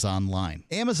of things online.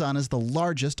 Amazon is the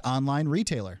largest online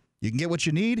retailer. You can get what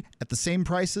you need at the same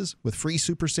prices with free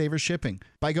Super Saver shipping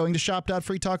by going to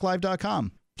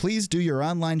shop.freetalklive.com. Please do your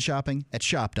online shopping at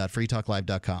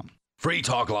shop.freetalklive.com. Free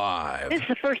Talk Live. This is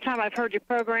the first time I've heard your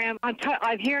program. I'm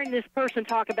hearing this person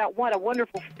talk about what a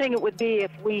wonderful thing it would be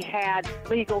if we had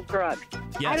legal drugs.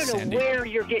 Yes, I don't know Sandy. where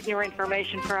you're getting your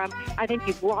information from. I think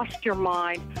you've lost your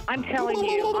mind. I'm telling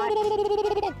you.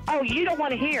 Oh, you don't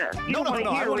want to hear. You don't want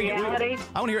to hear reality.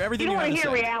 I want to hear everything you you have want to to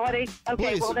hear say. reality.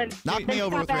 Okay, Please, well then knock me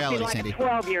over stop with acting reality, like Sandy. a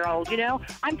 12-year-old. You know,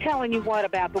 I'm telling you what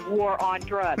about the war on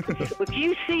drugs. If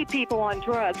you see people on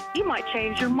drugs, you might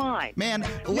change your mind. Man,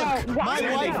 look,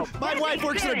 my wife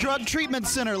works at a drug treatment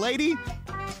center, lady.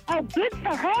 Oh, good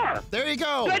for her. There you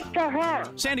go. Good for her.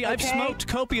 Sandy, I've smoked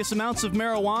copious amounts of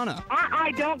marijuana.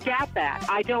 I don't doubt that.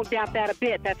 I don't doubt that a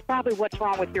bit. That's probably what's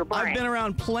wrong with your brain. I've been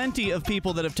around plenty of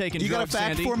people that have taken You got a drugs,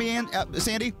 fact Sandy. for me,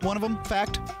 Sandy? One of them?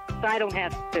 Fact? I don't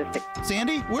have statistics.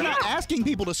 Sandy, we're not asking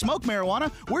people to smoke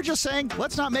marijuana. We're just saying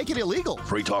let's not make it illegal.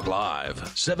 Free Talk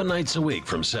Live, 7 nights a week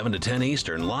from 7 to 10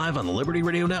 Eastern, live on the Liberty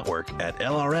Radio Network at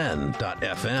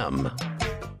LRN.FM.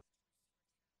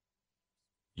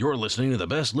 You're listening to the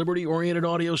best liberty-oriented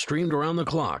audio streamed around the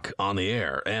clock, on the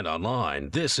air and online.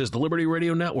 This is the Liberty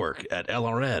Radio Network at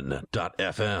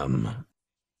LRN.FM.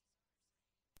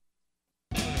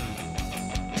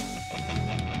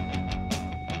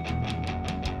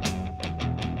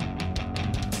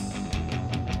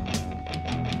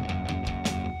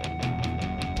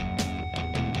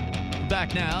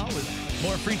 Back now with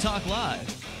more Free Talk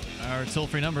Live. Our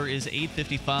toll-free number is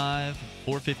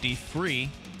 855-450-FREE.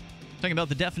 Talking about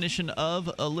the definition of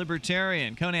a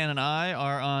libertarian. Conan and I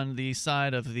are on the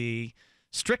side of the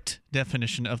strict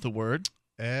definition of the word.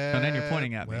 Conan, you're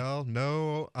pointing at me. Well,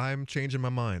 no, I'm changing my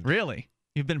mind. Really?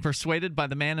 You've been persuaded by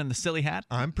the man in the silly hat?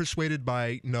 I'm persuaded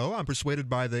by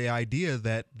the idea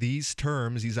that these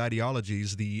terms, these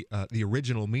ideologies, the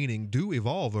original meaning do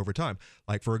evolve over time.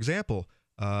 Like, for example,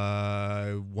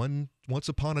 once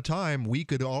upon a time, we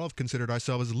could all have considered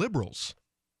ourselves as liberals.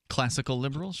 Classical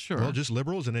liberals? Sure. Well, just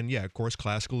liberals, and then, yeah, of course,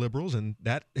 classical liberals, and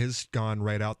that has gone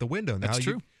right out the window. Now That's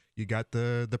true. You got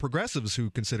the progressives who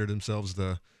consider themselves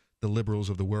the liberals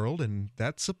of the world, and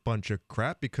that's a bunch of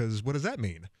crap, because what does that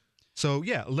mean? So,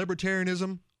 yeah,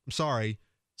 libertarianism, I'm sorry.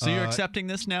 So you're accepting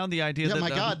this now, the idea that... Yeah, my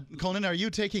God, Conan, are you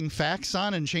taking facts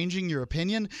on and changing your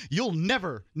opinion? You'll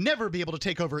never be able to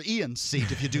take over Ian's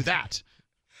seat if you do that.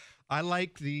 I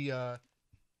like the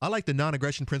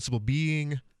non-aggression principle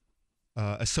being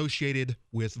associated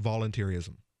with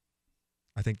voluntarism.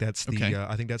 I think that's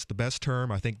the best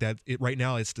term. I think that right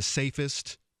now it's the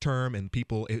safest term, and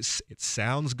people it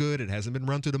sounds good. It hasn't been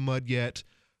run through the mud yet.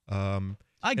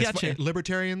 I get you.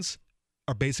 Libertarians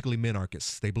are basically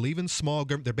minarchists. They believe in small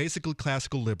government. They're basically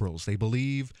classical liberals. They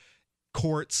believe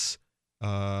courts,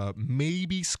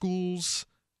 maybe schools.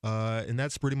 And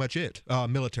that's pretty much it.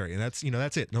 Military, and that's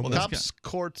it. No cops,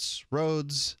 courts,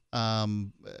 roads.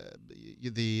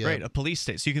 Right, a police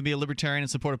state. So you can be a libertarian and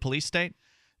support a police state?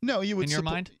 No, you would in your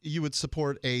mind? You would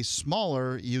support a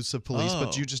smaller use of police,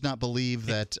 but you just not believe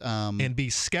that and be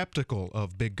skeptical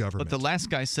of big government. But the last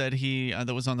guy said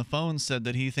that was on the phone said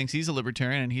that he thinks he's a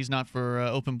libertarian and he's not for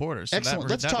open borders. So Excellent.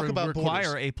 Let's talk about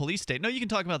require borders. a police state. No, you can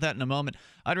talk about that in a moment.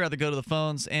 I'd rather go to the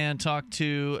phones and talk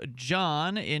to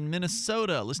John in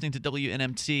Minnesota, listening to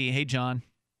WNMT. Hey, John.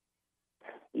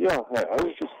 Yeah, hi. I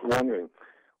was just wondering,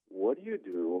 what do you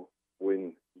do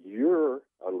when you're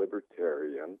a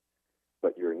libertarian,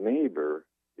 but your neighbor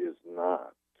is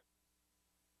not?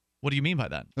 What do you mean by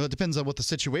that? Well, it depends on what the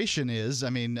situation is. I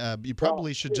mean, you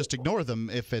probably should just ignore them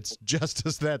if it's just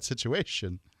as that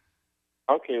situation.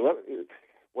 Okay,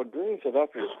 what brings it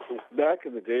up is back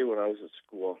in the day when I was in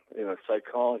school, in a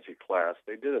psychology class,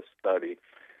 they did a study,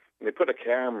 and they put a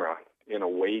camera in a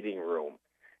waiting room,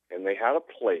 and they had a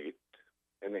plate,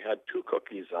 and they had 2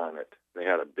 cookies on it. They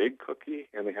had a big cookie,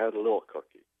 and they had a little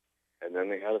cookie. And then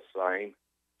they had a sign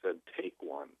that said, take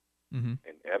one. Mm-hmm.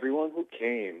 And everyone who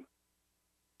came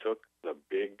took the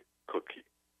big cookie.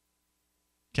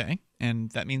 Okay,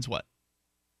 and that means what?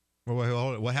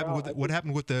 Well, what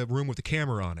happened with the room with the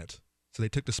camera on it? So they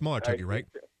took the smaller cookie, right?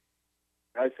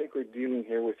 I think we're dealing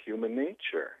here with human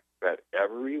nature, that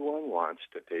everyone wants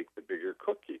to take the bigger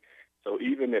cookie. So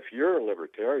even if you're a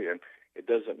libertarian, it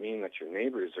doesn't mean that your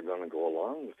neighbors are going to go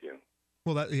along with you.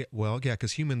 Well, yeah,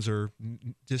 because humans are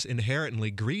just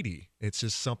inherently greedy. It's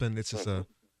just something. It's just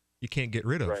you can't get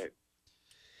rid of. Right.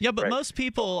 Yeah, but most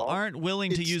people aren't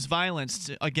willing to use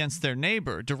violence against their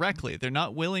neighbor directly. They're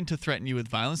not willing to threaten you with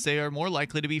violence. They are more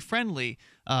likely to be friendly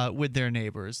with their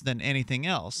neighbors than anything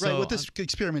else. Right. So, what this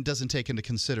experiment doesn't take into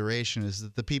consideration is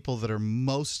that the people that are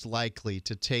most likely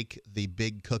to take the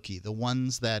big cookie, the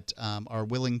ones that are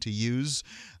willing to use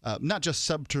not just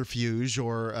subterfuge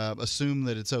or assume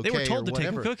that it's okay. They were told or to take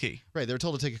a whatever. cookie. Right. They were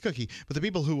told to take a cookie. But the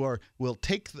people who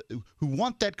who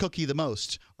want that cookie the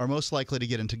most are most likely to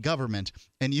get into government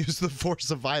and use the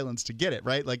force of violence to get it.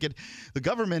 Right. The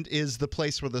government is the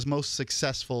place where the most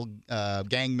successful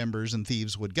gang members and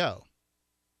thieves would go.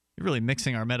 You're really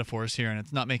mixing our metaphors here, and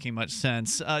it's not making much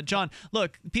sense. John,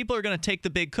 look, people are going to take the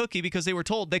big cookie because they were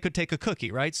told they could take a cookie,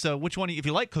 right? So which one, if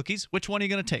you like cookies, which one are you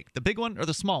going to take? The big one or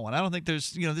the small one? I don't think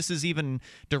there's, this is even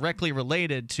directly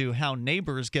related to how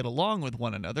neighbors get along with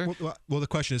one another. Well, the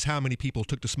question is how many people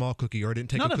took the small cookie or didn't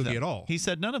take None a of cookie them. at all? He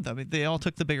said none of them. They all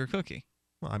took the bigger cookie.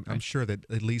 Well, I'm sure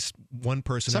that at least one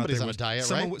person Somebody's out there on a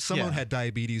diet, someone right? had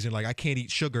diabetes and I can't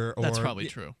eat sugar. Or, That's probably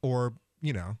true. Or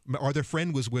or their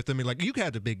friend was with them and you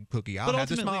had the big cookie. I'll have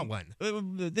the small one.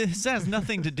 This has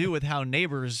nothing to do with how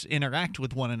neighbors interact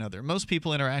with one another. Most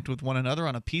people interact with one another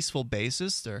on a peaceful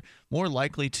basis. They're more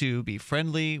likely to be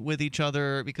friendly with each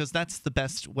other because that's the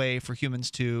best way for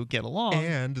humans to get along.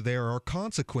 And there are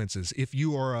consequences. If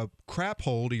you are a crap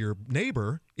hole to your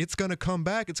neighbor, it's going to come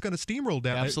back. It's going to steamroll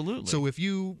down. Absolutely. So if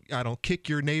you, kick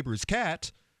your neighbor's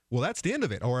cat, well, that's the end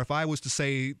of it. Or if I was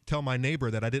to tell my neighbor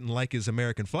that I didn't like his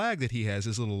American flag that he has,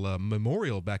 his little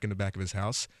memorial back in the back of his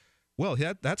house, well,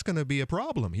 that's going to be a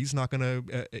problem. He's not going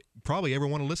to probably ever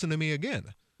want to listen to me again.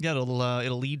 Yeah,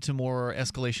 it'll lead to more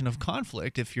escalation of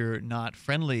conflict if you're not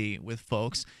friendly with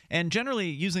folks. And generally,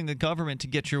 using the government to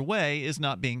get your way is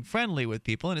not being friendly with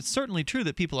people. And it's certainly true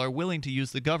that people are willing to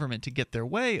use the government to get their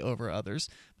way over others.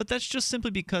 But that's just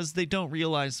simply because they don't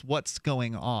realize what's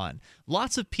going on.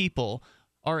 Lots of people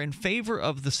are in favor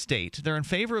of the state. They're in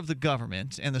favor of the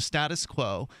government and the status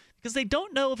quo because they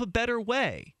don't know of a better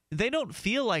way. They don't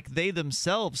feel like they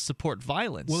themselves support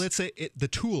violence. Well, it's the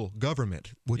tool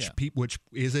government, which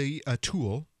is a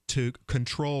tool to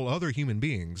control other human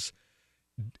beings,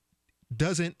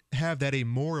 doesn't have that a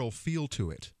moral feel to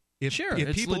it. If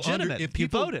it's legitimate. If you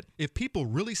voted. If people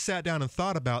really sat down and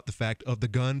thought about the fact of the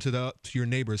gun to your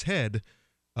neighbor's head,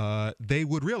 they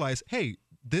would realize, hey,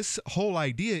 this whole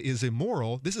idea is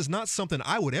immoral. This is not something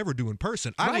I would ever do in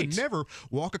person. I would never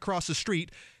walk across the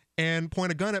street and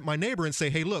point a gun at my neighbor and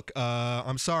say, hey, look,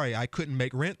 I'm sorry, I couldn't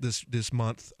make rent this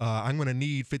month. I'm going to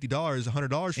need $50,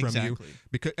 $100 from you.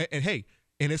 And hey,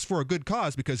 and it's for a good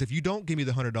cause because if you don't give me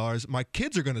the $100, my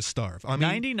kids are going to starve.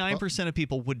 99% of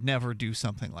people would never do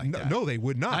something like that. No, they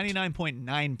would not.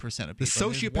 99.9% of people. The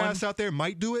sociopaths out there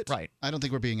might do it. Right. I don't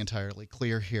think we're being entirely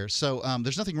clear here. So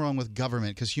there's nothing wrong with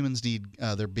government because humans need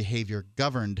their behavior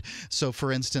governed. So,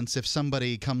 for instance, if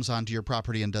somebody comes onto your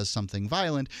property and does something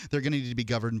violent, they're going to need to be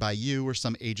governed by you or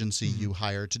some agency you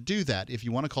hire to do that. If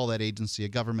you want to call that agency a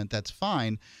government, that's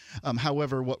fine.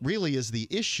 However, what really is the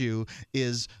issue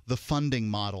is the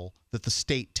funding model that the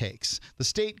state takes. The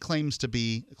state claims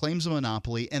a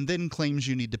monopoly and then claims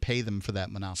you need to pay them for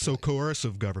that monopoly. So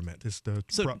coercive government is the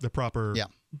proper. Yeah.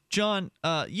 John,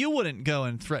 you wouldn't go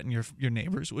and threaten your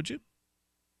neighbors, would you?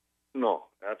 No,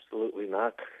 absolutely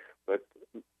not. But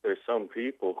there's some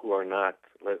people who are not,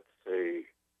 let's say,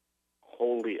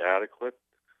 wholly adequate.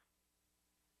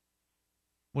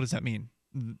 What does that mean?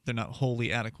 They're not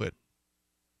wholly adequate.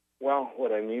 Well,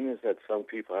 what I mean is that some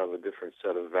people have a different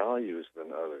set of values than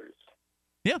others.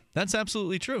 Yeah, that's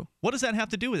absolutely true. What does that have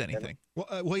to do with anything?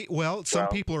 Some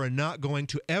people are not going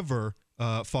to ever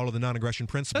follow the non-aggression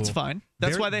principle. That's fine.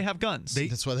 That's why they have guns.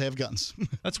 That's why they have guns.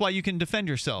 That's why you can defend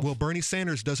yourself. Well, Bernie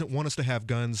Sanders doesn't want us to have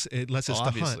guns unless it's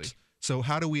to hunt. So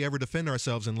how do we ever defend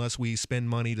ourselves unless we spend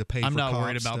money to pay for cops? I'm not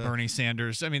worried about Bernie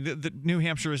Sanders. I mean, the New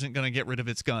Hampshire isn't going to get rid of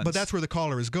its guns. But that's where the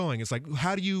caller is going. It's like,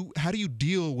 how do you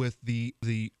deal with the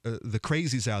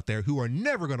crazies out there who are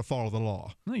never going to follow the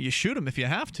law? Well, you shoot them if you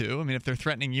have to. I mean, if they're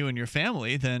threatening you and your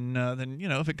family, then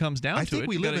if it comes down to it, I think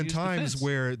we live in times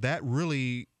where that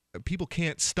really people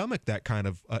can't stomach that kind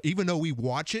of. Even though we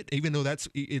watch it, even though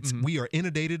we are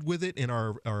inundated with it in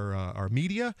our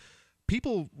media.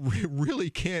 People really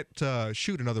can't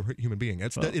shoot another human being.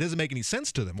 It doesn't make any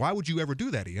sense to them. Why would you ever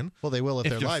do that, Ian? Well, they will if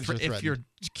their lives are threatened. If your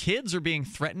kids are being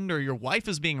threatened or your wife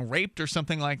is being raped or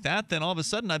something like that, then all of a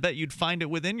sudden I bet you'd find it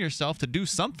within yourself to do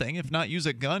something. If not use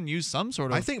a gun, use some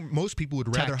sort of I think most people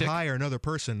would rather tactic. hire another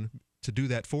person to do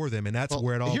that for them, and that's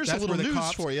where it all. Here's a little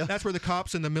news for you. That's where the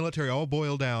cops and the military all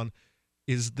boil down.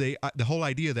 Is the whole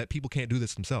idea that people can't do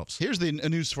this themselves. Here's the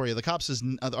news for you. The cops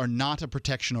are not a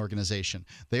protection organization.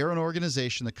 They are an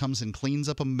organization that comes and cleans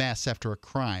up a mess after a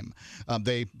crime.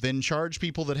 They then charge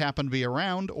people that happen to be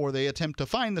around, or they attempt to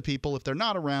find the people if they're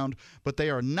not around, but they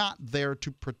are not there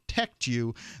to protect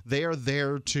you. They are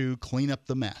there to clean up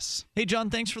the mess. Hey, John,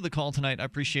 thanks for the call tonight. I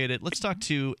appreciate it. Let's talk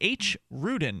to H.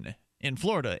 Rudin in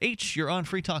Florida. H, you're on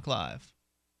Free Talk Live.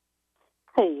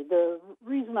 Hey, the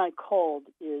reason I called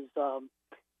is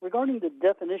regarding the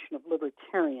definition of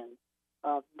libertarian.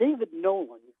 David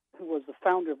Nolan, who was the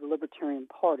founder of the Libertarian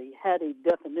Party, had a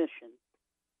definition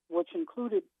which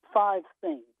included 5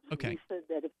 things. Okay. He said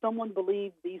that if someone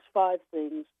believed these 5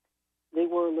 things, they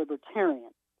were a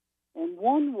libertarian. And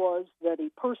one was that a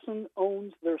person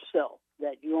owns their self,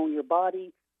 that you own your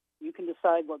body, you can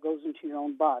decide what goes into your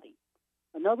own body.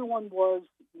 Another one was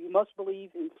you must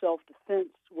believe in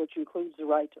self-defense, which includes the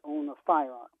right to own a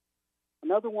firearm.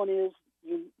 Another one is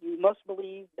you must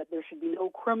believe that there should be no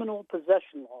criminal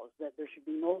possession laws, that there should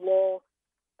be no law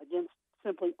against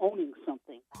simply owning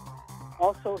something.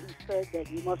 Also, he said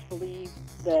that you must believe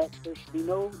that there should be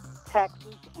no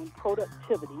taxes on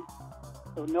productivity,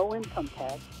 so no income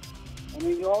tax. And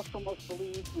then you also must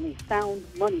believe in a sound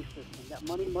money system, that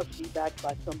money must be backed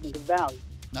by something of value.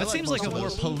 That seems like a more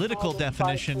political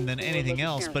definition than anything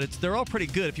else, but they're all pretty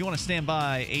good. If you want to stand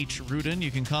by, H. Rudin, you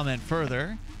can comment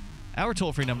further. Our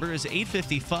toll-free number is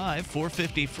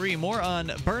 855-450-FREE. More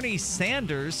on Bernie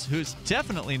Sanders, who's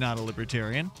definitely not a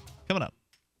libertarian. Coming up.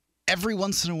 Every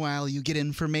once in a while, you get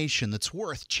information that's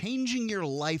worth changing your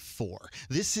life for.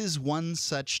 This is one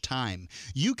such time.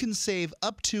 You can save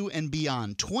up to and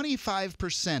beyond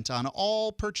 25% on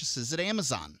all purchases at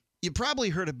Amazon. You probably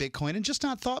heard of Bitcoin and just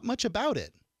not thought much about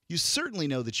it. You certainly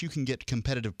know that you can get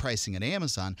competitive pricing at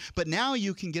Amazon, but now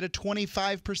you can get a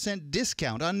 25%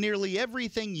 discount on nearly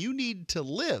everything you need to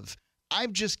live.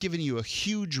 I've just given you a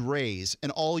huge raise,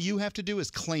 and all you have to do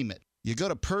is claim it. You go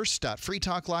to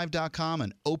purse.freetalklive.com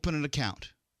and open an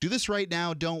account. Do this right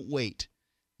now, don't wait.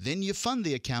 Then you fund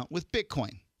the account with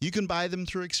Bitcoin. You can buy them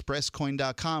through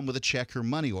expresscoin.com with a check or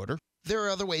money order. There are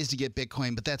other ways to get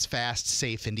Bitcoin, but that's fast,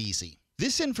 safe, and easy.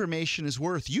 This information is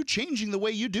worth you changing the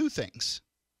way you do things.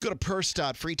 Go to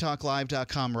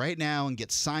purse.freetalklive.com right now and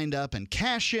get signed up and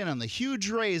cash in on the huge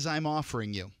raise I'm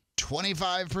offering you.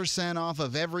 25% off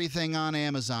of everything on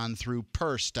Amazon through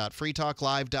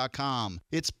purse.freetalklive.com.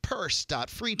 It's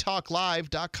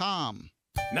purse.freetalklive.com.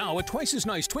 Now, a twice as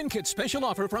nice Twin Kit special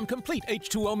offer from Complete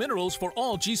H2O Minerals for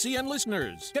all GCN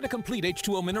listeners. Get a Complete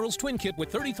H2O Minerals Twin Kit with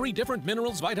 33 different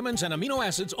minerals, vitamins, and amino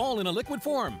acids all in a liquid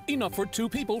form. Enough for 2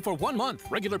 people for 1 month.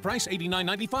 Regular price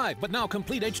 $89.95, but now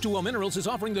Complete H2O Minerals is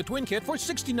offering the Twin Kit for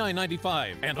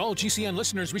 $69.95. And all GCN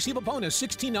listeners receive a bonus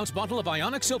 16-ounce bottle of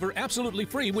Ionic Silver absolutely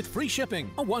free with free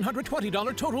shipping. A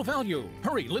 $120 total value.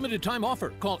 Hurry, limited time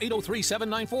offer. Call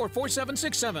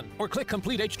 803-794-4767 or click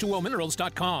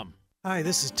CompleteH2OMinerals.com. Hi,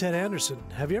 this is Ted Anderson.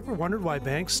 Have you ever wondered why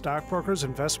banks, stockbrokers,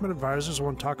 investment advisors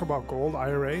won't talk about gold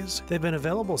IRAs? They've been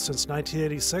available since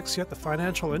 1986, yet the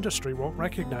financial industry won't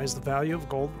recognize the value of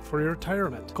gold for your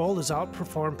retirement. Gold has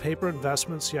outperformed paper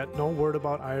investments, yet no word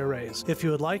about IRAs. If you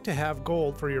would like to have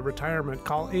gold for your retirement,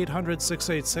 call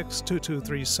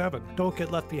 800-686-2237. Don't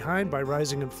get left behind by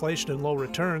rising inflation and low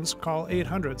returns. Call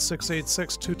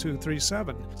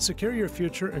 800-686-2237. Secure your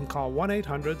future and call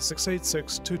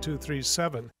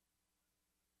 1-800-686-2237.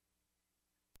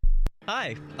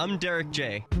 Hi, I'm Derek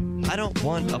J. I don't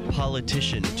want a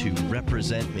politician to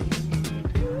represent me.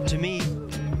 To me,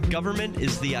 government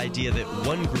is the idea that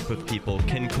one group of people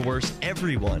can coerce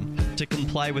everyone to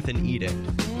comply with an edict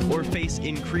or face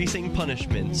increasing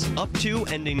punishments up to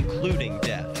and including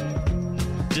death.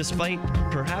 Despite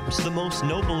perhaps the most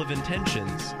noble of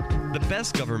intentions, the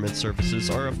best government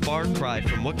services are a far cry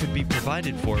from what could be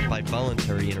provided for by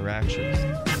voluntary interactions.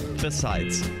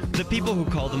 Besides, the people who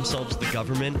call themselves the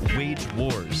government wage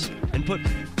wars and put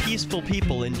peaceful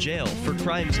people in jail for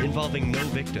crimes involving no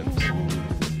victims.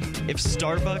 If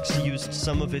Starbucks used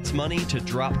some of its money to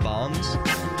drop bombs,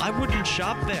 I wouldn't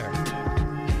shop there.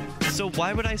 So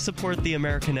why would I support the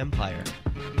American empire?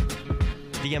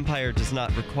 The empire does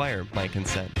not require my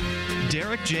consent.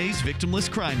 Derek J's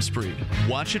Victimless Crime Spree.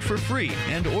 Watch it for free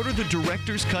and order the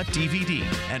Director's Cut DVD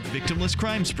at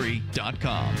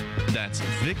victimlesscrimespree.com. That's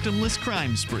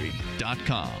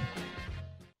victimlesscrimespree.com.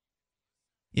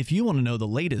 If you want to know the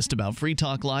latest about Free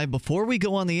Talk Live before we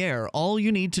go on the air, all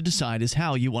you need to decide is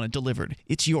how you want it delivered.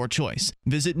 It's your choice.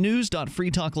 Visit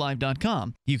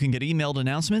news.freetalklive.com. You can get emailed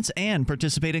announcements and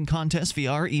participate in contests via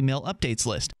our email updates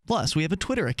list. Plus, we have a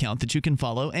Twitter account that you can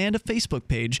follow and a Facebook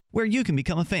page where you can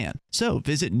become a fan. So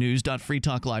visit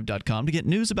news.freetalklive.com to get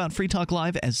news about Free Talk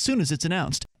Live as soon as it's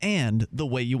announced and the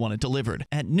way you want it delivered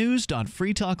at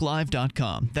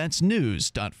news.freetalklive.com. That's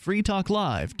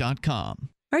news.freetalklive.com.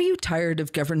 Are you tired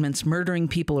of governments murdering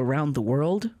people around the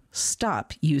world?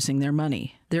 Stop using their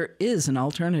money. There is an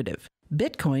alternative.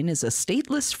 Bitcoin is a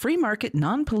stateless, free market,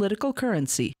 non-political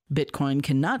currency. Bitcoin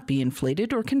cannot be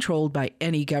inflated or controlled by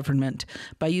any government.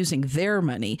 By using their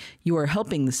money, you are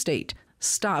helping the state.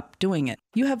 Stop doing it.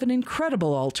 You have an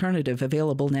incredible alternative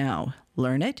available now.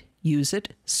 Learn it, use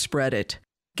it, spread it.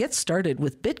 Get started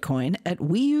with Bitcoin at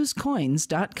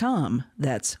weusecoins.com.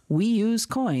 That's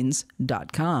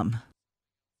weusecoins.com.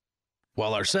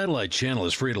 While our satellite channel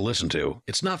is free to listen to,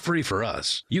 it's not free for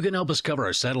us. You can help us cover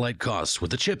our satellite costs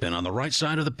with the chip-in on the right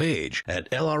side of the page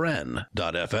at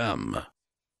lrn.fm.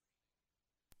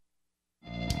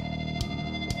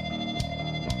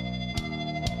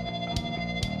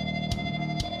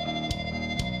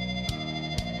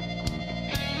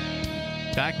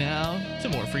 Back now to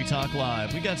more Free Talk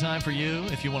Live. We got time for you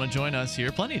if you want to join us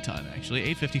here. Plenty of time, actually.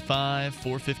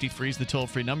 855-450-FREE is the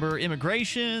toll-free number.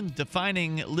 Immigration,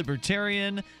 defining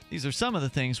libertarian. These are some of the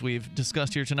things we've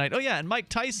discussed here tonight. Oh, yeah, and Mike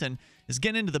Tyson is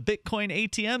getting into the Bitcoin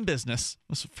ATM business.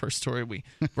 That's the first story we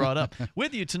brought up.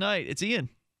 With you tonight, it's Ian.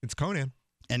 It's Conan.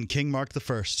 And King Mark the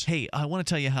First. Hey, I want to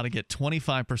tell you how to get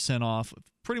 25% off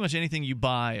pretty much anything you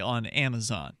buy on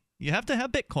Amazon. You have to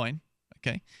have Bitcoin.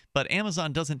 Okay, but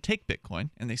Amazon doesn't take Bitcoin,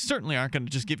 and they certainly aren't going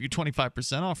to just give you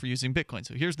 25% off for using Bitcoin.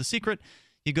 So here's the secret.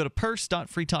 You go to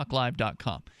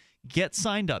purse.freetalklive.com. Get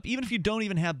signed up. Even if you don't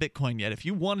even have Bitcoin yet, if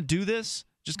you want to do this,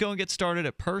 just go and get started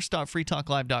at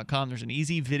purse.freetalklive.com. There's an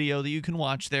easy video that you can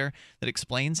watch there that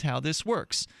explains how this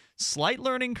works. Slight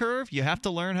learning curve. You have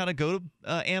to learn how to go to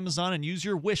Amazon and use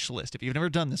your wish list if you've never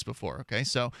done this before. Okay,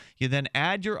 so you then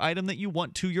add your item that you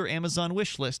want to your Amazon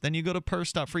wish list. Then you go to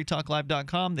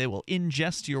purse.freetalklive.com. They will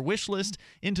ingest your wish list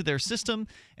into their system,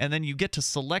 and then you get to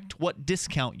select what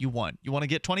discount you want. You want to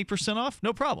get 20% off?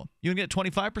 No problem. You want to get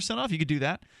 25% off? You could do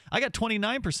that. I got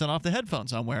 29% off the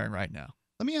headphones I'm wearing right now.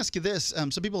 Let me ask you this. Some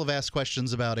people have asked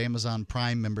questions about Amazon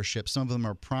Prime membership. Some of them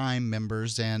are Prime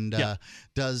members. And how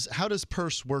does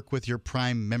Purse work with your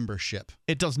Prime membership?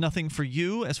 It does nothing for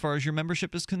you as far as your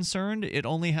membership is concerned. It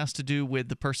only has to do with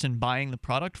the person buying the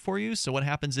product for you. So what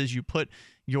happens is you put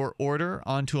your order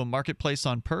onto a marketplace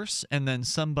on Purse, and then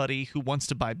somebody who wants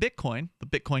to buy Bitcoin, the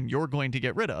Bitcoin you're going to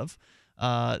get rid of,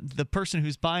 the person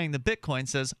who's buying the Bitcoin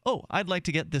says, "Oh, I'd like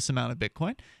to get this amount of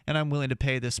Bitcoin, and I'm willing to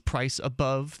pay this price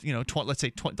above, let's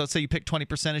say you pick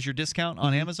 20% as your discount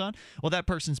on Amazon. Well, that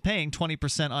person's paying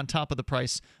 20% on top of the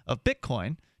price of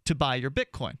Bitcoin to buy your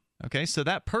Bitcoin. Okay, so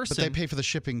that person, but they pay for the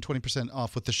shipping, 20%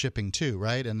 off with the shipping too,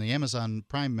 right? And the Amazon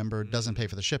Prime member doesn't pay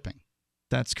for the shipping.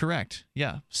 That's correct.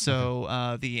 Yeah.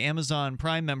 So the Amazon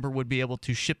Prime member would be able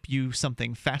to ship you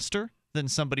something faster than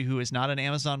somebody who is not an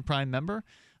Amazon Prime member.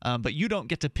 But you don't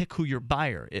get to pick who your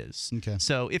buyer is. Okay.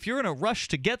 So if you're in a rush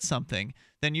to get something,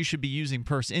 then you should be using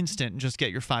Purse Instant and just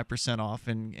get your 5% off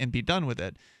and be done with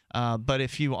it. But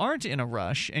if you aren't in a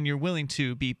rush and you're willing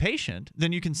to be patient,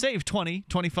 then you can save 20,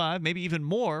 25, maybe even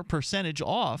more percentage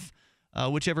off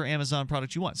whichever Amazon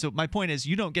product you want. So my point is,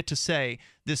 you don't get to say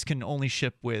this can only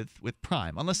ship with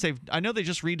Prime unless I know they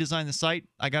just redesigned the site.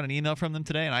 I got an email from them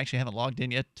today, and I actually haven't logged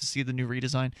in yet to see the new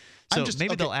redesign. So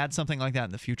maybe they'll add something like that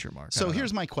in the future, Mark. So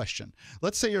here's my question: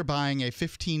 let's say you're buying a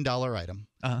 $15 item,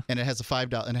 and it has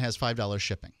 $5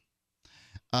 shipping.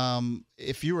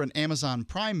 if you were an Amazon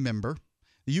Prime member,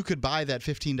 you could buy that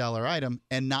 $15 item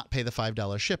and not pay the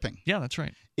 $5 shipping. Yeah, that's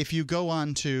right. If you go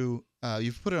on to,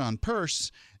 you put it on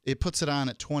Purse, it puts it on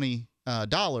at $20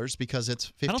 because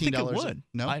it's $15. I don't think it would.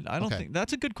 No, I don't think.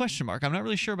 That's a good question, Mark. I'm not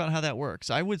really sure about how that works.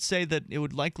 I would say that it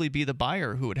would likely be the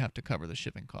buyer who would have to cover the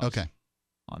shipping costs.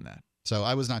 On that. So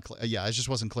I was not clear. Yeah, I just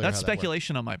wasn't clear. That's how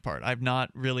speculation on my part. I've not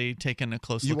really taken a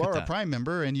close look at that. You are a Prime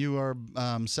member, and you are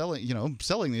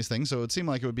selling these things, so it seemed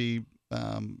like it would be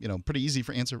pretty easy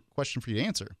question for you to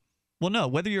answer. Well, no,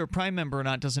 whether you're a Prime member or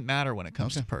not doesn't matter when it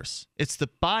comes to Purse. It's the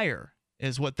buyer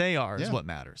is what they are is what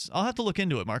matters. I'll have to look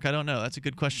into it, Mark. I don't know. That's a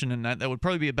good question, and that would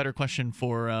probably be a better question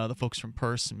for the folks from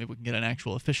Purse, and maybe we can get an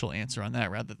actual official answer on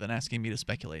that rather than asking me to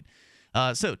speculate.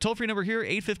 So toll-free number here,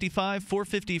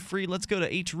 855-450-FREE. Let's go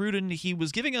to H. Rudin. He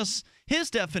was giving us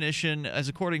his definition as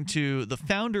according to the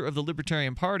founder of the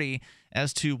Libertarian Party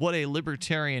as to what a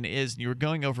libertarian is. And you were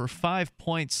going over 5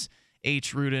 points,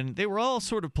 H. Rudin. They were all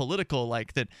sort of political,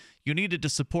 like that you needed to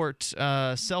support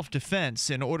self-defense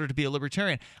in order to be a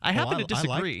libertarian. I happen to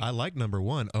disagree. I like number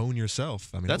one, own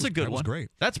yourself. I mean, that's a good one. That was great.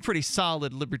 That's a pretty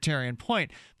solid libertarian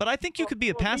point. But I think you could be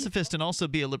a pacifist and also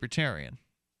be a libertarian.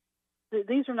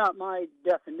 These are not my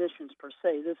definitions per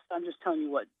se. I'm just telling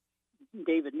you what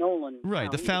David Nolan.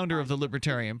 Right, the founder of the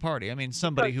Libertarian Party. I mean,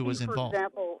 somebody who was involved.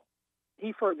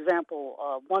 For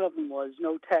example, one of them was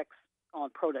no tax on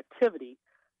productivity,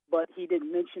 but he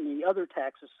didn't mention any other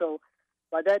taxes. So,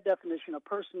 by that definition, a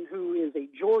person who is a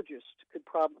Georgist could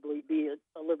probably be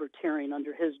a libertarian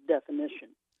under his definition.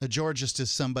 A Georgist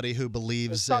is somebody who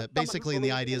believes basically in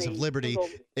the ideas of liberty,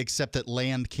 except that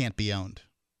land can't be owned.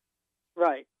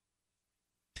 Right.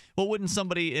 Well, wouldn't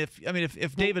somebody, if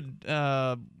David,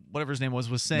 whatever his name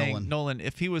was saying, Nolan,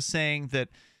 if he was saying that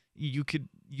you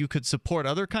could support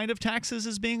other kind of taxes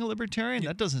as being a libertarian,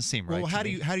 that doesn't seem right. Well, how do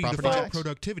you define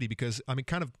productivity? Because I mean,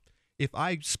 kind of, if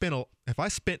I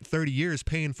spent 30 years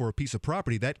paying for a piece of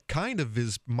property, that kind of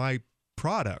is my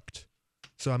product.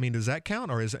 So I mean, does that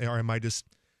count, or am I just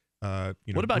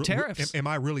what about tariffs? Am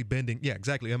I really bending? Yeah,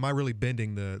 exactly. Am I really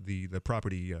bending the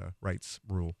property rights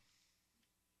rule?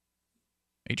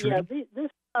 Yeah, this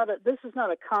is not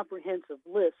a comprehensive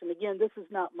list, and again, this is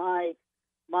not my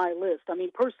list. I mean,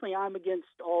 personally, I'm against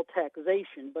all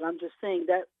taxation, but I'm just saying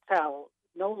that's how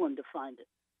Nolan defined it.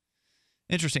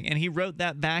 Interesting, and he wrote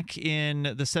that back in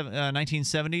the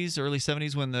 1970s, early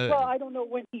 70s, when the. Well, I don't know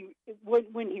when he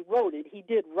wrote it. He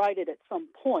did write it at some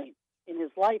point in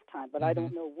his lifetime, but I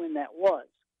don't know when that was.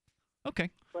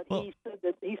 Okay. But he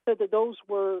said that those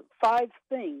were 5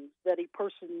 things that a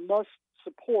person must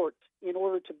support in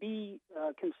order to be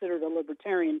considered a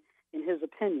libertarian, in his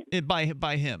opinion.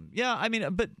 By him. Yeah, I mean,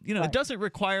 but, It doesn't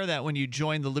require that when you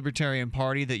join the Libertarian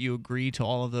Party that you agree to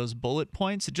all of those bullet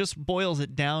points. It just boils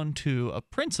it down to a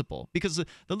principle. Because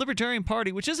the Libertarian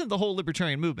Party, which isn't the whole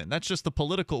libertarian movement, that's just the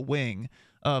political wing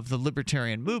of the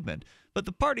libertarian movement. But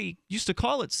the party used to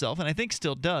call itself, and I think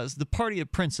still does, the party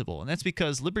of principle. And that's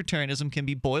because libertarianism can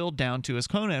be boiled down to, as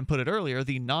Conan put it earlier,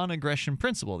 the non-aggression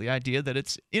principle, the idea that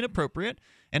it's inappropriate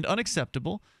and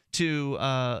unacceptable to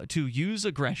use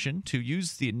aggression, to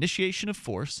use the initiation of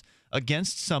force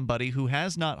against somebody who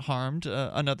has not harmed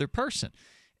another person.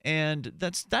 And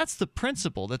that's the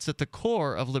principle that's at the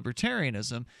core of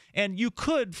libertarianism. And you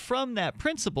could, from that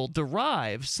principle,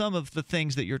 derive some of the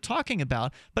things that you're talking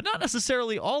about, but not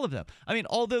necessarily all of them. I mean,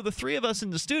 although the 3 of us in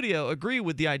the studio agree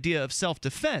with the idea of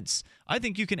self-defense, I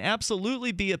think you can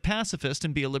absolutely be a pacifist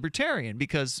and be a libertarian,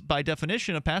 because by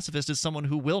definition, a pacifist is someone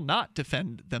who will not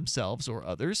defend themselves or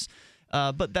others.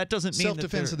 But that doesn't mean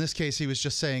self-defense. In this case, he was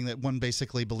just saying that one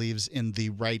basically believes in the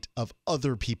right of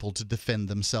other people to defend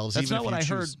themselves. That's even not if what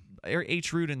you I choose... heard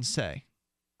H. Rudin say.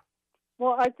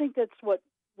 Well, I think that's what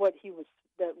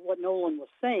Nolan was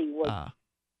saying was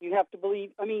you have to believe.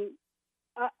 I mean,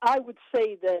 I would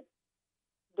say that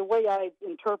the way I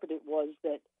interpret it was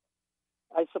that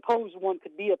I suppose one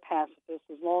could be a pacifist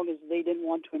as long as they didn't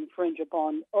want to infringe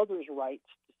upon others' rights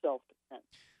to self-defense.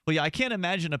 Well, yeah, I can't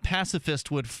imagine a pacifist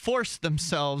would force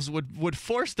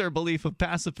their belief of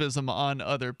pacifism on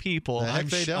other people.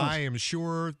 I am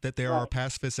sure that there are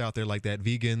pacifists out there like that,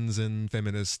 vegans and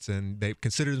feminists, and they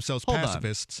consider themselves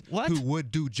pacifists who would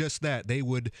do just that. They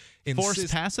would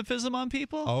force pacifism on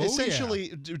people?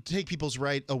 Essentially take people's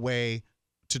right away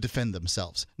to defend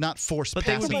themselves, not force But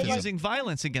they pacifism. would be using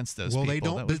violence against those people. They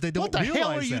don't what the realize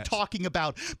hell are you that. talking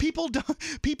about? People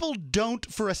don't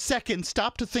for a second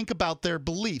stop to think about their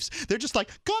beliefs. They're just like,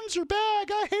 guns are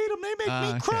bad. I hate them. They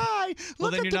make me cry. Well,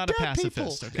 Look then at you're the not a dead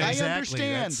pacifist. people. Okay. I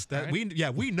understand.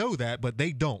 We know that, but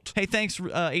they don't. Hey, thanks,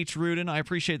 H. Rudin. I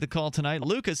appreciate the call tonight.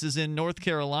 Lucas is in North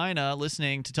Carolina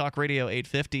listening to Talk Radio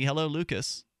 850. Hello,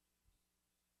 Lucas.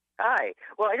 Hi.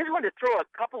 Well, I just wanted to throw a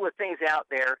couple of things out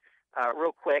there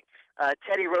real quick.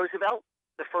 Teddy Roosevelt,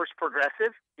 the first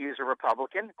progressive, he was a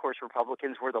Republican. Of course,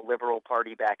 Republicans were the liberal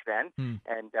party back then,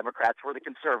 and Democrats were the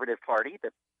conservative party,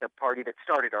 the party that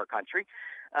started our country.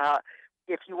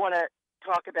 If you want to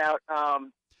talk about...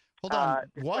 Hold on.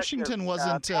 Washington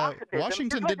wasn't.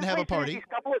 Washington didn't have a party. These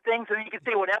couple of things, and you can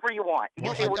say whatever you want.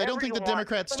 Well, I don't think the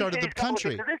Democrats started the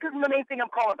country. This isn't the main thing I'm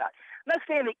calling about. I'm not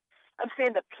saying that. I'm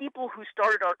saying the people who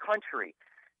started our country,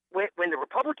 when the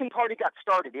Republican Party got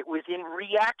started, it was in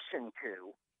reaction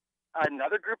to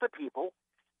another group of people.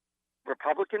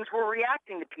 Republicans were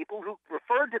reacting to people who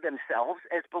referred to themselves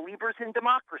as believers in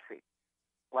democracy,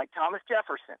 like Thomas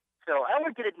Jefferson. So I don't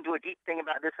want to get into a deep thing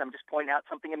about this. I'm just pointing out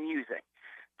something amusing.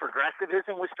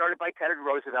 Progressivism was started by Teddy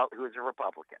Roosevelt, who was a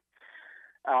Republican.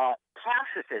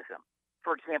 Pacifism,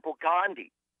 for example,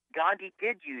 Gandhi. Gandhi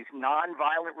did use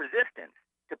nonviolent resistance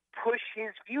to push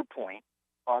his viewpoint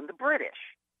on the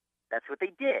British. That's what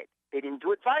they did. They didn't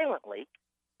do it violently.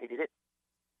 They did it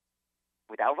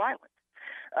without violence.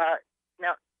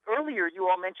 Now, earlier you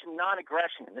all mentioned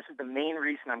non-aggression, and this is the main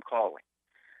reason I'm calling.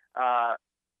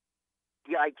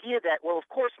 The idea that, well, of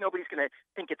course nobody's going to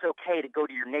think it's okay to go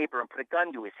to your neighbor and put a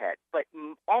gun to his head, but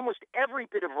almost every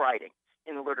bit of writing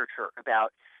in the literature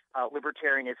about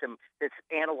libertarianism that's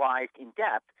analyzed in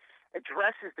depth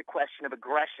addresses the question of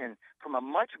aggression from a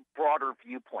much broader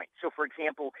viewpoint. So, for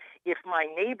example, if my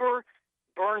neighbor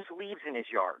burns leaves in his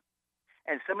yard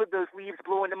and some of those leaves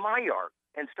blow into my yard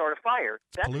and start a fire,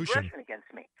 that's pollution. Aggression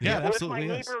against me. Yeah, or absolutely if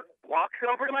my is. neighbor walks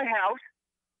over to my house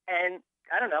and,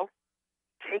 I don't know,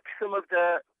 takes some of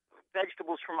the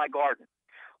vegetables from my garden.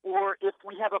 Or if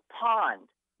we have a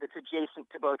pond that's adjacent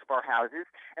to both of our houses,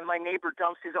 and my neighbor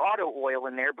dumps his auto oil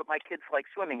in there, but my kids like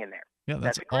swimming in there. Yeah,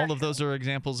 that's all of those are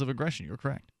examples of aggression. You're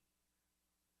correct.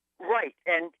 Right,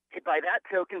 and by that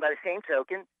token, by the same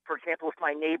token, for example, if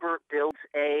my neighbor builds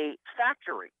a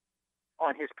factory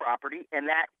on his property and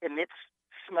that emits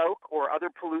smoke or other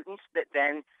pollutants that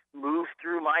then move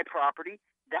through my property,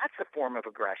 that's a form of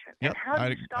aggression. Yep, And how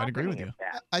do you stop I'd agree with any you. of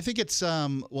that? I think it's I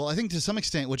think to some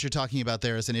extent what you're talking about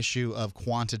there is an issue of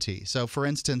quantity. So, for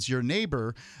instance, your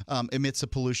neighbor emits a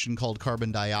pollution called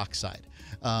carbon dioxide.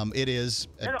 It is.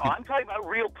 No, I'm talking about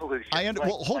real pollution.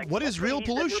 What is real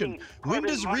pollution? When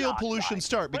does real pollution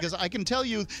start? Because I can tell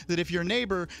you that if your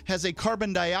neighbor has a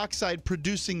carbon dioxide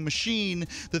producing machine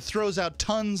that throws out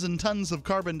tons and tons of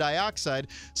carbon dioxide,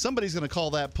 somebody's going to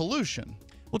call that pollution.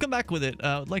 We'll come back with it.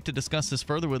 I'd like to discuss this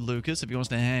further with Lucas if he wants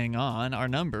to hang on. Our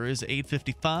number is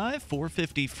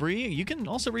 855-450-FREE. You can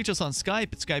also reach us on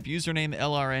Skype at Skype username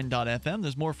LRN.FM.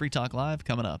 There's more Free Talk Live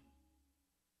coming up.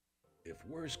 If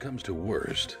worst comes to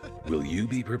worst, will you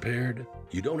be prepared?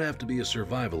 You don't have to be a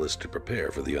survivalist to prepare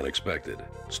for the unexpected.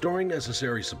 Storing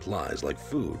necessary supplies like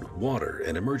food, water,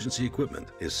 and emergency equipment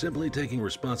is simply taking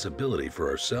responsibility for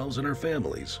ourselves and our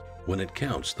families when it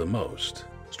counts the most.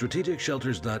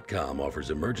 StrategicShelters.com offers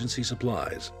emergency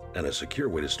supplies and a secure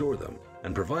way to store them,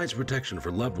 and provides protection for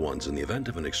loved ones in the event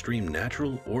of an extreme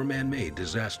natural or man-made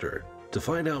disaster. To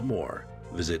find out more,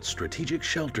 visit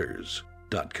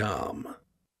StrategicShelters.com.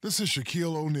 This is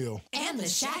Shaquille O'Neal. And the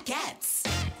Shaquettes.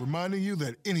 Reminding you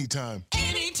that anytime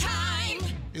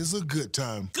is a good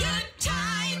time. Good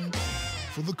time.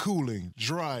 For the cooling,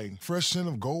 drying, fresh scent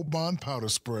of Gold Bond powder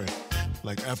spray.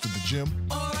 Like after the gym.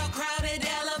 Or a crowded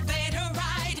elevator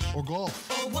ride. Or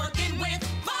golf. Or working with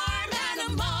farm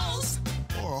animals.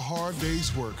 Or a hard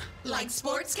day's work. Like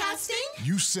sportscasting.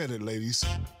 You said it, ladies.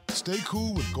 Stay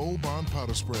cool with Gold Bond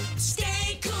powder spray.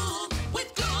 Stay cool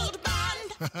with Gold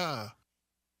Bond.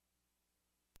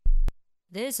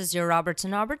 This is your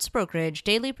Robertson Roberts Brokerage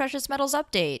Daily Precious Metals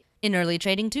Update. In early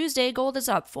trading Tuesday, gold is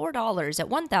up $4 at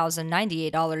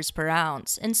 $1,098 per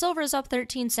ounce, and silver is up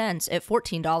 13 cents at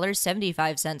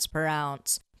 $14.75 per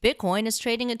ounce. Bitcoin is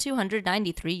trading at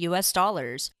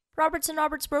 $293. Robertson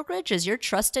Roberts Brokerage is your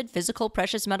trusted physical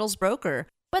precious metals broker.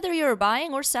 Whether you're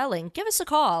buying or selling, give us a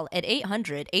call at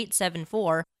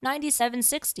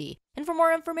 800-874-9760. And for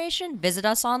more information, visit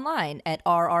us online at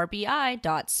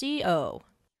rrbi.co.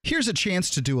 Here's a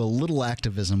chance to do a little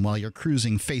activism while you're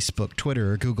cruising Facebook,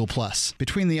 Twitter, or Google+.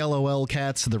 Between the LOL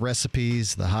cats, the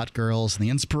recipes, the hot girls, and the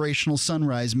inspirational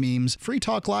sunrise memes, Free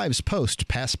Talk Live's posts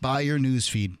pass by your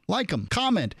newsfeed. Like them,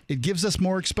 comment. It gives us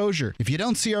more exposure. If you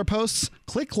don't see our posts,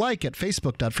 click like at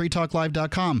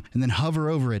facebook.freetalklive.com and then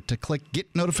hover over it to click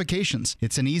Get Notifications.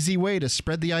 It's an easy way to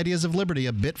spread the ideas of liberty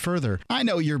a bit further. I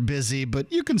know you're busy,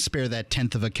 but you can spare that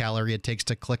tenth of a calorie it takes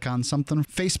to click on something.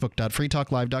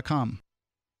 facebook.freetalklive.com.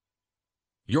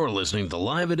 You're listening to the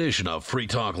live edition of Free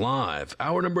Talk Live.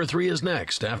 Hour number 3 is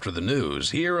next after the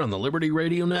news here on the Liberty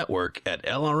Radio Network at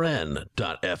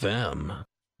LRN.FM.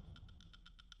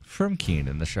 From Keene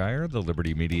in the Shire, the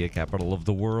Liberty Media capital of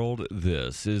the world,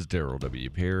 this is Daryl W.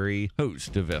 Perry,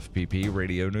 host of FPP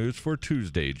Radio News for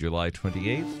Tuesday, July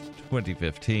 28th,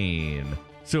 2015.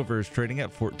 Silver is trading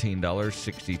at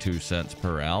 $14.62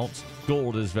 per ounce.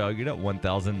 Gold is valued at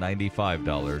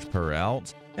 $1,095 per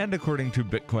ounce. And according to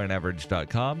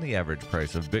BitcoinAverage.com, the average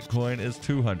price of Bitcoin is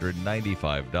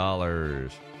 $295.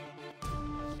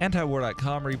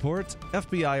 Antiwar.com reports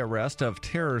FBI arrest of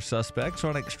terror suspects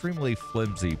on extremely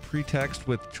flimsy pretext,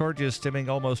 with charges stemming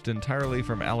almost entirely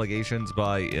from allegations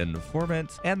by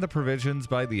informants, and the provisions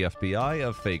by the FBI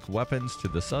of fake weapons to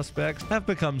the suspects have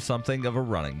become something of a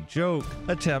running joke.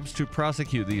 Attempts to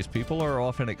prosecute these people are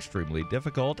often extremely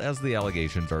difficult, as the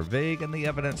allegations are vague and the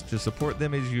evidence to support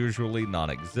them is usually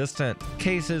non-existent.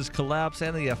 Cases collapse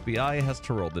and the FBI has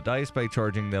to roll the dice by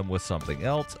charging them with something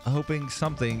else, hoping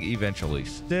something eventually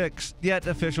sticks. Yet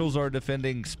officials are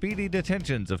defending speedy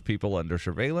detentions of people under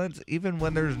surveillance, even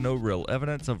when there's no real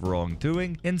evidence of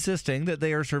wrongdoing, insisting that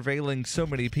they are surveilling so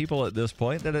many people at this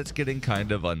point that it's getting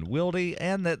kind of unwieldy,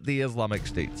 and that the Islamic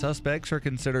State suspects are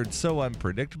considered so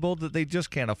unpredictable that they just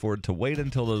can't afford to wait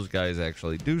until those guys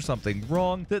actually do something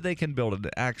wrong that they can build an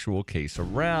actual case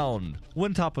around.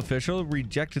 One top official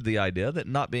rejected the idea that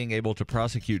not being able to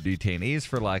prosecute detainees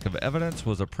for lack of evidence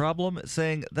was a problem,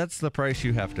 saying that's the price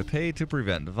you have to pay to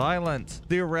prevent violence.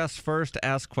 The arrest first,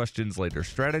 ask questions later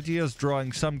strategy is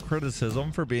drawing some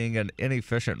criticism for being an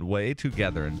inefficient way to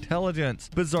gather intelligence.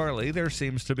 Bizarrely, there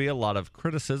seems to be a lot of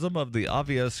criticism of the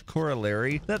obvious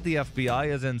corollary that the FBI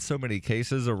is in so many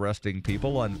cases arresting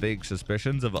people on vague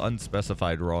suspicions of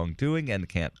unspecified wrongdoing and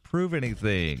can't prove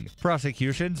anything.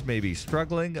 Prosecutions may be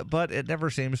struggling, but it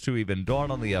never seems to even dawn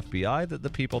on the FBI that the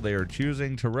people they are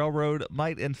choosing to railroad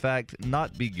might in fact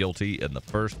not be guilty in the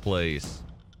first place.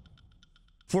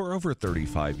 For over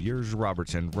 35 years,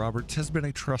 Roberts & Roberts has been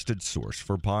a trusted source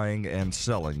for buying and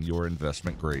selling your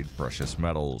investment-grade precious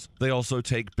metals. They also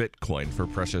take Bitcoin for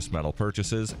precious metal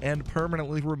purchases and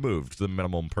permanently removed the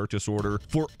minimum purchase order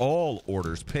for all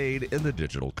orders paid in the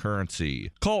digital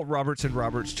currency. Call Roberts &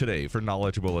 Roberts today for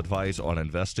knowledgeable advice on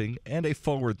investing and a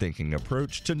forward-thinking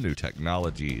approach to new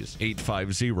technologies.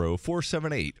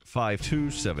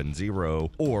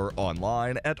 850-478-5270 or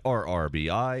online at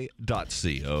rrbi.co.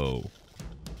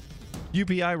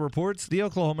 UPI reports the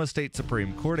Oklahoma State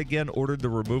Supreme Court again ordered the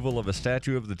removal of a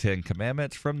statue of the Ten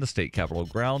Commandments from the state capitol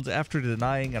grounds after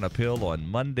denying an appeal on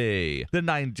Monday. The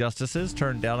 9 justices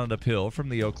turned down an appeal from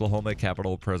the Oklahoma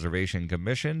Capitol Preservation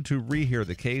Commission to rehear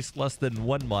the case less than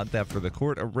 1 month after the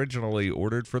court originally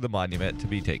ordered for the monument to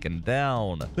be taken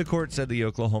down. The court said the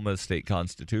Oklahoma State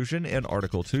Constitution in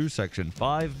Article 2, Section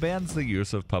 5 bans the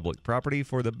use of public property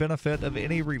for the benefit of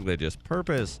any religious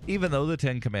purpose. Even though the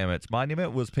Ten Commandments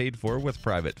monument was paid for with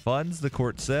private funds, the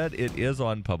court said it is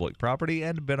on public property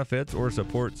and benefits or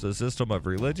supports a system of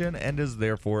religion and is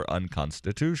therefore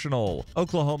unconstitutional.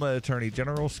 Oklahoma Attorney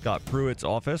General Scott Pruitt's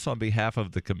office, on behalf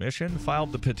of the commission,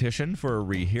 filed the petition for a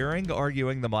rehearing,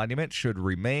 arguing the monument should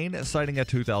remain, citing a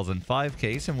 2005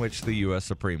 case in which the U.S.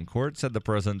 Supreme Court said the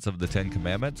presence of the Ten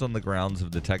Commandments on the grounds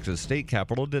of the Texas state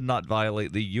capitol did not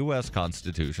violate the U.S.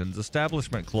 Constitution's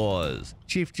Establishment Clause.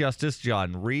 Chief Justice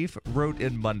John Reif wrote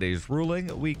in Monday's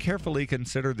ruling, "We carefully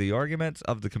considered the arguments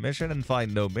of the commission and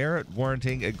find no merit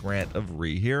warranting a grant of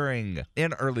rehearing."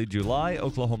 In early July,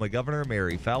 Oklahoma Governor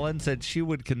Mary Fallin said she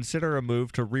would consider a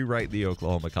move to rewrite the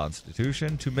Oklahoma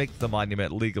Constitution to make the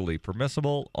monument legally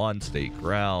permissible on state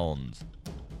grounds.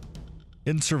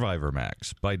 In Survivor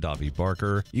Max by Davi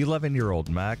Barker, 11-year-old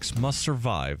Max must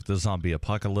survive the zombie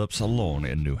apocalypse alone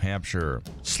in New Hampshire.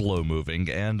 Slow-moving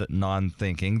and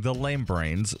non-thinking, the lame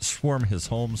brains swarm his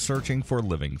home searching for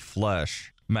living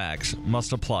flesh. Max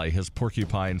must apply his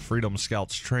Porcupine Freedom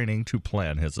Scouts training to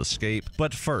plan his escape,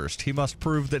 but first he must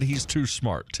prove that he's too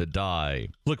smart to die.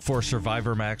 Look for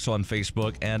Survivor Max on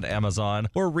Facebook and Amazon,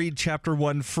 or read Chapter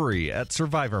 1 free at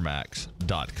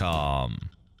survivormax.com.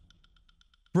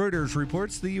 Reuters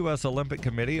reports the U.S. Olympic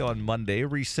Committee on Monday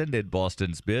rescinded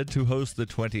Boston's bid to host the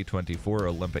 2024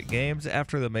 Olympic Games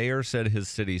after the mayor said his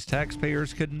city's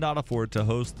taxpayers could not afford to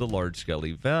host the large-scale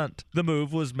event. The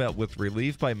move was met with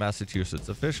relief by Massachusetts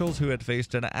officials who had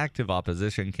faced an active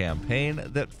opposition campaign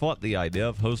that fought the idea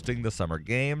of hosting the Summer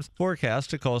Games,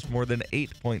 forecast to cost more than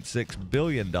 $8.6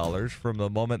 billion from the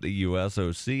moment the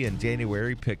USOC in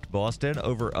January picked Boston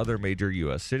over other major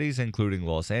U.S. cities, including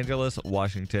Los Angeles,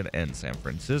 Washington, and San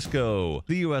Francisco.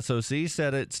 The USOC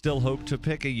said it still hoped to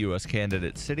pick a U.S.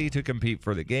 candidate city to compete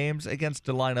for the Games against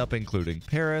a lineup including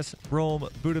Paris, Rome,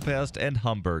 Budapest, and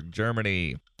Hamburg,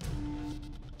 Germany.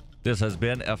 This has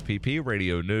been FPP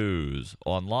Radio News,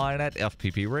 online at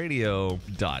fppradio.com.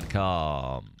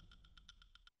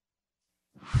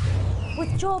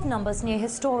 With job numbers near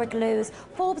historic lows,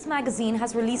 Forbes magazine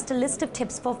has released a list of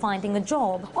tips for finding a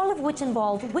job, all of which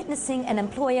involve witnessing an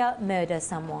employer murder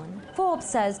someone. Forbes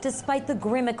says despite the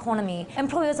grim economy,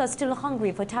 employers are still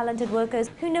hungry for talented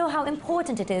workers who know how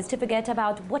important it is to forget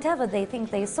about whatever they think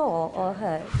they saw or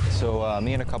heard. So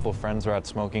me and a couple of friends were out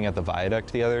smoking at the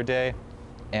Viaduct the other day,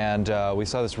 and we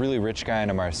saw this really rich guy in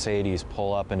a Mercedes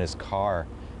pull up in his car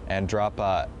and drop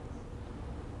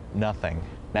nothing.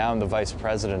 Now I'm the Vice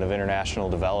President of International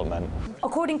Development.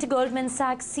 According to Goldman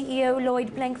Sachs CEO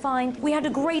Lloyd Blankfein, we had a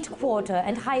great quarter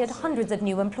and hired hundreds of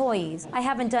new employees. I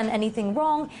haven't done anything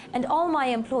wrong, and all my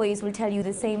employees will tell you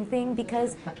the same thing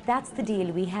because that's the deal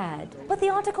we had. But the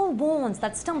article warns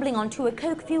that stumbling onto a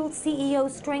coke-fueled CEO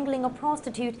strangling a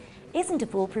prostitute isn't a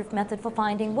foolproof method for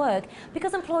finding work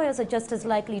because employers are just as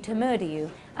likely to murder you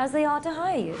as they are to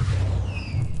hire you.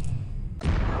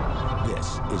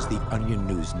 This is the Onion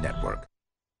News Network.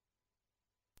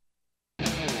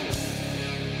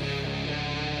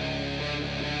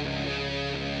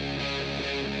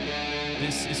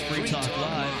 This is Free Talk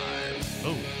Live.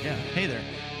 Oh, yeah. Hey there.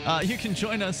 You can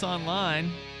join us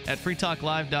online at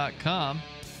freetalklive.com.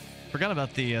 Forgot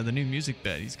about the new music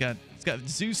bed. It's got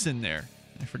Zeus in there.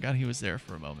 I forgot he was there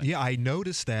for a moment. Yeah, I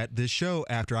noticed that this show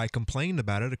after I complained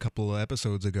about it a couple of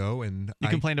episodes ago, and you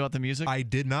complained about the music. I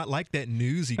did not like that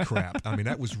newsy crap. I mean,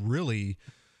 that was really,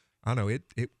 I don't know, it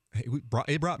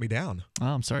brought me down. Oh,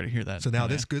 I'm sorry to hear that. So now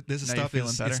this stuff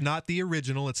is better? It's not the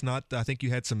original. It's not. I think you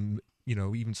had some.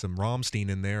 Even some Rammstein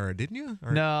in there, didn't you?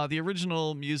 No, the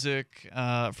original music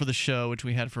for the show, which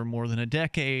we had for more than a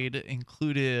decade,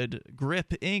 included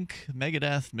Grip Inc.,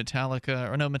 Megadeth,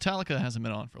 Metallica hasn't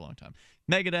been on for a long time.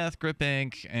 Megadeth, Grip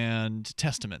Inc., and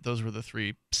Testament. Those were the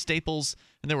three staples,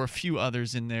 and there were a few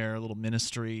others in there, a little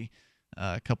Ministry,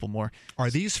 a couple more. Are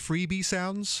these freebie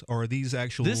sounds, or are these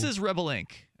actual... This is Rebel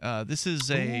Inc. This is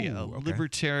a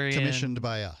Libertarian... Commissioned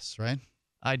by us, right?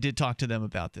 I did talk to them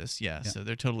about this, yeah. So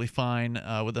they're totally fine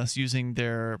with us using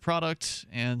their product,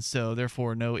 and so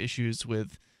therefore no issues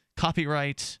with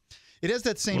copyright. It has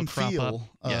that same feel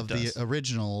of the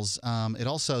originals. It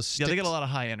also sticks... they get a lot of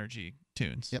high energy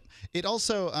tunes. Yep. It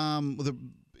also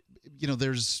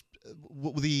there's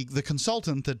the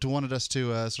consultant that wanted us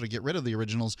to sort of get rid of the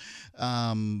originals.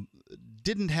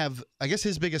 Didn't have. I guess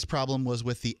his biggest problem was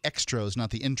with the extras,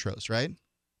 not the intros, right?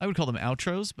 I would call them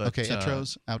outros, but... Okay,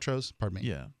 outros, pardon me.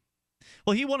 Yeah.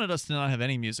 Well, he wanted us to not have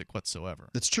any music whatsoever.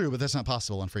 That's true, but that's not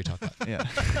possible on Free Talk Live. Yeah.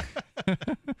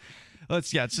 It's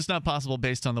just not possible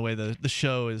based on the way the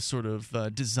show is sort of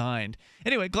designed.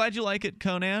 Anyway, glad you like it,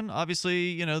 Conan.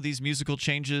 Obviously, these musical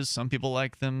changes, some people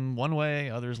like them one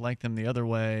way, others like them the other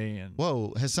way. And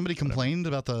whoa, has somebody complained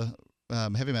about the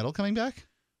heavy metal coming back?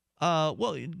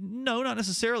 Well, no, not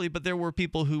necessarily, but there were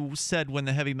people who said when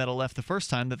the heavy metal left the first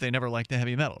time that they never liked the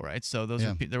heavy metal, right? So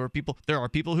there are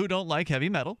people who don't like heavy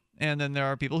metal, and then there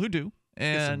are people who do.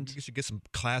 And you should get some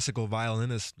classical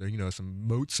violinists, or, some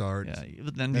Mozart. Yeah,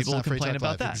 but then people will complain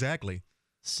about that. Exactly.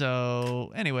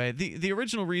 So anyway, the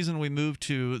original reason we moved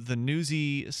to the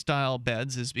newsy style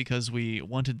beds is because we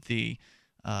wanted the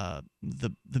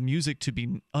music to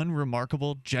be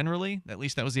unremarkable generally. At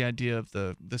least that was the idea of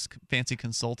this fancy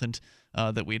consultant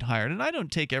that we'd hired. And I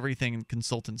don't take everything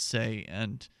consultants say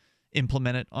and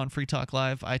implement it on Free Talk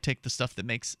Live. I take the stuff that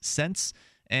makes sense.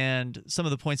 And some of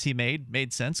the points he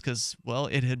made sense because, well,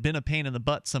 it had been a pain in the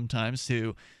butt sometimes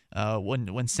to when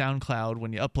SoundCloud,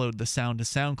 when you upload the sound to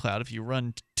SoundCloud, if you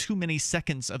run too many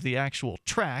seconds of the actual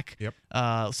track.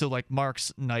 Yep. So like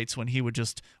Mark's nights when he would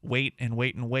just wait and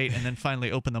then finally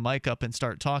open the mic up and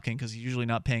start talking because he's usually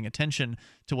not paying attention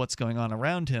to what's going on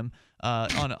around him.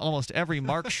 On almost every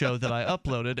Mark show that I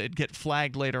uploaded, it'd get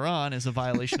flagged later on as a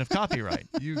violation of copyright.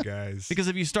 You guys. Because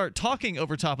if you start talking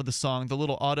over top of the song, the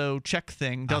little auto check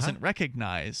thing doesn't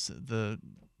recognize the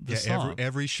song.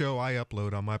 Every show I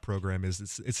upload on my program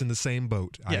it's in the same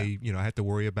boat. Yeah. I have to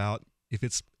worry about if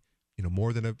it's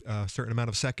more than a certain amount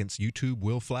of seconds, YouTube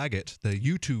will flag it. The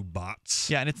YouTube bots.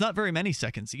 Yeah, and it's not very many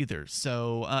seconds either.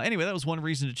 So anyway, that was one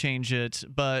reason to change it.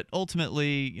 But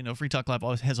ultimately, Free Talk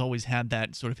Live has always had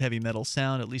that sort of heavy metal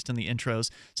sound, at least in the intros.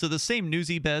 So the same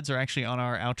newsy beds are actually on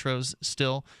our outros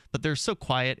still, but they're so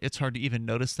quiet it's hard to even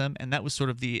notice them. And that was sort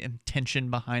of the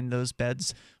intention behind those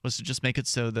beds, was to just make it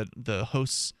so that the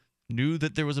hosts knew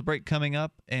that there was a break coming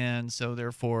up, and so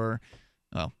therefore,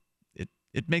 well,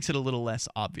 it makes it a little less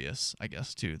obvious, I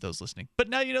guess, to those listening. But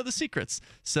now you know the secrets.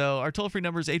 So our toll-free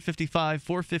number is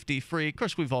 855-450-FREE. Of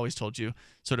course, we've always told you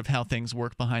sort of how things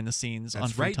work behind the scenes on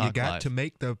Free Talk Live. You got to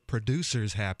make the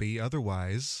producers happy,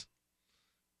 otherwise.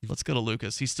 Let's go to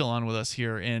Lucas. He's still on with us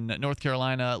here in North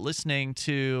Carolina, listening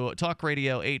to Talk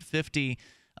Radio 850.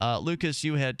 Lucas,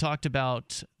 you had talked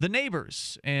about the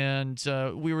neighbors, and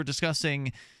we were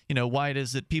discussing why it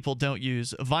is that people don't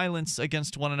use violence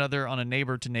against one another on a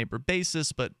neighbor-to-neighbor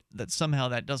basis, but that somehow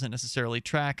that doesn't necessarily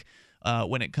track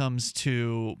when it comes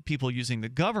to people using the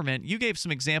government. You gave some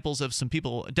examples of some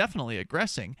people definitely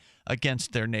aggressing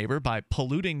against their neighbor by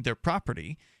polluting their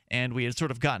property, and we had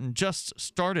sort of gotten just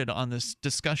started on this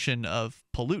discussion of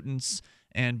pollutants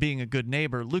and being a good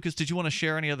neighbor. Lucas, did you want to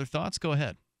share any other thoughts? Go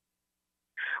ahead.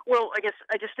 Well,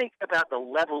 I just think about the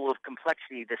level of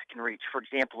complexity this can reach. For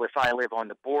example, if I live on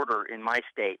the border in my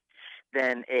state,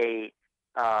 then an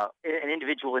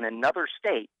individual in another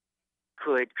state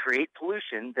could create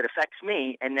pollution that affects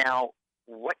me, and now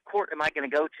what court am I going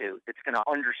to go to that's going to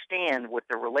understand what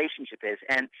the relationship is?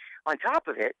 And on top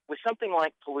of it, with something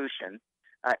like pollution,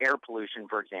 air pollution,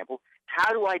 for example,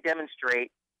 how do I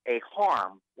demonstrate a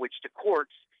harm which to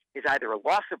courts is either a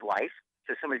loss of life,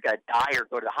 so somebody's got to die or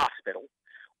go to the hospital,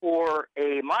 or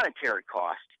a monetary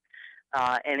cost.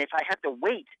 And if I have to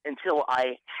wait until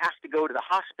I have to go to the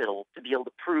hospital to be able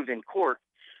to prove in court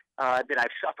that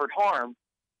I've suffered harm,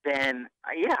 then,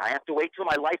 I have to wait till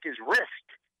my life is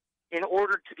risked in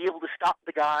order to be able to stop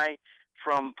the guy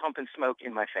from pumping smoke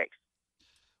in my face.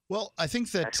 Well, I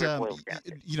think that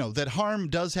that harm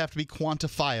does have to be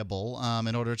quantifiable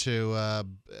in order to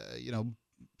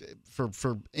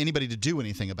for anybody to do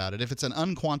anything about it. If it's an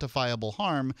unquantifiable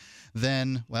harm,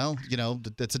 then,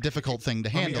 that's a difficult thing to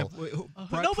handle.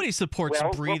 Nobody supports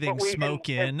breathing smoke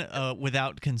in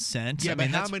without consent. Yeah, but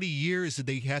how many years did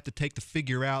they have to take to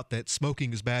figure out that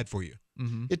smoking is bad for you?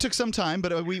 Mm-hmm. It took some time,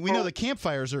 but we know that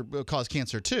campfires cause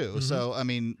cancer too. Mm-hmm.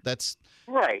 So, that's...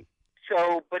 Right.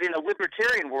 So, but in a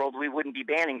libertarian world, we wouldn't be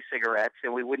banning cigarettes,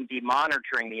 and we wouldn't be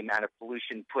monitoring the amount of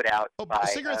pollution put out by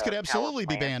cigarettes could absolutely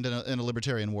be banned in a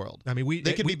libertarian world. I mean,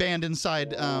 they could be banned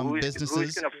inside businesses.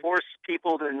 Who's going to force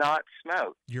people to not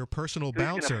smoke? Your personal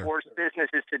bouncer. Who's going to force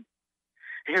businesses to...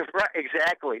 Right,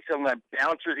 exactly. So my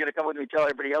bouncer's going to come with me and tell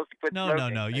everybody else to quit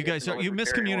smoking. No. You guys are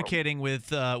miscommunicating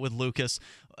with Lucas.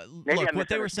 Maybe Look, I'm what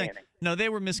they were saying. No, they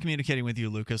were miscommunicating with you,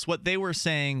 Lucas. What they were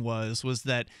saying was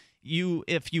that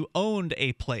if you owned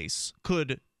a place,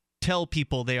 could tell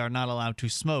people they are not allowed to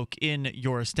smoke in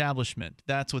your establishment.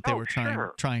 That's what they were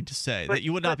trying to say. That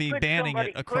you would not be banning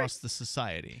it across the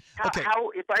society.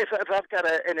 How if I've got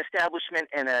an establishment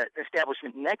and an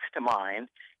establishment next to mine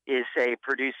is, say,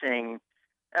 producing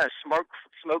smoke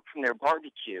from their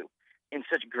barbecue in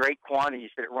such great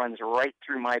quantities that it runs right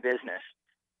through my business,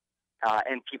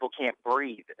 and people can't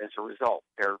breathe as a result.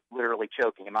 They're literally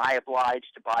choking. Am I obliged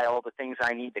to buy all the things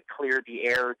I need to clear the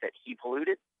air that he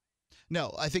polluted?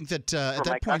 No, I think that at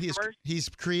that point he's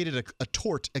created a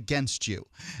tort against you,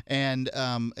 and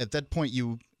at that point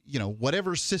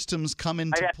whatever systems come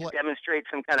into play. I'd have to demonstrate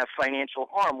some kind of financial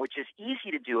harm, which is easy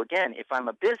to do, again, if I'm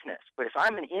a business. But if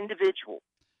I'm an individual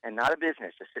and not a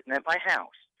business, just sitting at my house,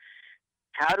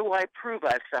 how do I prove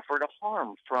I've suffered a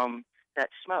harm from that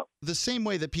smoke? The same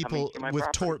way that people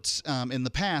with torts in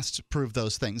the past prove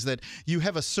those things, that you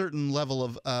have a certain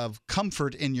level of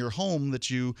comfort in your home that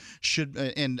you should,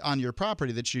 and on your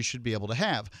property that you should be able to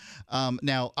have.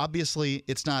 Now, obviously,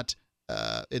 it's not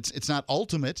It's not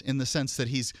ultimate in the sense that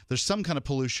there's some kind of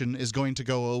pollution is going to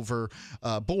go over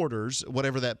borders,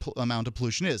 whatever that amount of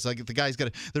pollution is. Like the guy's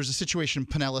got there's a situation in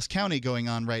Pinellas County going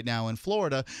on right now in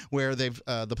Florida where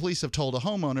the police have told a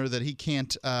homeowner that he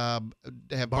can't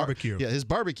have barbecue. His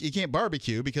barbecue, he can't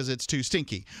barbecue because it's too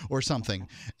stinky or something.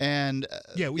 And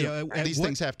these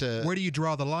things have to. Where do you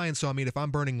draw the line? So I mean, if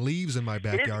I'm burning leaves in my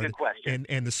backyard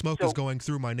and the smoke is going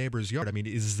through my neighbor's yard, I mean,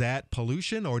 is that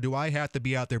pollution, or do I have to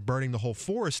be out there burning the whole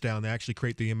forest down to actually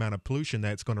create the amount of pollution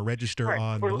that's going to register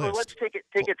on the list? Well, let's take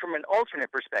it from an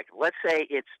alternate perspective. Let's say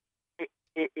it's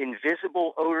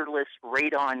invisible, odorless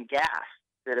radon gas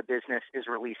that a business is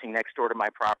releasing next door to my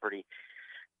property.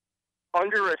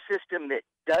 Under a system that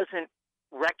doesn't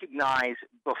recognize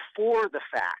before the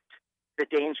fact the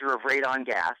danger of radon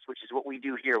gas, which is what we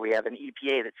do here. We have an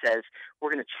EPA that says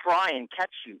we're going to try and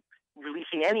catch you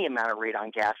releasing any amount of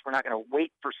radon gas. We're not going to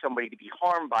wait for somebody to be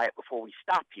harmed by it before we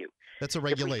stop you. That's a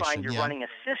regulation. If we find you're running a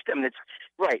system that's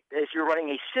right, if you're running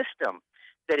a system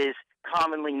that is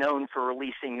commonly known for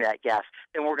releasing that gas,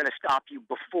 then we're going to stop you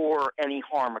before any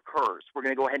harm occurs. We're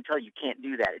going to go ahead and tell you can't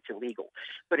do that. It's illegal.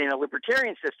 But in a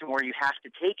libertarian system where you have to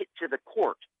take it to the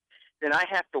court, then I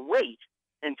have to wait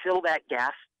until that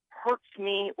gas hurts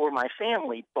me or my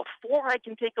family before I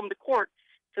can take them to court.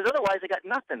 Because otherwise, I got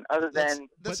nothing other than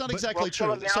that's not exactly true.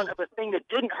 Some amount of a thing that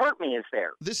didn't hurt me is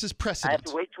there. This is precedent. I have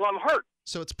to wait till I'm hurt.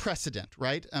 So it's precedent,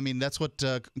 right? I mean, that's what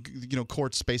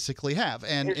courts basically have.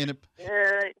 And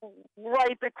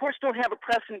right, the courts don't have a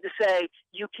precedent to say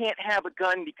you can't have a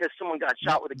gun because someone got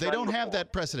shot with a gun. They don't have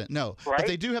that precedent, no. Right? But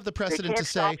they do have the precedent to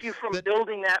say they can't stop you from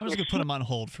building that. I'm just going to put him on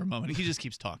hold for a moment. He just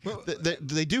keeps talking.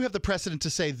 They do have the precedent to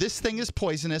say this thing is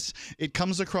poisonous. It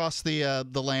comes across the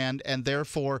land, and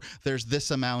therefore there's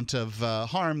this amount of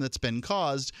harm that's been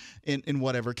caused in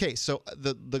whatever case. So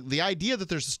the idea that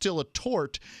there's still a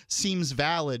tort seems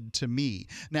valid to me.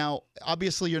 Now,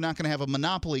 obviously, you're not going to have a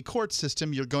monopoly court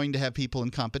system. You're going to have people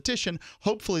in competition.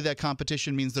 Hopefully, that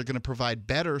competition means they're going to provide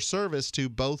better service to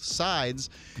both sides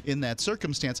in that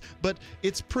circumstance. But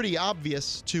it's pretty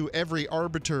obvious to every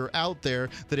arbiter out there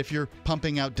that if you're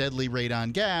pumping out deadly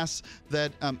radon gas,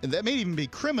 that may even be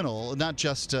criminal, not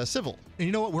just civil. And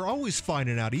you know what? We're always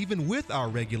finding out, even with our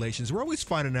regulations, we're always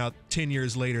finding out 10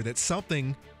 years later that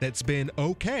something that's been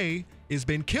okay has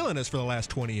been killing us for the last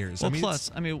 20 years. Well,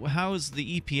 how is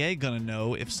the EPA going to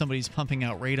know if somebody's pumping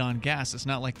out radon gas? It's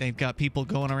not like they've got people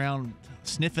going around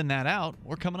sniffing that out.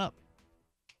 We're coming up.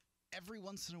 Every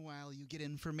once in a while, you get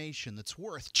information that's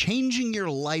worth changing your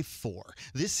life for.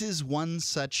 This is one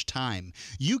such time.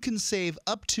 You can save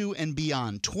up to and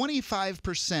beyond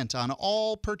 25% on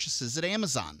all purchases at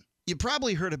Amazon. You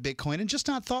probably heard of Bitcoin and just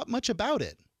not thought much about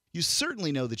it. You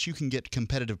certainly know that you can get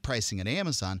competitive pricing at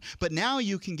Amazon, but now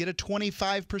you can get a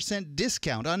 25%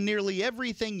 discount on nearly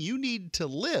everything you need to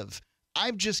live.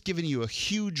 I've just given you a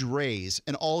huge raise,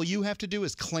 and all you have to do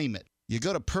is claim it. You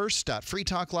go to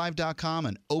purse.freetalklive.com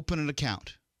and open an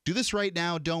account. Do this right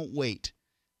now, don't wait.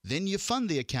 Then you fund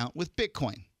the account with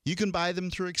Bitcoin. You can buy them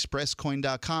through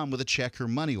expresscoin.com with a check or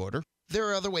money order. There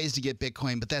are other ways to get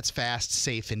Bitcoin, but that's fast,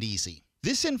 safe, and easy.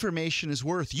 This information is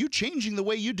worth you changing the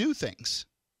way you do things.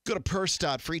 Go to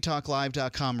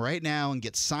purse.freetalklive.com right now and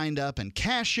get signed up and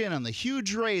cash in on the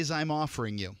huge raise I'm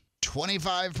offering you.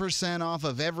 25% off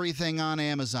of everything on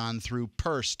Amazon through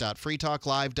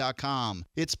purse.freetalklive.com.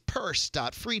 It's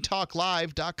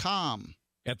purse.freetalklive.com.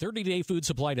 At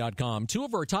 30dayfoodsupply.com, two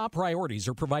of our top priorities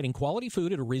are providing quality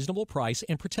food at a reasonable price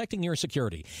and protecting your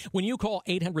security. When you call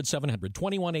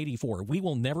 800-700-2184, we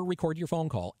will never record your phone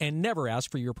call and never ask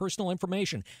for your personal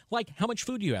information, like how much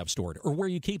food you have stored or where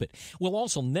you keep it. We'll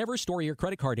also never store your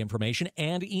credit card information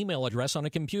and email address on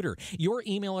a computer. Your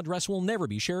email address will never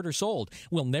be shared or sold.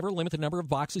 We'll never limit the number of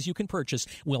boxes you can purchase.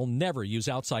 We'll never use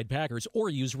outside packers or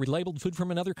use relabeled food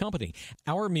from another company.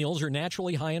 Our meals are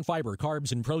naturally high in fiber,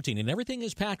 carbs, and protein, and everything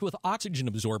is packed with oxygen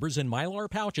absorbers and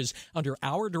Mylar pouches under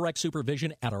our direct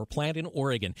supervision at our plant in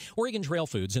Oregon. Oregon Trail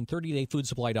Foods and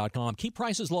 30dayfoodsupply.com keep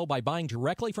prices low by buying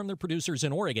directly from their producers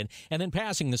in Oregon and then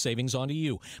passing the savings on to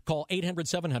you. Call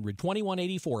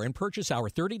 800-700-2184 and purchase our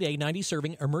 30-day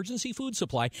 90-serving emergency food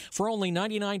supply for only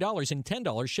 $99, and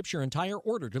 $10 ships your entire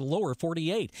order to the lower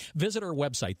 48. Visit our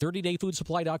website,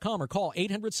 30dayfoodsupply.com, or call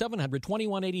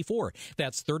 800-700-2184.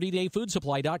 That's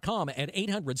 30dayfoodsupply.com at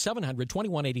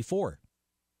 800-700-2184.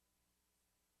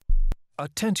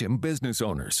 Attention business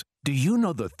owners. Do you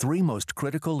know the 3 most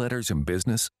critical letters in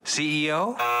business?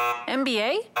 CEO?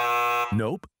 MBA?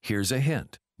 Nope. Here's a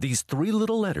hint. These 3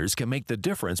 little letters can make the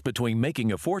difference between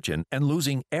making a fortune and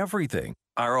losing everything.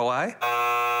 ROI?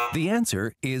 The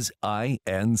answer is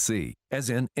INC,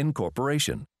 as in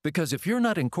incorporation. Because if you're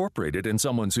not incorporated and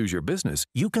someone sues your business,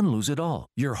 you can lose it all.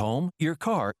 Your home, your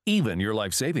car, even your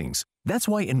life savings. That's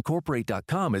why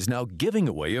Incorporate.com is now giving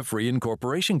away a free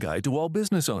incorporation guide to all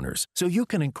business owners, so you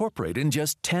can incorporate in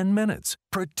just 10 minutes.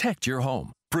 Protect your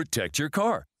home. Protect your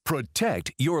car.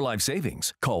 Protect your life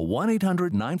savings. Call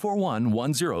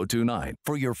 1-800-941-1029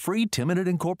 for your free 10-minute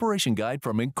incorporation guide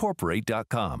from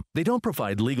Incorporate.com. They don't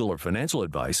provide legal or financial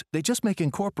advice. They just make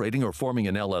incorporating or forming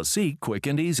an LLC quick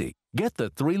and easy. Get the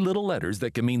 3 little letters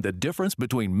that can mean the difference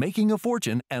between making a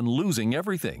fortune and losing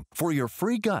everything. For your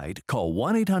free guide, call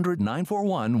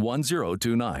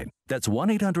 1-800-941-1029. That's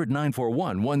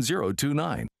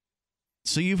 1-800-941-1029.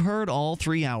 So you've heard all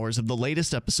 3 hours of the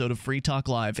latest episode of Free Talk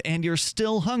Live, and you're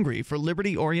still hungry for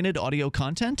liberty-oriented audio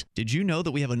content? Did you know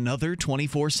that we have another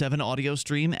 24/7 audio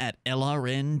stream at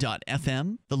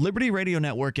LRN.FM? The Liberty Radio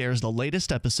Network airs the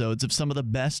latest episodes of some of the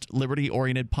best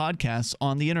liberty-oriented podcasts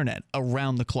on the internet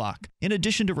around the clock. In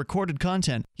addition to recorded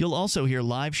content, you'll also hear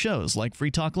live shows like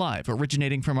Free Talk Live,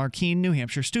 originating from our Keene, New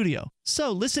Hampshire studio.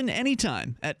 So listen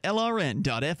anytime at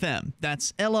LRN.FM.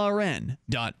 That's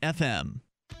LRN.FM.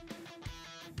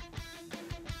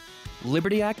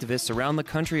 Liberty activists around the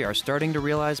country are starting to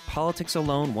realize politics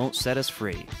alone won't set us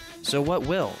free. So what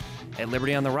will? At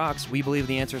Liberty on the Rocks, we believe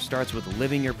the answer starts with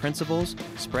living your principles,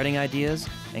 spreading ideas,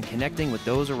 and connecting with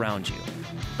those around you.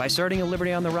 By starting a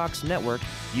Liberty on the Rocks network,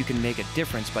 you can make a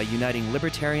difference by uniting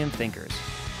libertarian thinkers.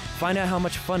 Find out how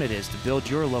much fun it is to build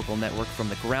your local network from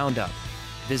the ground up.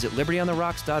 Visit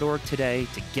libertyontherocks.org today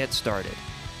to get started.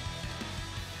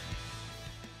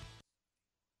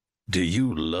 Do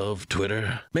you love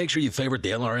Twitter? Make sure you favorite the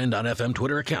LRN.FM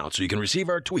Twitter account so you can receive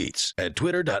our tweets at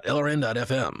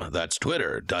twitter.lrn.fm. That's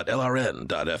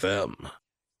twitter.lrn.fm.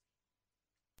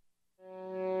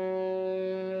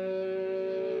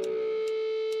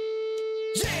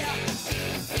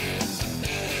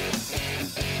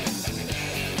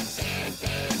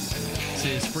 This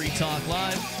is Free Talk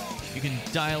Live. You can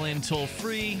dial in toll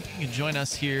free. You can join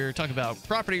us here, talk about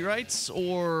property rights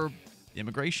or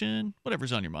immigration,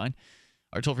 whatever's on your mind.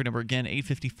 Our toll-free number again,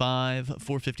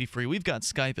 855-450-FREE. We've got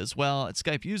Skype as well. At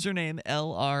Skype username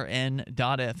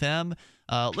LRN.FM.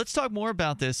 Let's talk more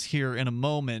about this here in a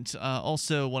moment.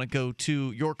 Also want to go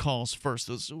to your calls first.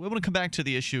 We want to come back to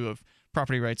the issue of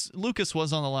property rights. Lucas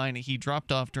was on the line. He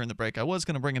dropped off during the break. I was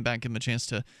going to bring him back, give him a chance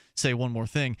to say one more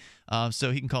thing,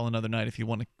 so he can call another night if he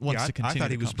wants to continue. I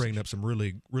thought he was bringing up some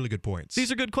really, really good points. These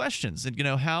are good questions. And,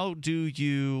 how do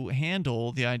you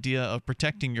handle the idea of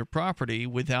protecting your property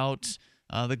without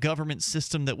the government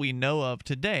system that we know of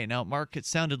today? Now, Mark, it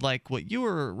sounded like what you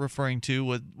were referring to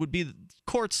would be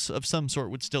courts of some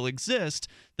sort would still exist.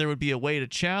 There would be a way to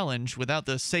challenge without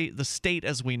the state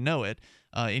as we know it.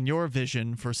 In your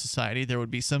vision for society, there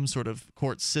would be some sort of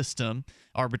court system,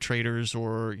 arbitrators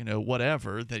or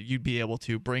whatever, that you'd be able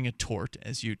to bring a tort,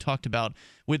 as you talked about,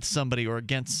 with somebody or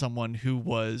against someone who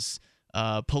was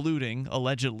polluting,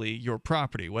 allegedly, your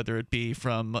property, whether it be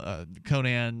from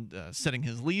Conan setting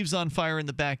his leaves on fire in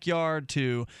the backyard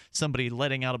to somebody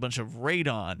letting out a bunch of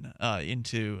radon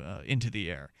into the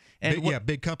air. And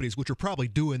big companies, which are probably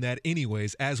doing that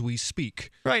anyways as we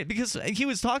speak. Right, because he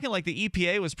was talking like the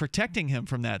EPA was protecting him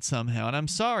from that somehow. And I'm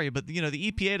sorry, but the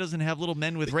EPA doesn't have little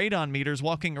men with radon meters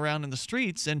walking around in the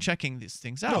streets and checking these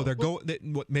things out. No, they're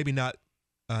maybe not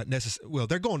well,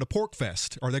 they're going to Pork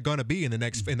Fest, or they're going to be in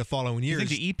the following years. You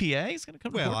think the EPA is going to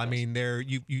come? Well, I mean,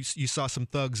 you saw some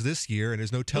thugs this year, and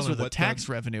there's no telling those are the what tax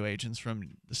revenue agents from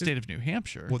the state of New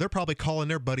Hampshire. Well, they're probably calling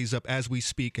their buddies up as we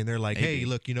speak, and they're like, Maybe. "Hey,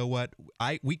 look, you know what?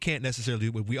 We can't necessarily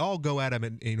do it. We all go at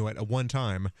them, at one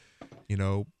time.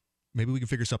 Maybe we can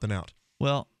figure something out."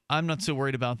 Well, I'm not so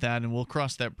worried about that, and we'll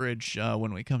cross that bridge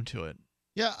when we come to it.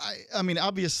 Yeah, I mean,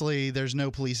 obviously, there's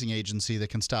no policing agency that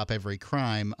can stop every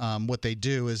crime. What they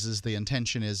do is the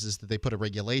intention is that they put a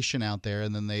regulation out there,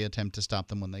 and then they attempt to stop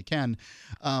them when they can.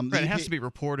 Right, it has to be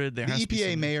reported. The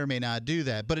EPA may or may not do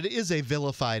that, but it is a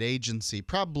vilified agency,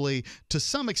 probably to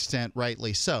some extent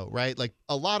rightly so, right? Like,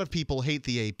 a lot of people hate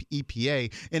the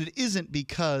EPA, and it isn't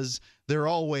because they're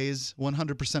always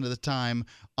 100% of the time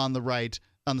on the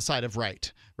side of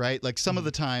right? Like some of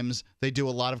the times they do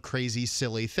a lot of crazy,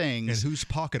 silly things. And whose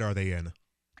pocket are they in?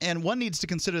 And one needs to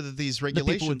consider that these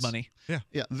regulations, the people with money.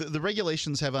 Yeah, the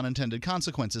regulations have unintended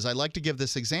consequences. I like to give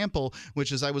this example,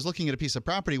 which is I was looking at a piece of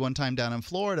property one time down in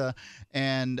Florida,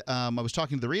 and I was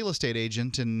talking to the real estate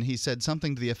agent, and he said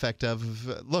something to the effect of,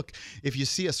 look, if you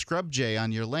see a scrub jay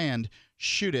on your land,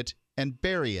 shoot it and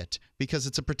bury it, because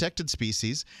it's a protected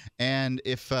species, and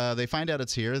if they find out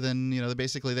it's here, then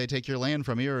basically they take your land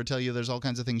from you or tell you there's all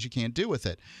kinds of things you can't do with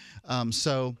it.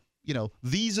 So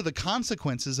these are the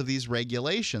consequences of these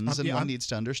regulations, and one needs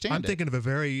to understand I'm thinking of a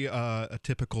very a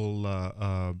typical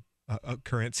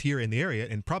occurrence here in the area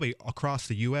and probably across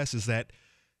the U.S. is that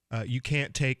you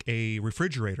can't take a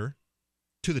refrigerator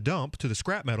to the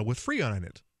scrap metal with Freon in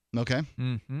it. Okay.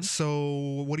 Mm-hmm.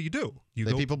 So what do?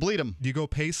 People bleed them. Do you go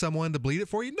pay someone to bleed it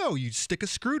for you? No, you stick a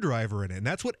screwdriver in it, and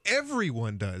that's what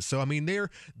everyone does. So I mean, their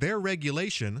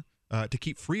regulation to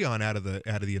keep Freon out of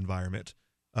the environment.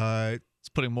 It's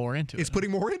putting more into it. It's putting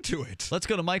more into it. Let's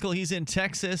go to Michael. He's in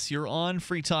Texas. You're on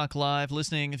Free Talk Live,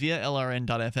 listening via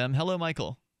LRN.FM. Hello,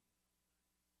 Michael.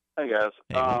 Hey, guys.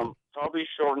 Hey, so I'll be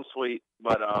short and sweet,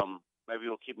 but maybe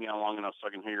you'll keep me on long enough so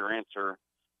I can hear your answer.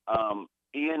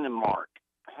 Ian and Mark,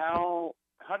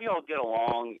 how do y'all get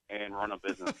along and run a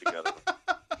business together?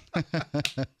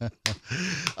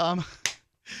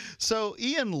 So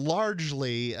Ian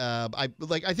largely, I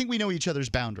think we know each other's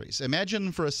boundaries.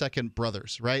 Imagine for a second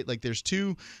brothers, right? Like there's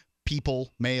two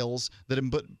people, males, that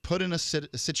have been put in a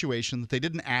situation that they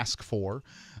didn't ask for,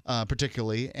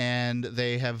 particularly, and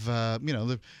they have,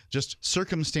 just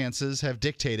circumstances have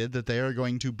dictated that they are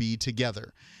going to be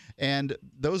together. And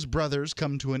those brothers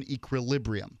come to an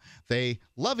equilibrium. They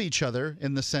love each other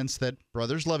in the sense that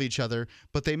brothers love each other,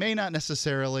 but they may not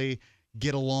necessarily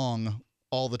get along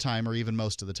all the time or even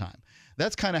most of the time.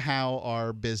 That's kind of how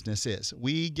our business is.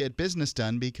 We get business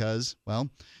done because, well,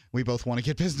 we both want to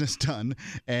get business done,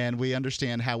 and we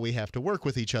understand how we have to work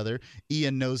with each other.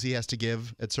 Ian knows he has to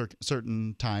give at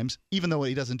certain times, even though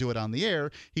he doesn't do it on the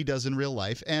air, he does in real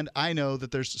life. And I know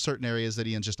that there's certain areas that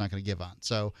Ian's just not going to give on.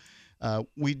 So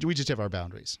we just have our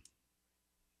boundaries.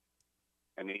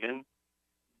 And Ian?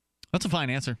 That's a fine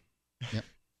answer. Yep.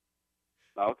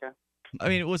 Okay. I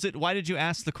mean, was it? Why did you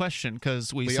ask the question?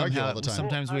 Because we argue all the time.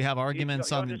 sometimes we have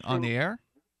arguments on the air.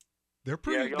 They're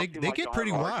pretty. They get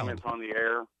pretty wild on the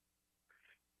air.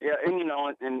 Yeah,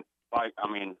 and like I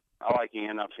like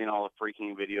Ian. I've seen all the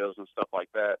freaking videos and stuff like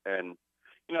that, and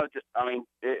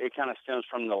it kind of stems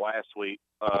from the last week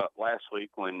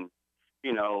when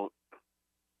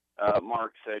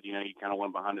Mark said you kind of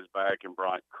went behind his back and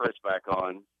brought Chris back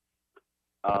on.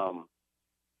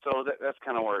 So that's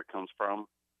kind of where it comes from.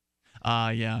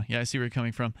 Yeah, I see where you're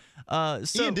coming from.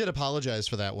 So Ian did apologize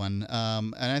for that one,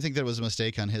 and I think that was a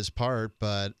mistake on his part,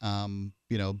 but,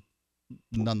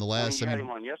 nonetheless. You had him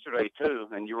on yesterday, too,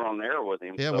 and you were on the air with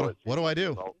him. Yeah, so what do I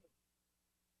do?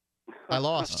 I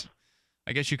lost.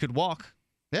 I guess you could walk.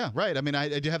 Yeah, right. I mean,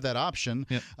 I do have that option.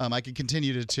 Yep. I could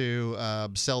continue to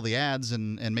sell the ads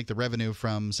and make the revenue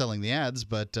from selling the ads,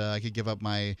 but I could give up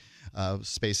my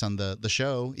space on the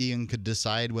show. Ian could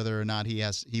decide whether or not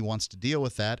he wants to deal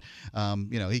with that.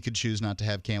 He could choose not to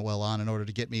have Cantwell on in order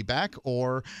to get me back,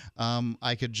 or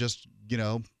I could just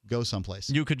go someplace.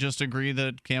 You could just agree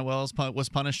that Cantwell was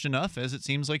punished enough, as it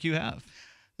seems like you have.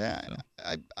 Yeah,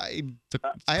 so.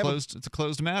 It's a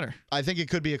closed matter. I think it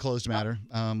could be a closed matter.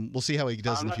 We'll see how he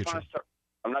does in the future.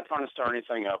 I'm not trying to start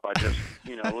anything up. I just,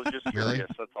 was just curious. Really?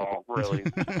 That's all, really.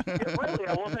 Really,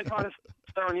 I wasn't trying to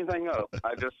stir anything up.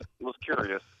 I just was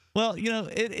curious. Well,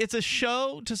 it's a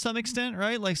show to some extent,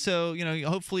 right? Like, so,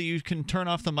 hopefully you can turn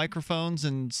off the microphones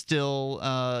and still,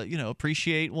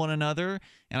 appreciate one another.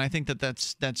 And I think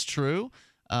that's true.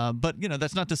 But,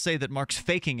 that's not to say that Mark's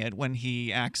faking it when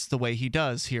he acts the way he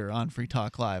does here on Free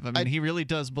Talk Live. I mean, he really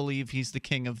does believe he's the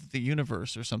king of the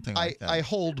universe or something like that. I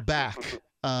hold back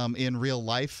in real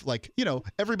life. Like,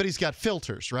 everybody's got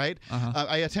filters, right?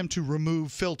 I attempt to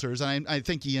remove filters, and I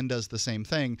think Ian does the same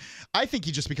thing. I think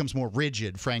he just becomes more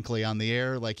rigid, frankly, on the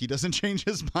air. Like, he doesn't change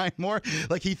his mind more.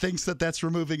 Like, he thinks that that's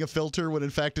removing a filter when,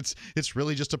 in fact, it's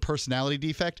really just a personality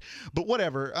defect. But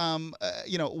whatever.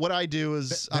 What I do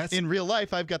is, in real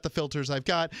life, I've got the filters I've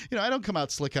got. I don't come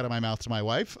out slick out of my mouth to my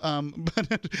wife,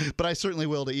 but I certainly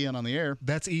will to Ian on the air.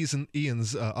 That's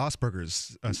Ian's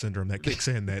Asperger's syndrome that kicks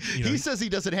in. That he says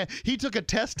he doesn't have. He took a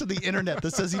test to the internet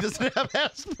that says he doesn't have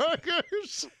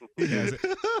Asperger's. He has it.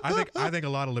 I think a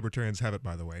lot of libertarians have it.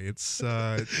 By the way, it's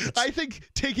I think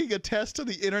taking a test to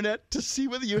the internet to see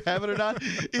whether you have it or not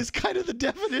is kind of the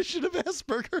definition of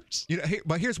Asperger's.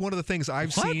 But here's one of the things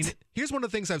I've seen. Here's one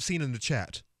of the things I've seen in the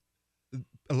chat.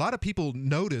 A lot of people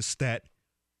notice that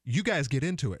you guys get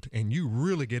into it, and you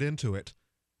really get into it.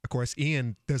 Of course,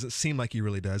 Ian doesn't seem like he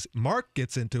really does. Mark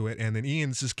gets into it, and then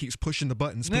Ian just keeps pushing the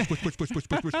buttons,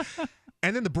 push.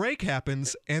 And then the break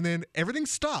happens, and then everything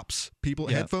stops.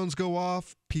 Headphones go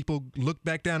off. People look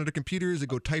back down at their computers. They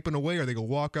go typing away, or they go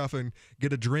walk off and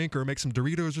get a drink or make some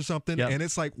Doritos or something. Yep. And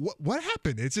it's like, what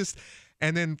happened? It's just,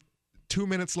 and then 2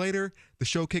 minutes later, the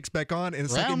show kicks back on, and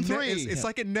it's Round like three. It's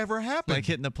like it never happened. Like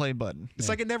hitting the play button. It's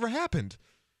like it never happened.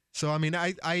 So I mean,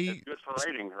 It's good for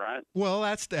ratings, right? Well,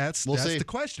 that's the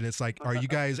question. It's like, are you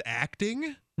guys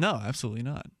acting? No, absolutely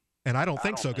not. And I don't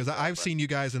think so, because I've seen you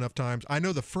guys enough times. I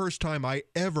know the first time I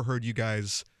ever heard you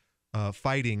guys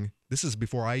fighting, this is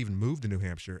before I even moved to New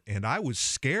Hampshire, and I was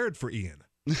scared for Ian.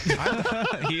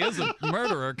 He is a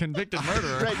murderer, convicted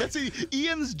murderer. Right. That's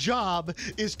Ian's job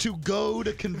is to go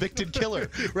to convicted killer.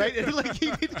 Right. And like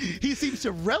he seems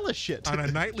to relish it on a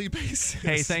nightly basis.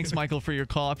 Hey, thanks, Michael, for your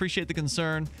call. I appreciate the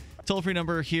concern. Toll-free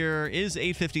number here is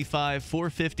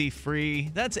 855-450-FREE.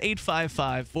 That's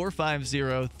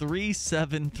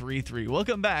 855-450-3733.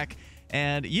 Welcome back.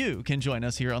 And you can join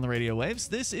us here on the radio waves.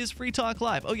 This is Free Talk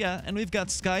Live. Oh, yeah, and we've got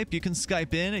Skype. You can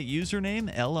Skype in at username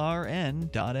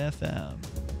LRN.FM.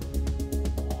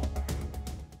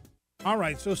 All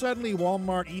right, so suddenly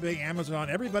Walmart, eBay, Amazon,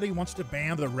 everybody wants to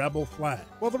ban the rebel flag.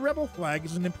 Well, the rebel flag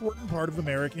is an important part of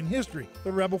American history.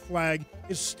 The rebel flag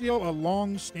is still a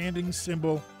long-standing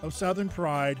symbol of Southern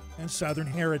pride and Southern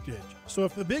heritage. So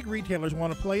if the big retailers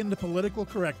want to play into political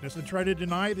correctness and try to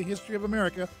deny the history of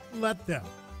America, let them.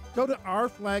 Go to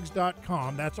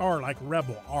ourflags.com, that's R like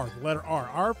rebel, R, the letter R,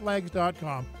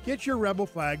 ourflags.com. Get your rebel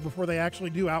flag before they actually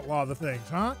do outlaw the things,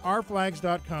 huh?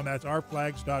 Ourflags.com, that's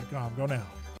ourflags.com. Go now.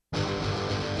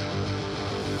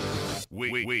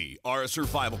 We are a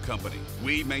survival company.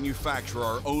 We manufacture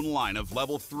our own line of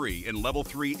Level 3 and Level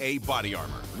 3A body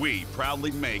armor. We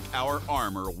proudly make our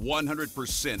armor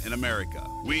 100% in America.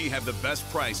 We have the best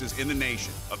prices in the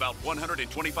nation, about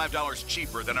 $125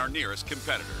 cheaper than our nearest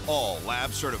competitor. All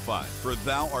lab certified, for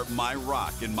thou art my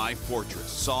rock and my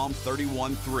fortress, Psalm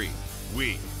 31:3.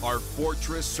 We are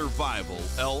Fortress Survival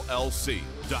LLC.com.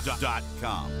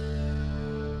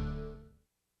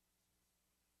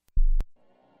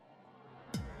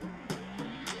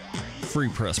 Free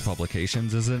Press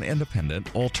Publications is an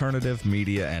independent, alternative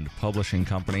media and publishing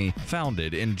company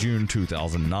founded in June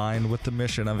 2009 with the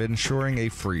mission of ensuring a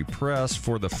free press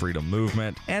for the freedom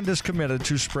movement and is committed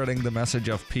to spreading the message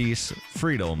of peace,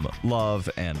 freedom, love,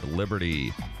 and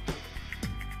liberty.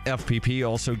 FPP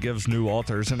also gives new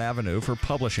authors an avenue for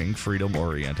publishing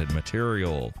freedom-oriented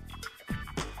material.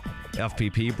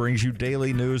 FPP brings you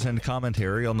daily news and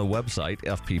commentary on the website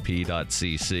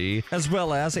fpp.cc, as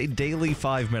well as a daily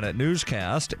 5-minute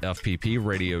newscast, FPP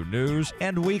Radio News,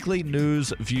 and weekly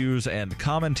news, views, and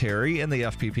commentary in the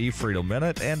FPP Freedom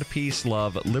Minute and Peace,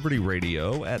 Love, Liberty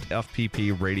Radio at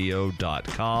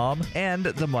fppradio.com, and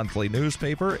the monthly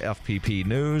newspaper FPP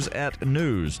News at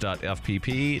news.fpp.cc.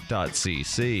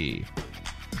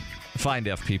 Find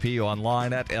FPP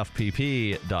online at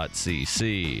fpp.cc.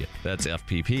 That's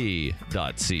fpp.cc,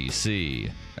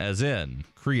 as in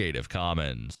Creative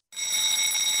Commons.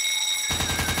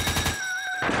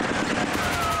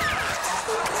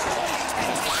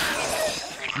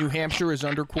 New Hampshire is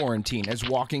under quarantine as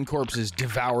walking corpses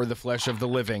devour the flesh of the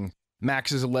living.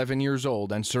 Max is 11 years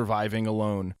old and surviving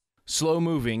alone.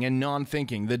 Slow-moving and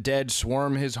non-thinking, the dead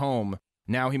swarm his home.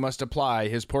 Now he must apply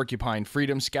his Porcupine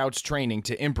Freedom Scouts training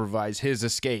to improvise his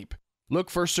escape. Look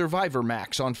for Survivor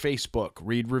Max on Facebook,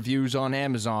 read reviews on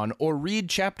Amazon, or read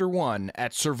Chapter 1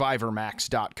 at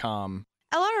survivormax.com.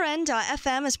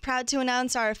 LRN.FM is proud to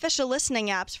announce our official listening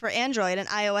apps for Android and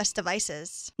iOS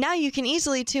devices. Now you can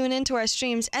easily tune into our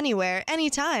streams anywhere,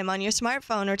 anytime on your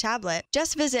smartphone or tablet.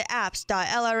 Just visit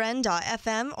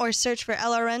apps.lrn.fm or search for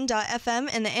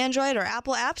LRN.FM in the Android or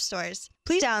Apple app stores.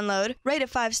 Please download, rate it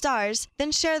 5 stars,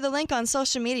 then share the link on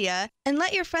social media, and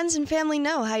let your friends and family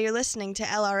know how you're listening to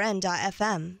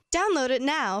LRN.FM. Download it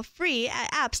now, free at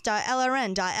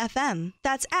apps.lrn.fm.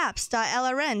 That's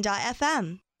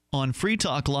apps.lrn.fm. On Free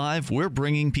Talk Live, we're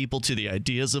bringing people to the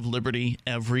ideas of liberty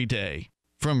every day.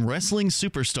 From wrestling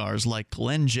superstars like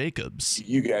Glenn Jacobs.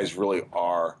 You guys really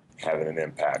are having an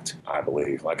impact, I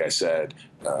believe. Like I said,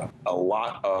 a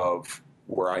lot of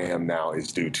where I am now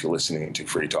is due to listening to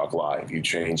Free Talk Live. You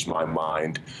changed my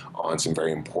mind on some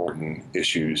very important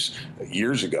issues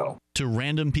years ago. To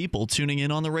random people tuning in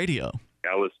on the radio.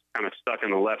 I was kind of stuck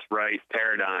in the left-right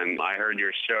paradigm. I heard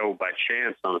your show by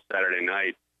chance on a Saturday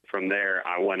night. From there,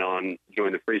 I went on,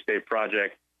 joined the Free State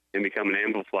Project, and become an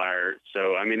amplifier.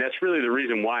 So, I mean, that's really the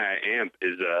reason why I amp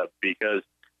is because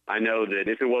I know that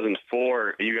if it wasn't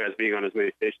for you guys being on as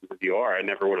many stations as you are, I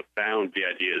never would have found the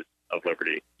ideas of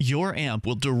liberty. Your amp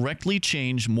will directly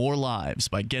change more lives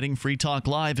by getting Free Talk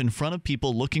Live in front of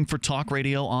people looking for talk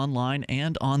radio online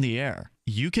and on the air.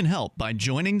 You can help by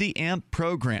joining the AMP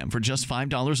program for just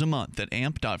 $5 a month at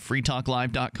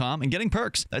amp.freetalklive.com and getting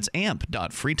perks. That's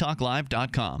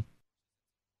amp.freetalklive.com.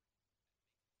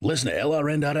 Listen to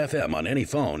LRN.FM on any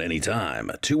phone, anytime.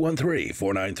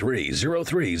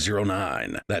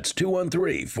 213-493-0309. That's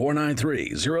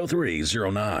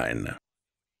 213-493-0309.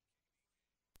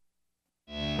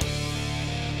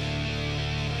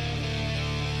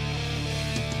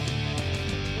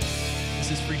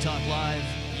 This is Free Talk Live.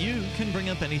 You can bring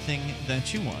up anything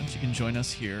that you want. You can join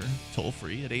us here toll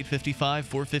free at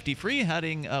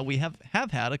 855-450-FREE. We have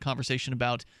had a conversation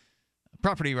about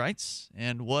property rights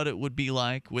and what it would be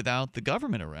like without the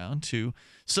government around to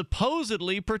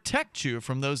supposedly protect you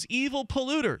from those evil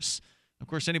polluters. Of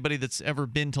course, anybody that's ever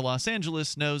been to Los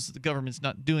Angeles knows that the government's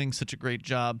not doing such a great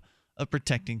job of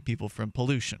protecting people from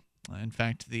pollution. In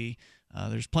fact,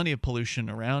 there's plenty of pollution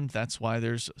around. That's why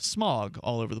there's smog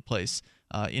all over the place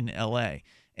in L.A.,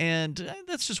 and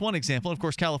that's just one example. Of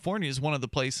course, California is one of the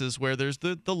places where there's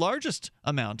the largest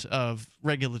amount of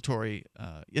regulatory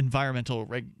environmental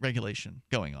regulation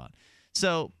going on.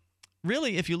 So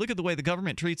really, if you look at the way the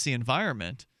government treats the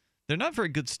environment, they're not very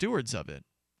good stewards of it.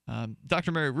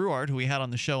 Dr. Mary Ruwart, who we had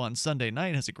on the show on Sunday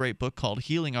night, has a great book called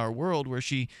Healing Our World, where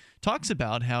she talks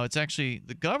about how it's actually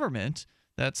the government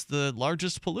that's the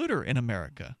largest polluter in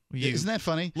America. Isn't that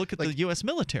funny? Look at the U.S.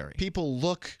 military. People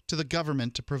look to the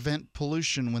government to prevent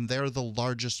pollution when they're the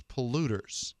largest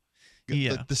polluters.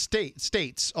 Yeah. The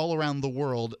states all around the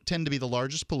world tend to be the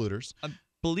largest polluters. I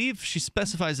believe she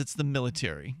specifies it's the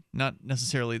military, not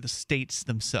necessarily the states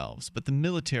themselves, but the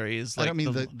military is like I don't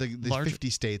mean the 50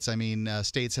 states. I mean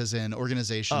states as in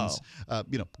organizations,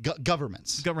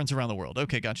 governments. Governments around the world.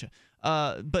 Okay, gotcha.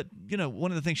 But,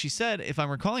 one of the things she said, if I'm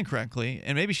recalling correctly,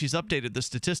 and maybe she's updated the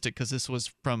statistic because this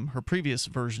was from her previous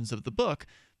versions of the book,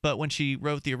 but when she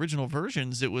wrote the original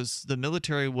versions, it was the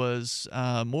military was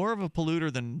more of a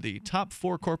polluter than the top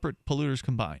 4 corporate polluters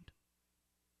combined.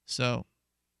 So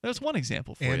there's one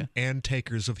example for you. And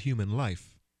takers of human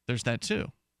life. There's that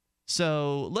too.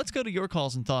 So let's go to your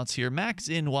calls and thoughts here. Mac's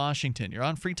in Washington. You're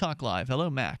on Free Talk Live. Hello,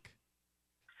 Mac.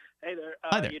 Hey there.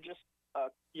 Hi there.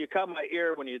 You caught my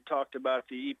ear when you talked about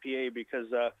the EPA because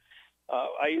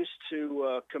I used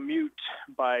to commute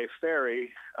by ferry,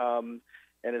 and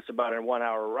it's about a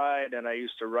 1-hour ride. And I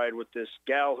used to ride with this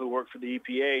gal who worked for the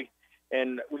EPA,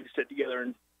 and we'd sit together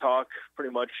and talk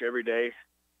pretty much every day.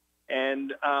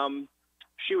 And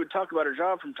she would talk about her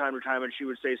job from time to time, and she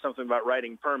would say something about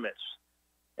writing permits.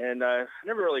 And I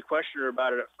never really questioned her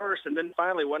about it at first. And then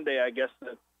finally one day, I guess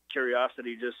the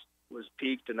curiosity just was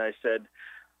piqued, and I said,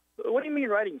 "What do you mean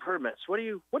writing permits? What do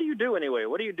you do anyway?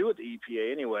 What do you do at the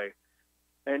EPA anyway?"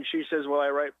 And she says, "Well, I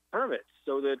write permits."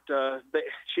 So that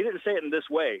she didn't say it in this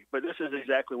way, but this is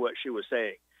exactly what she was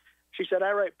saying. She said,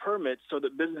 "I write permits so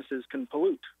that businesses can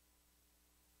pollute."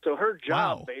 So her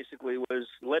job basically was,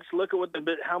 let's look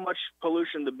at how much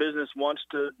pollution the business wants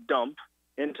to dump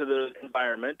into the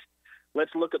environment.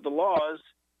 Let's look at the laws,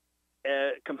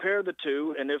 compare the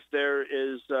two, and if there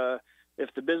is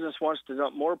if the business wants to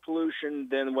dump more pollution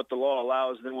than what the law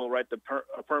allows, then we'll write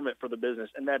a permit for the business.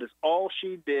 And that is all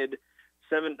she did,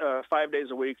 5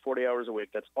 days a week, 40 hours a week.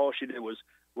 That's all she did was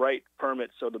write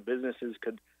permits so the businesses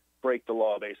could break the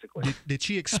law, basically. Did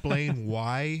she explain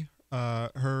why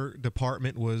her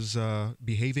department was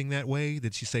behaving that way?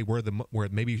 Did she say where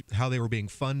maybe how they were being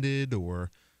funded, or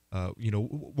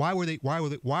why were they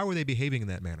behaving in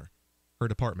that manner? Her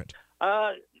department.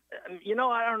 I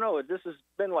don't know. This has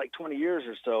been like 20 years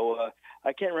or so.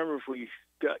 I can't remember if we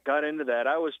got into that.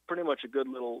 I was pretty much a good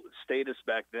little statist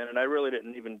back then, and I really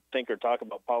didn't even think or talk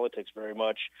about politics very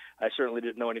much. I certainly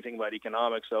didn't know anything about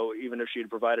economics, so even if she had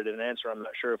provided an answer, I'm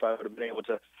not sure if I would have been able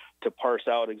to parse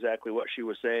out exactly what she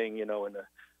was saying, in a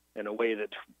way that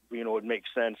would make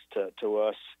sense to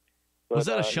us. But, was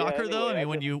that a shocker though? I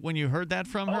mean, when you heard that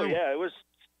from her? Oh yeah, it was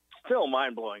still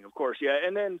mind blowing, of course. Yeah,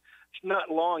 and then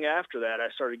not long after that, I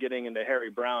started getting into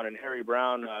Harry Browne, and Harry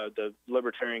Browne, the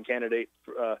Libertarian candidate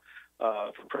for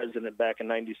president back in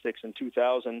 '96 and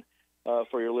 2000.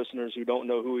 For your listeners who don't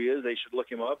know who he is, they should look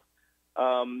him up.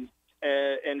 And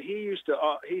he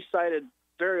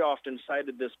very often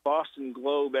cited this Boston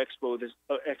Globe expose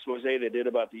they did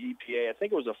about the EPA. I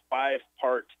think it was a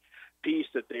 5-part piece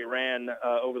that they ran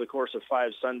over the course of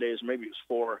 5 Sundays, maybe it was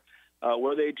 4,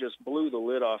 where they just blew the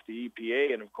lid off the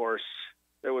EPA. And of course,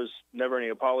 there was never any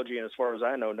apology, and as far as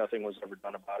I know, nothing was ever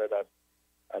done about it.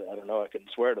 I don't know. I couldn't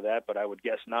swear to that, but I would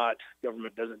guess not.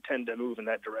 Government doesn't tend to move in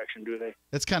that direction, do they?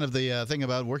 That's kind of the thing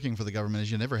about working for the government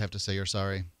is you never have to say you're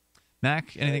sorry.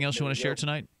 Mac, anything else you want to share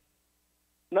tonight?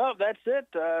 No, that's it.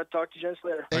 Talk to you gents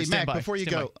later. Hey, Mac, before you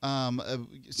go,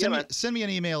 send me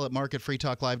an email at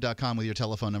mark@freetalklive.com with your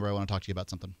telephone number. I want to talk to you about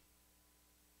something.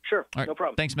 Sure, all right, no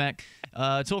problem. Thanks, Mac.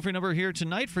 Toll-free number here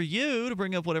tonight for you to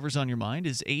bring up whatever's on your mind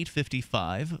is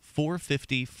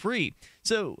 855-450-FREE.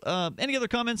 So any other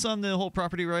comments on the whole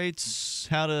property rights,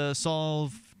 how to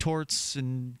solve torts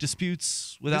and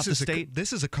disputes without the state?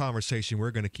 This is a conversation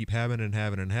we're going to keep having and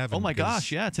having and having. Oh, my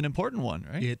gosh, yeah, it's an important one,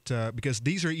 right? Because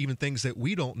these are even things that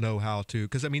we don't know how to,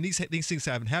 because, I mean, these things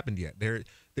haven't happened yet.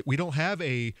 We don't have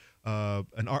an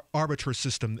arbiter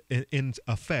system in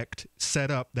effect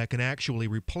set up that can actually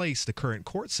replace the current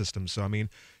court system. So, I mean,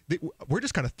 we're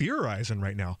just kind of theorizing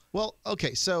right now. Well,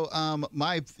 okay, so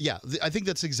I think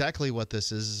that's exactly what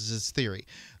this is theory.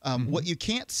 What you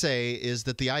can't say is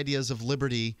that the ideas of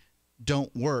liberty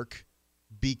don't work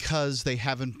because they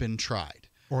haven't been tried.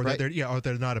 Or right? that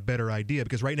they're not a better idea,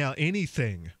 because right now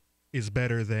anything is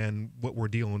better than what we're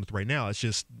dealing with right now. It's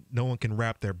just no one can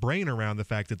wrap their brain around the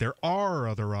fact that there are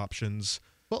other options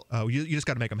Well, you just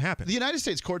got to make them happen. The United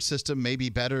States court system may be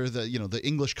better. The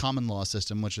English common law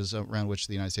system, which is around which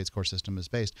the United States court system is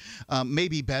based, may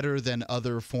be better than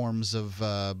other forms of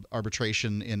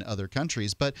arbitration in other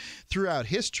countries. But throughout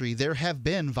history, there have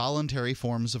been voluntary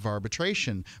forms of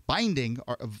arbitration, binding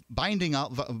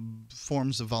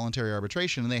forms of voluntary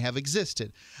arbitration, and they have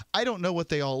existed. I don't know what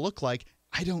they all look like.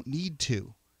 I don't need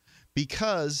to.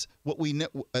 Because what we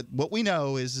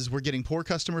know is we're getting poor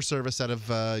customer service out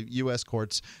of U.S.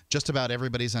 courts. Just about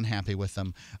everybody's unhappy with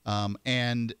them,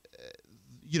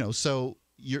 so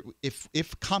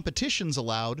if competition's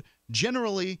allowed,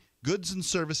 generally goods and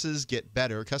services get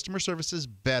better, customer service is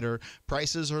better,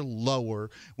 prices are lower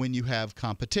when you have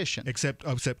competition. Except,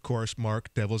 of course,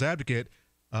 Mark, devil's advocate.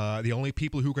 The only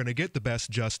people who are going to get the best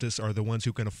justice are the ones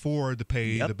who can afford to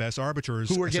pay the best arbiters.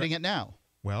 Who are getting it now.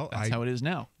 Well, that's how it is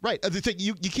now. Right. The thing,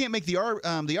 you can't make the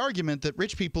argument that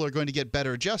rich people are going to get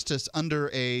better justice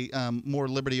under a more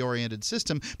liberty-oriented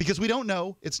system because we don't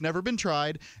know. It's never been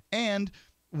tried. And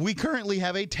we currently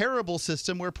have a terrible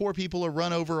system where poor people are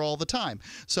run over all the time.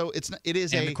 So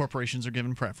the corporations are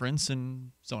given preference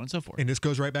and so on and so forth. And this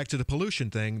goes right back to the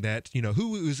pollution thing that,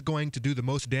 who is going to do the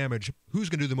most damage, who's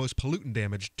going to do the most pollutant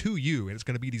damage to you? And it's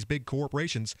going to be these big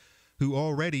corporations who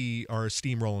already are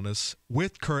steamrolling us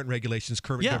with current regulations,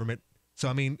 current government. So,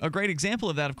 I mean, a great example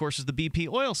of that, of course, is the BP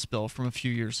oil spill from a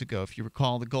few years ago. If you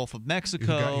recall, the Gulf of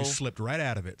Mexico. You slipped right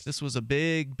out of it. This was a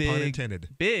big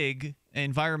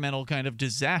environmental kind of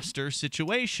disaster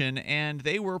situation, and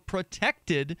they were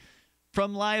protected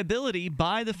from liability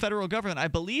by the federal government. I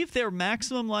believe their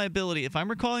maximum liability, if I'm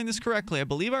recalling this correctly, I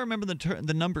believe I remember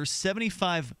the number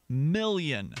 $75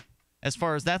 million. As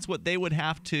far as that's what they would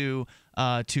have to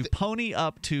pony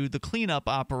up to the cleanup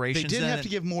operations. They did have to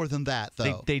give more than that,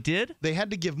 though. They did? They had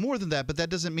to give more than that, but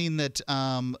that doesn't mean that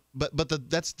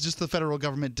that's just the federal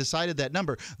government decided that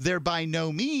number. There by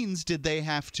no means did they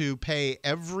have to pay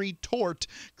every tort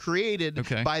created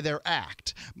by their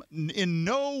act. In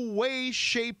no way,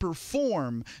 shape, or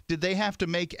form did they have to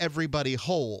make everybody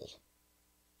whole.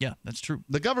 Yeah, that's true.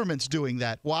 The government's doing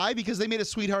that. Why? Because they made a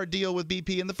sweetheart deal with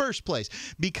BP in the first place.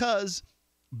 Because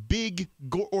big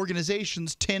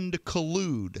organizations tend to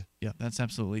collude. Yeah, that's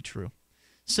absolutely true.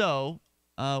 So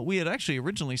we had actually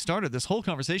originally started, this whole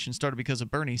conversation started because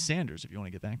of Bernie Sanders, if you want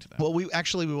to get back to that. Well, we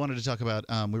wanted to talk about,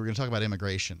 we were going to talk about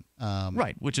immigration.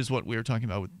 Right, which is what we were talking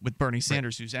about with Bernie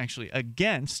Sanders, who's actually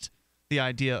against the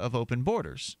idea of open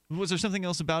borders. Was there something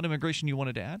else about immigration you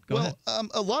wanted to add? Go ahead.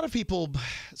 A lot of people.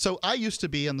 So I used to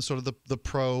be on the sort of the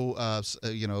pro,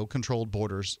 controlled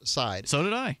borders side. So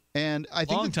did I. And I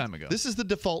think long time ago. This is the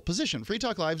default position. Free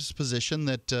Talk Live's position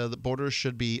that the borders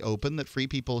should be open, that free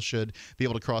people should be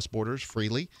able to cross borders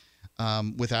freely,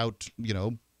 without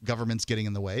governments getting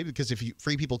in the way, because if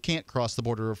free people can't cross the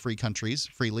border of free countries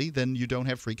freely, then you don't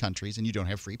have free countries and you don't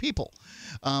have free people.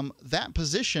 That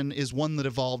position is one that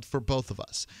evolved for both of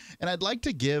us. And I'd like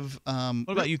to give... what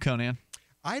about you, Conan?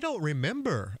 I don't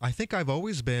remember. I think I've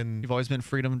always been... You've always been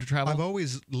freedom to travel? I've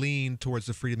always leaned towards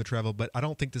the freedom to travel, but I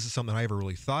don't think this is something I ever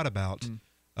really thought about.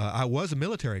 I was a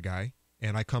military guy.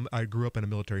 And I grew up in a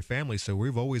military family, so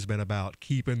we've always been about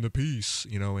keeping the peace,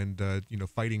 and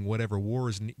fighting whatever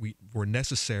wars were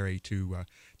necessary to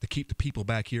keep the people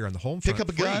back here on the home front. Pick up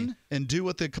a gun and do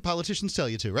what the politicians tell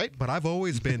you to, right? But I've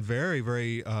always been very,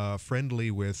 very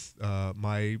friendly with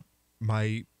my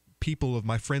people of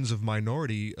my friends of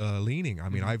minority leaning. I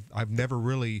mean, I've never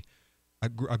really. I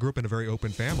grew up in a very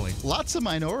open family. Lots of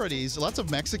minorities, lots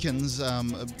of Mexicans,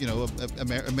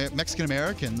 Mexican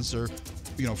Americans are,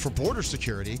 for border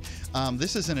security.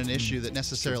 This isn't an issue that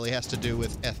necessarily has to do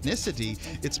with ethnicity.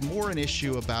 It's more an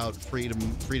issue about freedom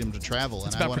to travel.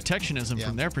 It's about protectionism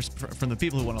from the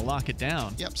people who want to lock it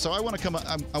down. Yep. So I want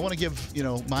to give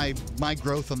my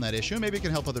growth on that issue, and maybe it can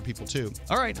help other people too.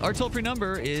 All right. Our toll-free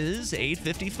number is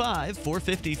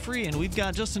 855-450-FREE, and we've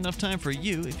got just enough time for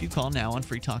you if you call now on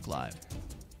Free Talk Live.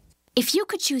 If you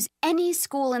could choose any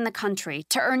school in the country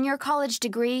to earn your college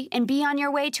degree and be on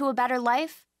your way to a better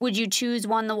life, would you choose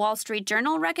one the Wall Street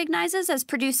Journal recognizes as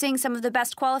producing some of the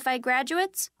best qualified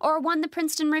graduates? Or one the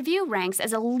Princeton Review ranks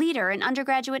as a leader in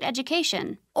undergraduate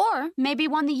education? Or maybe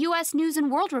one the U.S. News &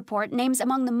 World Report names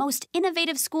among the most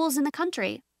innovative schools in the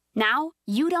country? Now,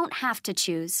 you don't have to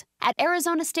choose. At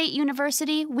Arizona State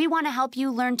University, we want to help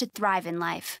you learn to thrive in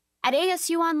life. At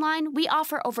ASU Online, we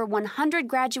offer over 100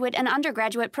 graduate and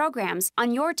undergraduate programs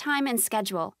on your time and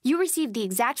schedule. You receive the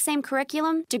exact same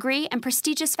curriculum, degree, and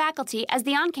prestigious faculty as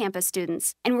the on-campus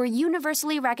students, and we're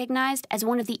universally recognized as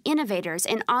one of the innovators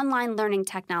in online learning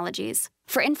technologies.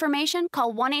 For information,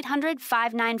 call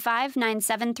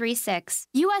 1-800-595-9736.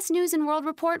 U.S. News & World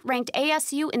Report ranked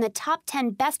ASU in the top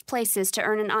 10 best places to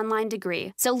earn an online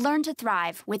degree. So learn to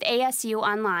thrive with ASU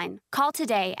Online. Call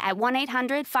today at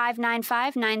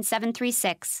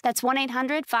 1-800-595-9736. That's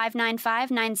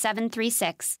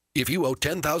 1-800-595-9736. If you owe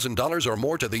 $10,000 or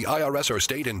more to the IRS or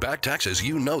state in back taxes,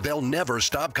 you know they'll never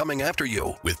stop coming after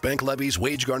you. With bank levies,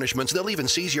 wage garnishments, they'll even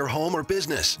seize your home or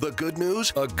business. The good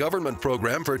news? A government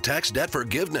program for tax debt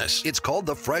forgiveness. It's called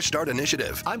the Fresh Start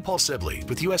Initiative. I'm Paul Sibley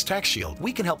with U.S. Tax Shield.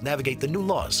 We can help navigate the new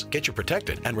laws, get you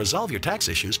protected, and resolve your tax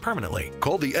issues permanently.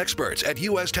 Call the experts at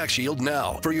U.S. Tax Shield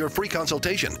now for your free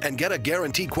consultation and get a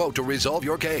guaranteed quote to resolve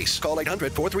your case. Call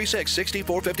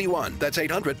 800-436-6451. That's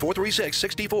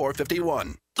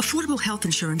 800-436-6451. Affordable health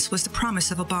insurance was the promise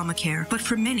of Obamacare, but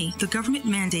for many, the government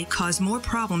mandate caused more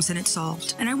problems than it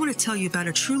solved. And I want to tell you about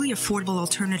a truly affordable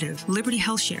alternative, Liberty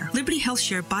HealthShare. Liberty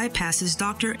HealthShare bypasses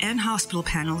doctor and hospital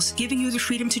panels, giving you the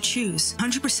freedom to choose.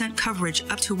 100% coverage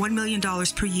up to $1 million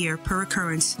per year per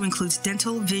occurrence, which includes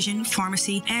dental, vision,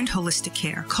 pharmacy, and holistic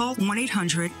care. Call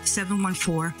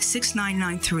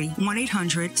 1-800-714-6993.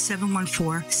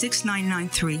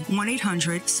 1-800-714-6993.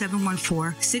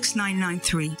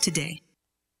 1-800-714-6993 today.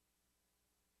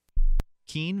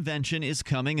 Keenvention is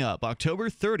coming up October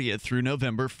 30th through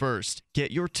November 1st.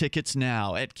 Get your tickets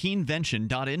now at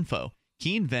keenvention.info.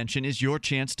 Keenvention is your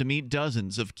chance to meet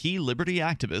dozens of key liberty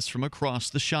activists from across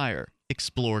the Shire.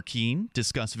 Explore Keene,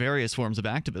 discuss various forms of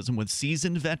activism with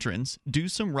seasoned veterans, do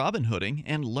some Robin Hooding,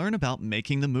 and learn about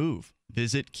making the move.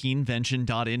 Visit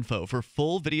keenvention.info for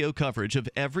full video coverage of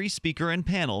every speaker and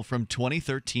panel from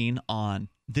 2013 on.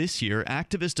 This year,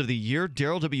 Activist of the Year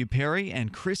Daryl W. Perry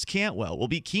and Chris Cantwell will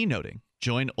be keynoting.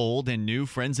 Join old and new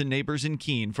friends and neighbors in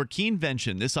Keene for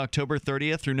Keenvention this October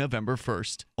 30th through November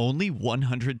 1st. Only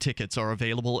 100 tickets are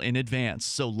available in advance,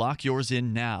 so lock yours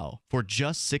in now for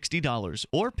just $60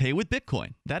 or pay with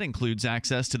Bitcoin. That includes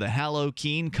access to the Hallow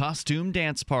Keene Costume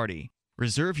Dance Party.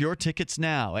 Reserve your tickets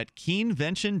now at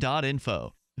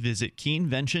keenvention.info. Visit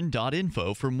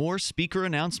keenvention.info for more speaker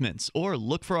announcements or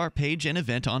look for our page and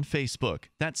event on Facebook.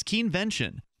 That's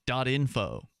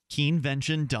keenvention.info.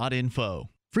 Keenvention.info.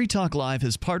 Free Talk Live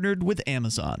has partnered with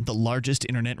Amazon, the largest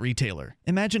internet retailer.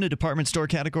 Imagine a department store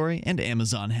category, and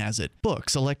Amazon has it.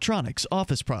 Books, electronics,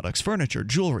 office products, furniture,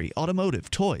 jewelry, automotive,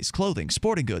 toys, clothing,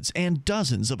 sporting goods, and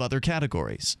dozens of other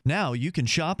categories. Now you can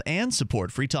shop and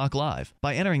support Free Talk Live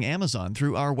by entering Amazon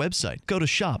through our website. Go to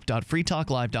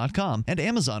shop.freetalklive.com, and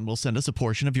Amazon will send us a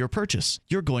portion of your purchase.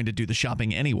 You're going to do the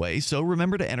shopping anyway, so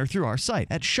remember to enter through our site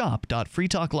at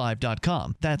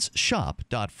shop.freetalklive.com. That's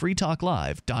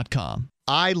shop.freetalklive.com.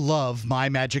 I love My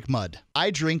Magic Mud. I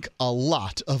drink a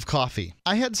lot of coffee.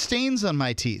 I had stains on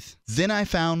my teeth. Then I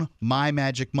found My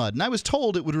Magic Mud, and I was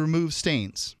told it would remove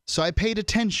stains. So I paid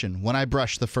attention when I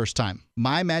brushed the first time.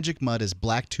 My Magic Mud is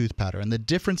black tooth powder, and the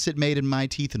difference it made in my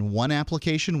teeth in one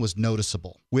application was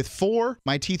noticeable. With 4,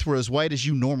 my teeth were as white as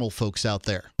you normal folks out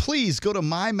there. Please go to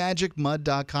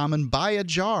mymagicmud.com and buy a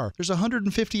jar. There's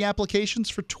 150 applications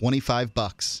for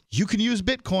 $25. You can use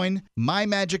Bitcoin,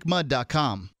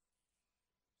 mymagicmud.com.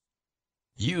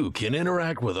 You can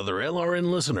interact with other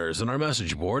LRN listeners in our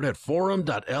message board at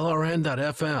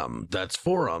forum.lrn.fm. That's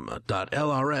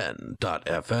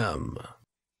forum.lrn.fm.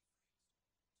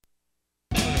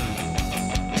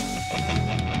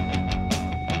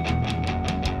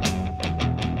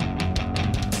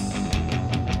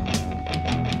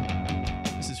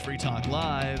 This is Free Talk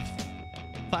Live.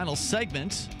 Final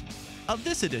segment of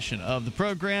this edition of the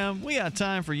program. We got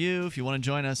time for you if you want to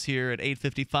join us here at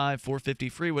 855 450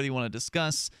 free, whether you want to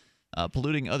discuss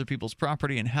polluting other people's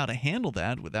property and how to handle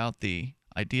that without the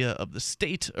idea of the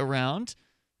state around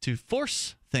to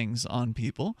force things on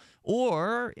people,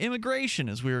 or immigration,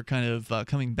 as we were kind of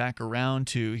coming back around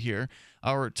to here.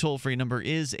 Our toll-free number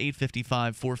is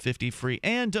 855 450 free.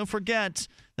 And don't forget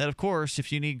that, of course, if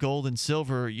you need gold and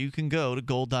silver, you can go to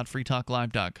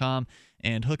gold.freetalklive.com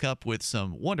and hook up with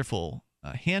some wonderful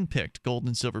hand-picked gold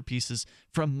and silver pieces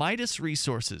from Midas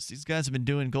Resources. These guys have been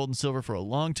doing gold and silver for a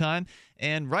long time,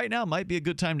 and right now might be a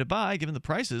good time to buy, given the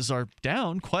prices are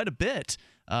down quite a bit.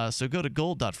 So go to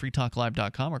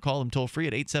gold.freetalklive.com or call them toll-free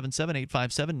at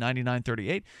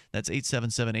 877-857-9938. That's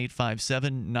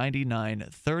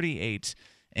 877-857-9938.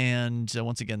 And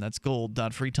once again, that's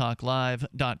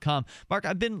gold.freetalklive.com. Mark,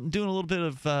 I've been doing a little bit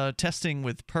of testing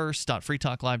with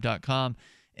purse.freetalklive.com.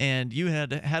 And you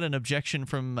had an objection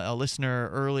from a listener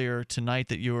earlier tonight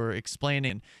that you were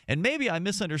explaining. And maybe I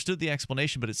misunderstood the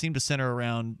explanation, but it seemed to center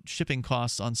around shipping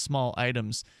costs on small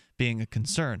items being a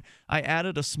concern. I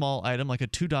added a small item, like a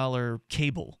 $2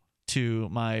 cable, to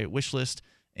my wish list,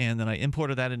 and then I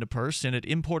imported that into purse, and it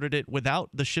imported it without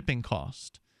the shipping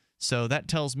cost. So that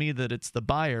tells me that it's the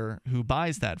buyer who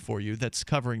buys that for you that's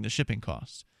covering the shipping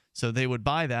costs. So they would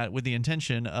buy that with the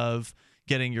intention of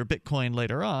getting your Bitcoin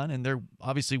later on, and they're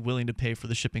obviously willing to pay for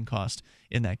the shipping cost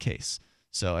in that case.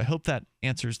 So I hope that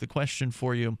answers the question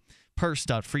for you.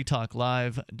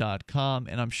 Purse.freetalklive.com,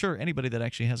 and I'm sure anybody that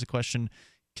actually has a question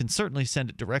can certainly send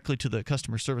it directly to the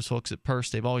customer service folks at Purse.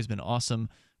 They've always been awesome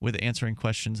with answering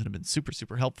questions and have been super,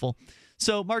 super helpful.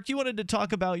 So, Mark, you wanted to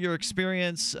talk about your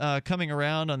experience coming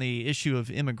around on the issue of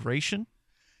immigration?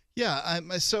 Yeah,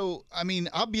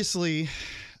 obviously,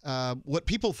 what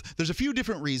people there's a few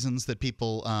different reasons that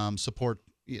people support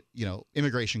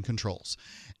immigration controls,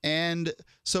 and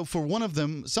so for one of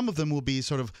them, some of them will be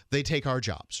sort of they take our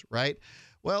jobs, right?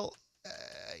 Well,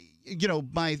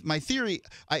 my theory,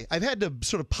 I've had to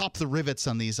sort of pop the rivets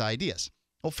on these ideas.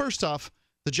 Well, first off,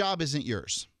 the job isn't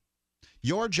yours.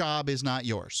 Your job is not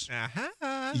yours.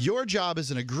 Your job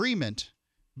is an agreement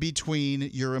between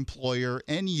your employer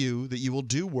and you that you will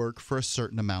do work for a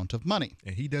certain amount of money.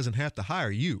 And he doesn't have to hire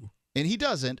you. And he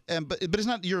doesn't. But it's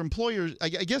not your employer. I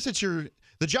guess it's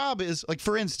the job is, like,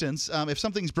 for instance, if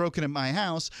something's broken in my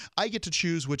house, I get to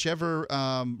choose whichever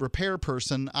repair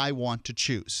person I want to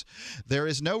choose. There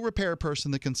is no repair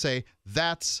person that can say,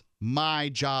 that's my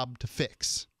job to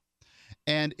fix.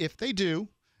 And if they do,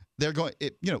 they're going,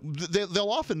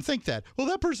 they'll often think that, well,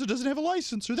 that person doesn't have a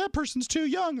license, or that person's too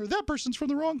young, or that person's from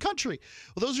the wrong country.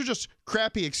 Well, those are just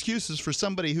crappy excuses for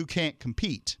somebody who can't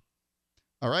compete.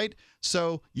 All right?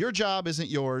 So your job isn't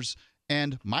yours,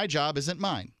 and my job isn't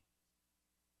mine.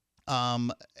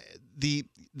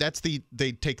 That's the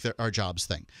they take our jobs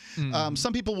thing.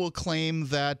 Some people will claim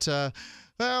that,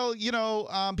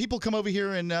 people come over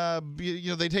here and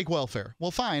they take welfare.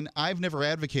 Well, fine. I've never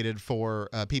advocated for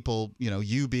people,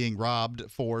 you being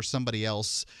robbed for somebody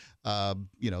else.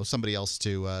 Somebody else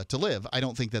to live. I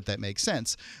don't think that makes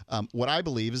sense. What I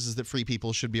believe is that free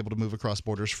people should be able to move across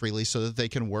borders freely so that they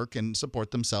can work and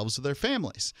support themselves and their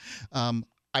families. I'm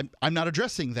not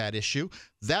addressing that issue.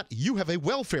 That you have a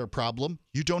welfare problem.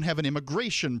 You don't have an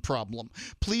immigration problem.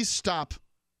 Please stop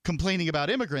complaining about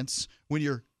immigrants when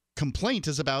your complaint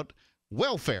is about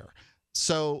welfare.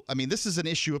 So, this is an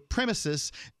issue of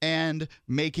premises and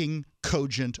making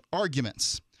cogent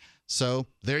arguments. So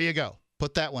there you go.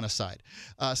 Put that one aside.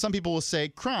 Some people will say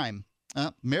crime.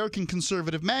 American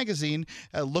Conservative Magazine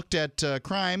looked at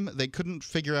crime. They couldn't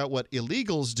figure out what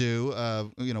illegals do,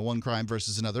 one crime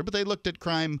versus another, but they looked at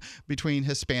crime between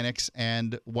Hispanics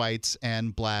and whites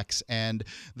and blacks, and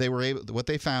what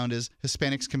they found is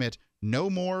Hispanics commit no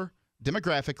more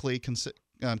demographically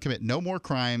commit no more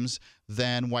crimes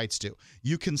than whites do.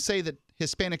 You can say that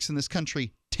Hispanics in this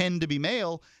country tend to be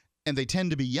male, and they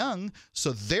tend to be young,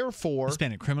 so therefore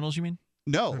Hispanic criminals, you mean?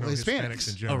 No, Hispanics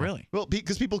in general. Oh, really? Well,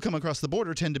 because people come across the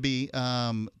border tend to be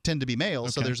male,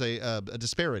 so there's a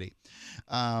disparity.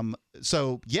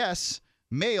 So yes,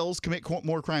 males commit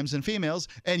more crimes than females,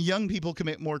 and young people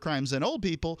commit more crimes than old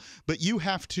people. But you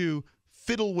have to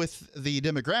fiddle with the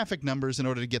demographic numbers in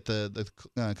order to get the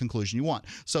conclusion you want.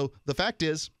 So the fact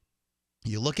is,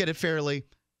 you look at it fairly,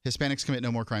 Hispanics commit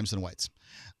no more crimes than whites.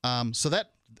 So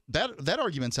that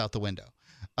argument's out the window.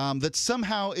 That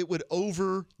somehow it would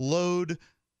overload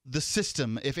the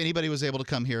system if anybody was able to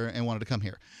come here and wanted to come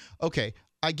here. Okay,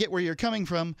 I get where you're coming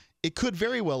from. It could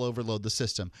very well overload the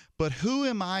system. But who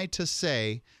am I to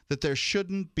say that there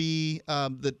shouldn't be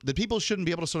that people shouldn't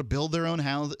be able to sort of build their own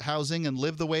housing and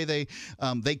live the way they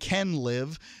can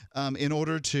live in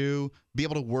order to be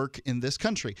able to work in this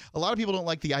country? A lot of people don't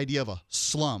like the idea of a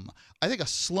slum. I think a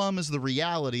slum is the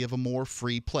reality of a more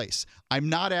free place. I'm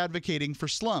not advocating for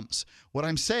slums. What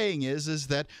I'm saying is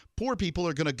that poor people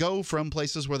are going to go from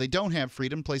places where they don't have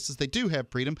freedom, places they do have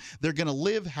freedom. They're going to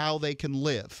live how they can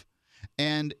live.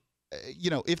 And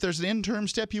if there's an interim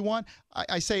step you want,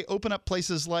 I say open up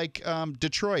places like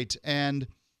Detroit and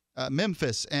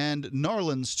Memphis and New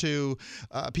Orleans to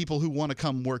people who want to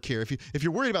come work here. If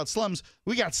you're worried about slums,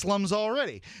 we got slums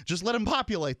already. Just let them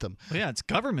populate them. Well, yeah, it's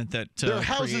government that there are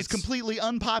houses completely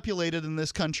unpopulated in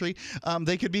this country.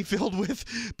 They could be filled with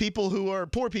people who are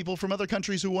poor people from other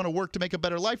countries who want to work to make a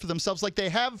better life for themselves, like they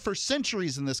have for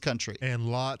centuries in this country.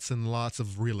 And lots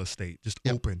of real estate, just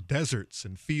open deserts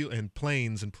and and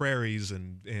plains and prairies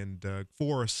and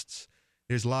forests.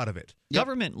 There's a lot of it.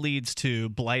 Government leads to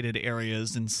blighted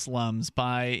areas and slums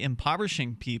by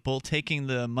impoverishing people, taking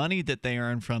the money that they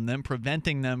earn from them,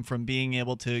 preventing them from being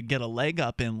able to get a leg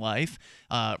up in life,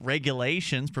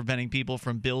 regulations preventing people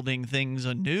from building things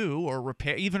anew or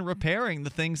repairing the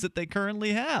things that they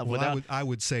currently have. Well, I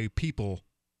would say people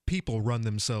people run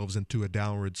themselves into a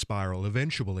downward spiral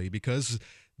eventually because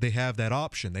they have that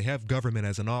option. They have government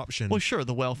as an option. Well, sure,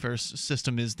 the welfare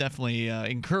system is definitely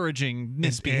encouraging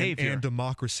misbehavior and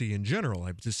democracy in general.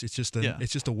 It's just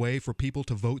a way for people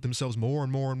to vote themselves more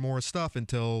and more and more stuff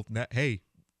until that, hey,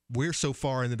 we're so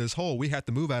far into this hole, we have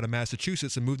to move out of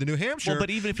Massachusetts and move to New Hampshire. Well, but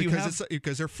even if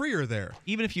because they're freer there.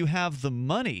 Even if you have the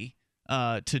money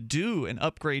to do an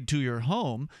upgrade to your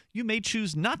home, you may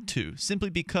choose not to, simply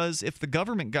because if the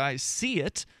government guys see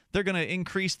it, they're going to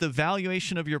increase the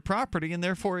valuation of your property and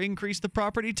therefore increase the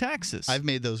property taxes. I've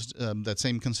made those that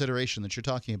same consideration that you're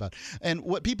talking about. And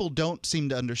what people don't seem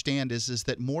to understand is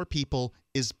that more people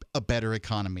is a better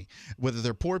economy, whether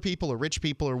they're poor people or rich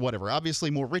people or whatever. Obviously,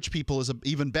 more rich people is an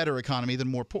even better economy than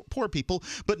more poor people,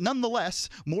 but nonetheless,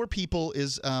 more people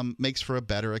is makes for a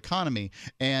better economy,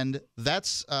 and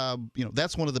that's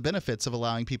that's one of the benefits of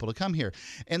allowing people to come here.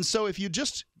 And so, if you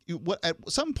just at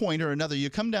some point or another, you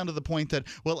come down to the point that,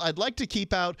 well, I'd like to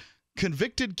keep out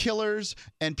convicted killers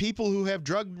and people who have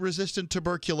drug-resistant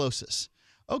tuberculosis.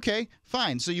 Okay,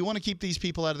 fine. So you want to keep these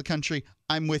people out of the country.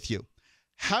 I'm with you.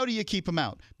 How do you keep them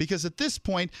out? Because at this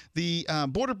point, the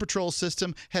Border Patrol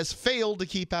system has failed to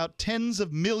keep out tens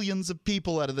of millions of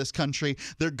people out of this country.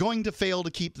 They're going to fail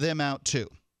to keep them out, too.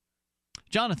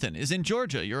 Jonathan is in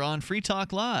Georgia. You're on Free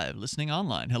Talk Live, listening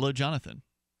online. Hello, Jonathan.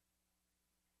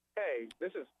 Hey,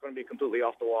 this is going to be completely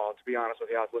off the wall. To be honest with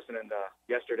you, I was listening to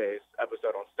yesterday's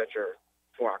episode on Stitcher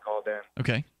before I called in.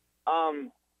 Okay.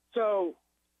 So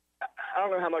I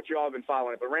don't know how much you all have been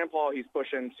following it, but Rand Paul, he's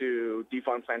pushing to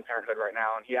defund Planned Parenthood right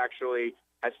now, and he actually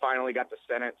has finally got the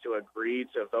Senate to agree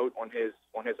to vote on his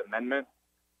amendment.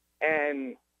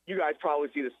 And you guys probably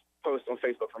see this post on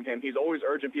Facebook from him. He's always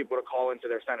urging people to call into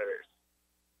their senators.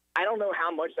 I don't know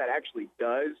how much that actually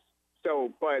does.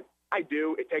 But I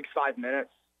do. It takes 5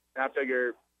 minutes. And I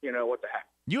figure, what the heck.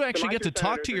 You actually get to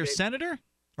talk to your senator?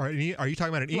 Are you talking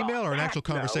about an email or an actual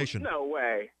conversation? No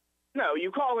way. No,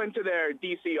 you call into their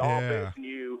D.C. office,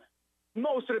 and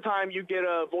most of the time you get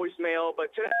a voicemail,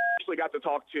 but today I actually got to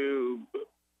talk to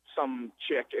some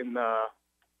chick in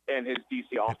his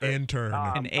D.C. office. An intern.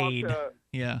 An aide.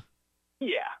 Yeah.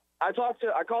 I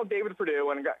called David Perdue,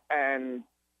 and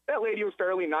that lady was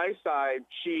fairly nice.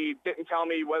 She didn't tell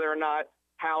me whether or not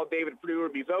how David Perdue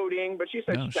would be voting, but she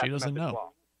said she doesn't know.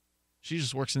 Well. She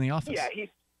just works in the office. Yeah,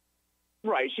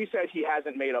 she said he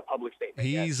hasn't made a public statement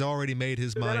He's yet. already made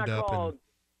his mind up.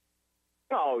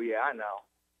 Oh, yeah, I know.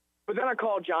 But then I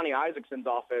called Johnny Isaacson's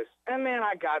office, and, man,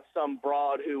 I got some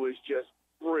broad who was just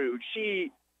rude.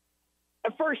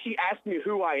 At first, she asked me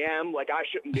who I am, like I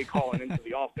shouldn't be calling into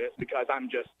the office because I'm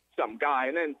just some guy.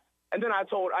 And then I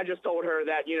just told her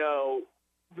that,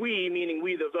 we, meaning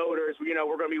we the voters, we're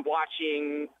going to be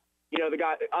watching,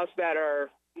 us that are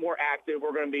more active,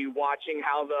 we're going to be watching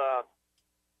how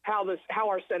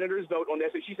our senators vote on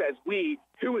this. And she says, we,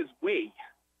 who is we?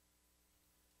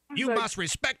 You must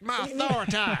respect my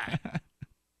authority.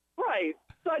 Right.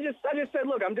 So I just said,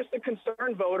 look, I'm just a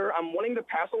concerned voter. I'm wanting to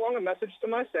pass along a message to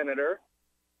my senator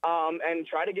and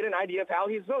try to get an idea of how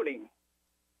he's voting.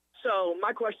 So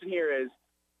my question here is,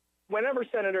 whenever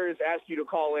senators ask you to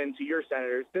call in to your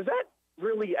senators, does that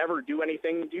really ever do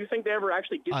anything? Do you think they ever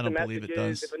actually get the messages? I don't believe it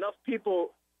does. If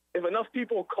enough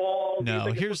people call,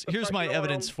 no. Here's my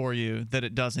evidence for you that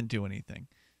it doesn't do anything.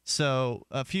 So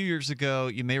a few years ago,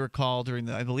 you may recall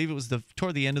I believe it was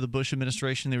toward the end of the Bush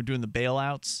administration, they were doing the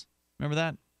bailouts. Remember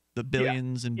that? The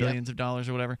billions and billions of dollars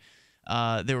or whatever.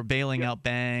 They were bailing out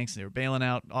banks. They were bailing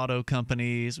out auto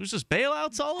companies. It was just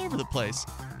bailouts all over the place.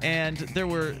 And there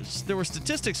were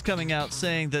statistics coming out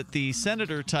saying that the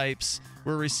senator types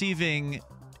were receiving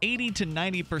 80 to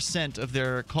 90% of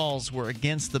their calls were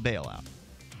against the bailout.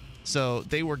 So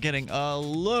they were getting a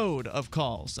load of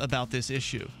calls about this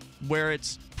issue, where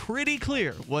it's pretty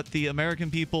clear what the American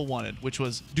people wanted, which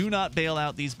was do not bail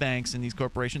out these banks and these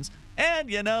corporations. And,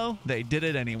 they did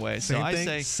it anyway.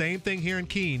 Same thing here in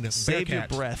Keene. Save your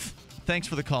breath. Thanks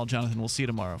for the call, Jonathan. We'll see you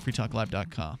tomorrow.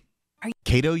 freetalklive.com.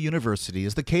 Cato University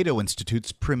is the Cato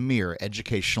Institute's premier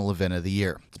educational event of the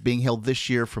year. It's being held this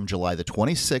year from July the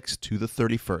 26th to the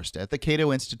 31st at the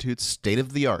Cato Institute's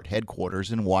state-of-the-art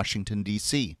headquarters in Washington,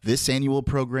 D.C. This annual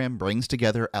program brings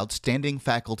together outstanding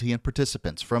faculty and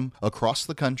participants from across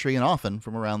the country and often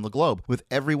from around the globe, with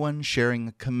everyone sharing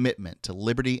a commitment to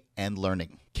liberty and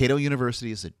learning. Cato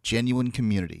University is a genuine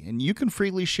community, and you can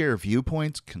freely share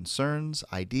viewpoints, concerns,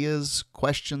 ideas,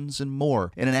 questions, and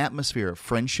more in an atmosphere of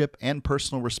friendship and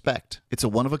personal respect. It's a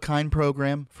one-of-a-kind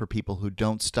program for people who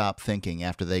don't stop thinking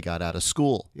after they got out of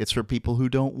school. It's for people who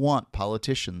don't want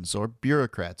politicians or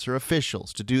bureaucrats or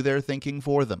officials to do their thinking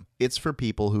for them. It's for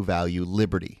people who value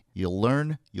liberty. You'll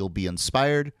learn, you'll be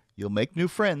inspired, you'll make new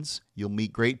friends, you'll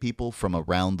meet great people from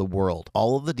around the world.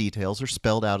 All of the details are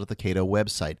spelled out at the Cato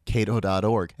website,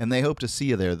 cato.org, and they hope to see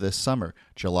you there this summer,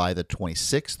 July the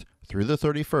 26th through the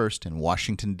 31st in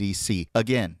Washington, D.C.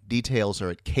 Again, details are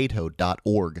at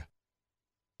cato.org.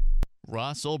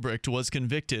 Ross Ulbricht was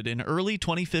convicted in early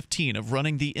 2015 of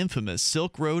running the infamous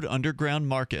Silk Road Underground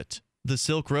Market. The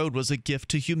Silk Road was a gift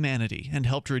to humanity and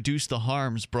helped reduce the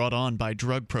harms brought on by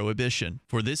drug prohibition.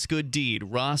 For this good deed,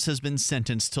 Ross has been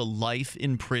sentenced to life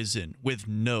in prison with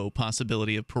no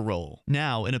possibility of parole.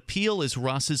 Now, an appeal is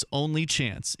Ross's only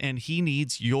chance, and he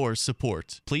needs your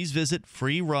support. Please visit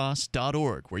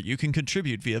freeross.org, where you can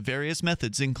contribute via various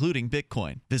methods, including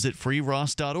Bitcoin. Visit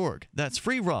freeross.org. That's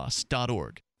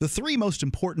freeross.org. The three most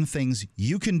important things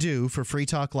you can do for Free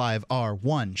Talk Live are: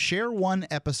 1, share one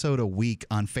episode a week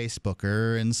on Facebook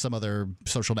or in some other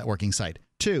social networking site.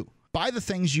 2, buy the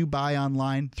things you buy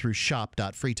online through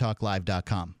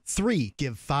shop.freetalklive.com. 3,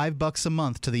 give $5 a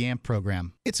month to the AMP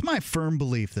program. It's my firm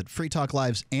belief that Free Talk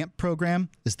Live's AMP program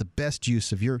is the best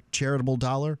use of your charitable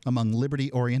dollar among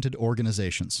liberty-oriented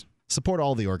organizations. Support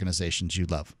all the organizations you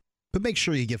love, but make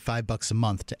sure you give $5 a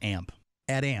month to AMP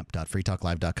at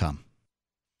amp.freetalklive.com.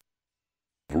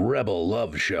 Rebel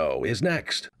Love Show is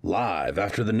next, live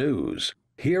after the news,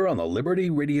 here on the Liberty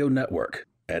Radio Network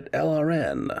at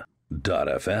LRN.FM.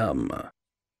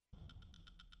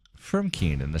 From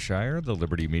Keene in the Shire, the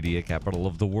Liberty Media capital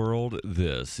of the world,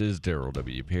 this is Daryl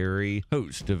W. Perry,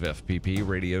 host of FPP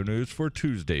Radio News for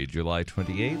Tuesday, July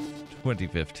 28th,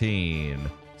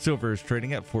 2015. Silver is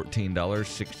trading at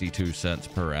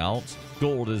 $14.62 per ounce.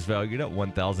 Gold is valued at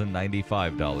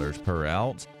 $1,095 per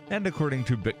ounce. And according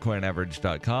to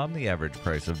BitcoinAverage.com, the average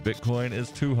price of Bitcoin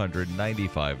is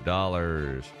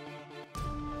 $295.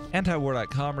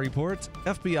 Antiwar.com reports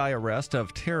FBI arrest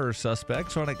of terror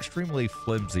suspects on extremely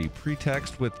flimsy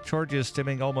pretext, with charges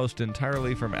stemming almost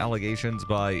entirely from allegations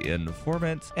by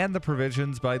informants, and the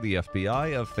provisions by the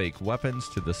FBI of fake weapons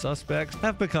to the suspects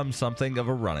have become something of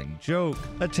a running joke.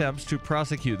 Attempts to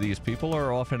prosecute these people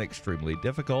are often extremely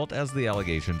difficult, as the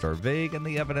allegations are vague and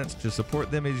the evidence to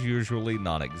support them is usually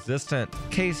non-existent.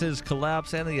 Cases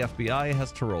collapse and the FBI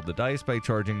has to roll the dice by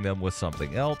charging them with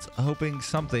something else, hoping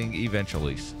something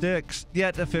eventually sticks.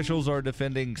 Yet officials are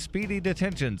defending speedy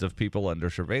detentions of people under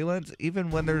surveillance,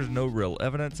 even when there's no real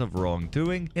evidence of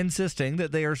wrongdoing, insisting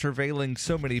that they are surveilling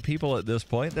so many people at this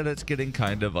point that it's getting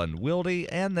kind of unwieldy,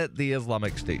 and that the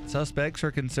Islamic State suspects are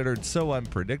considered so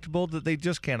unpredictable that they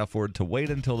just can't afford to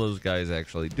wait until those guys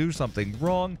actually do something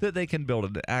wrong that they can build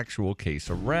an actual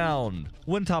case around.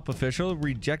 One top official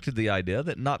rejected the idea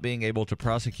that not being able to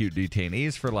prosecute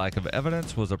detainees for lack of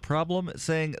evidence was a problem,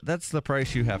 saying that's the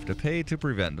price you have to pay to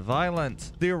prevent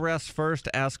violence. The arrest first,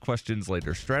 ask questions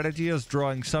later strategy is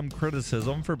drawing some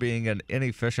criticism for being an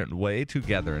inefficient way to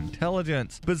gather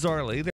intelligence. Bizarrely,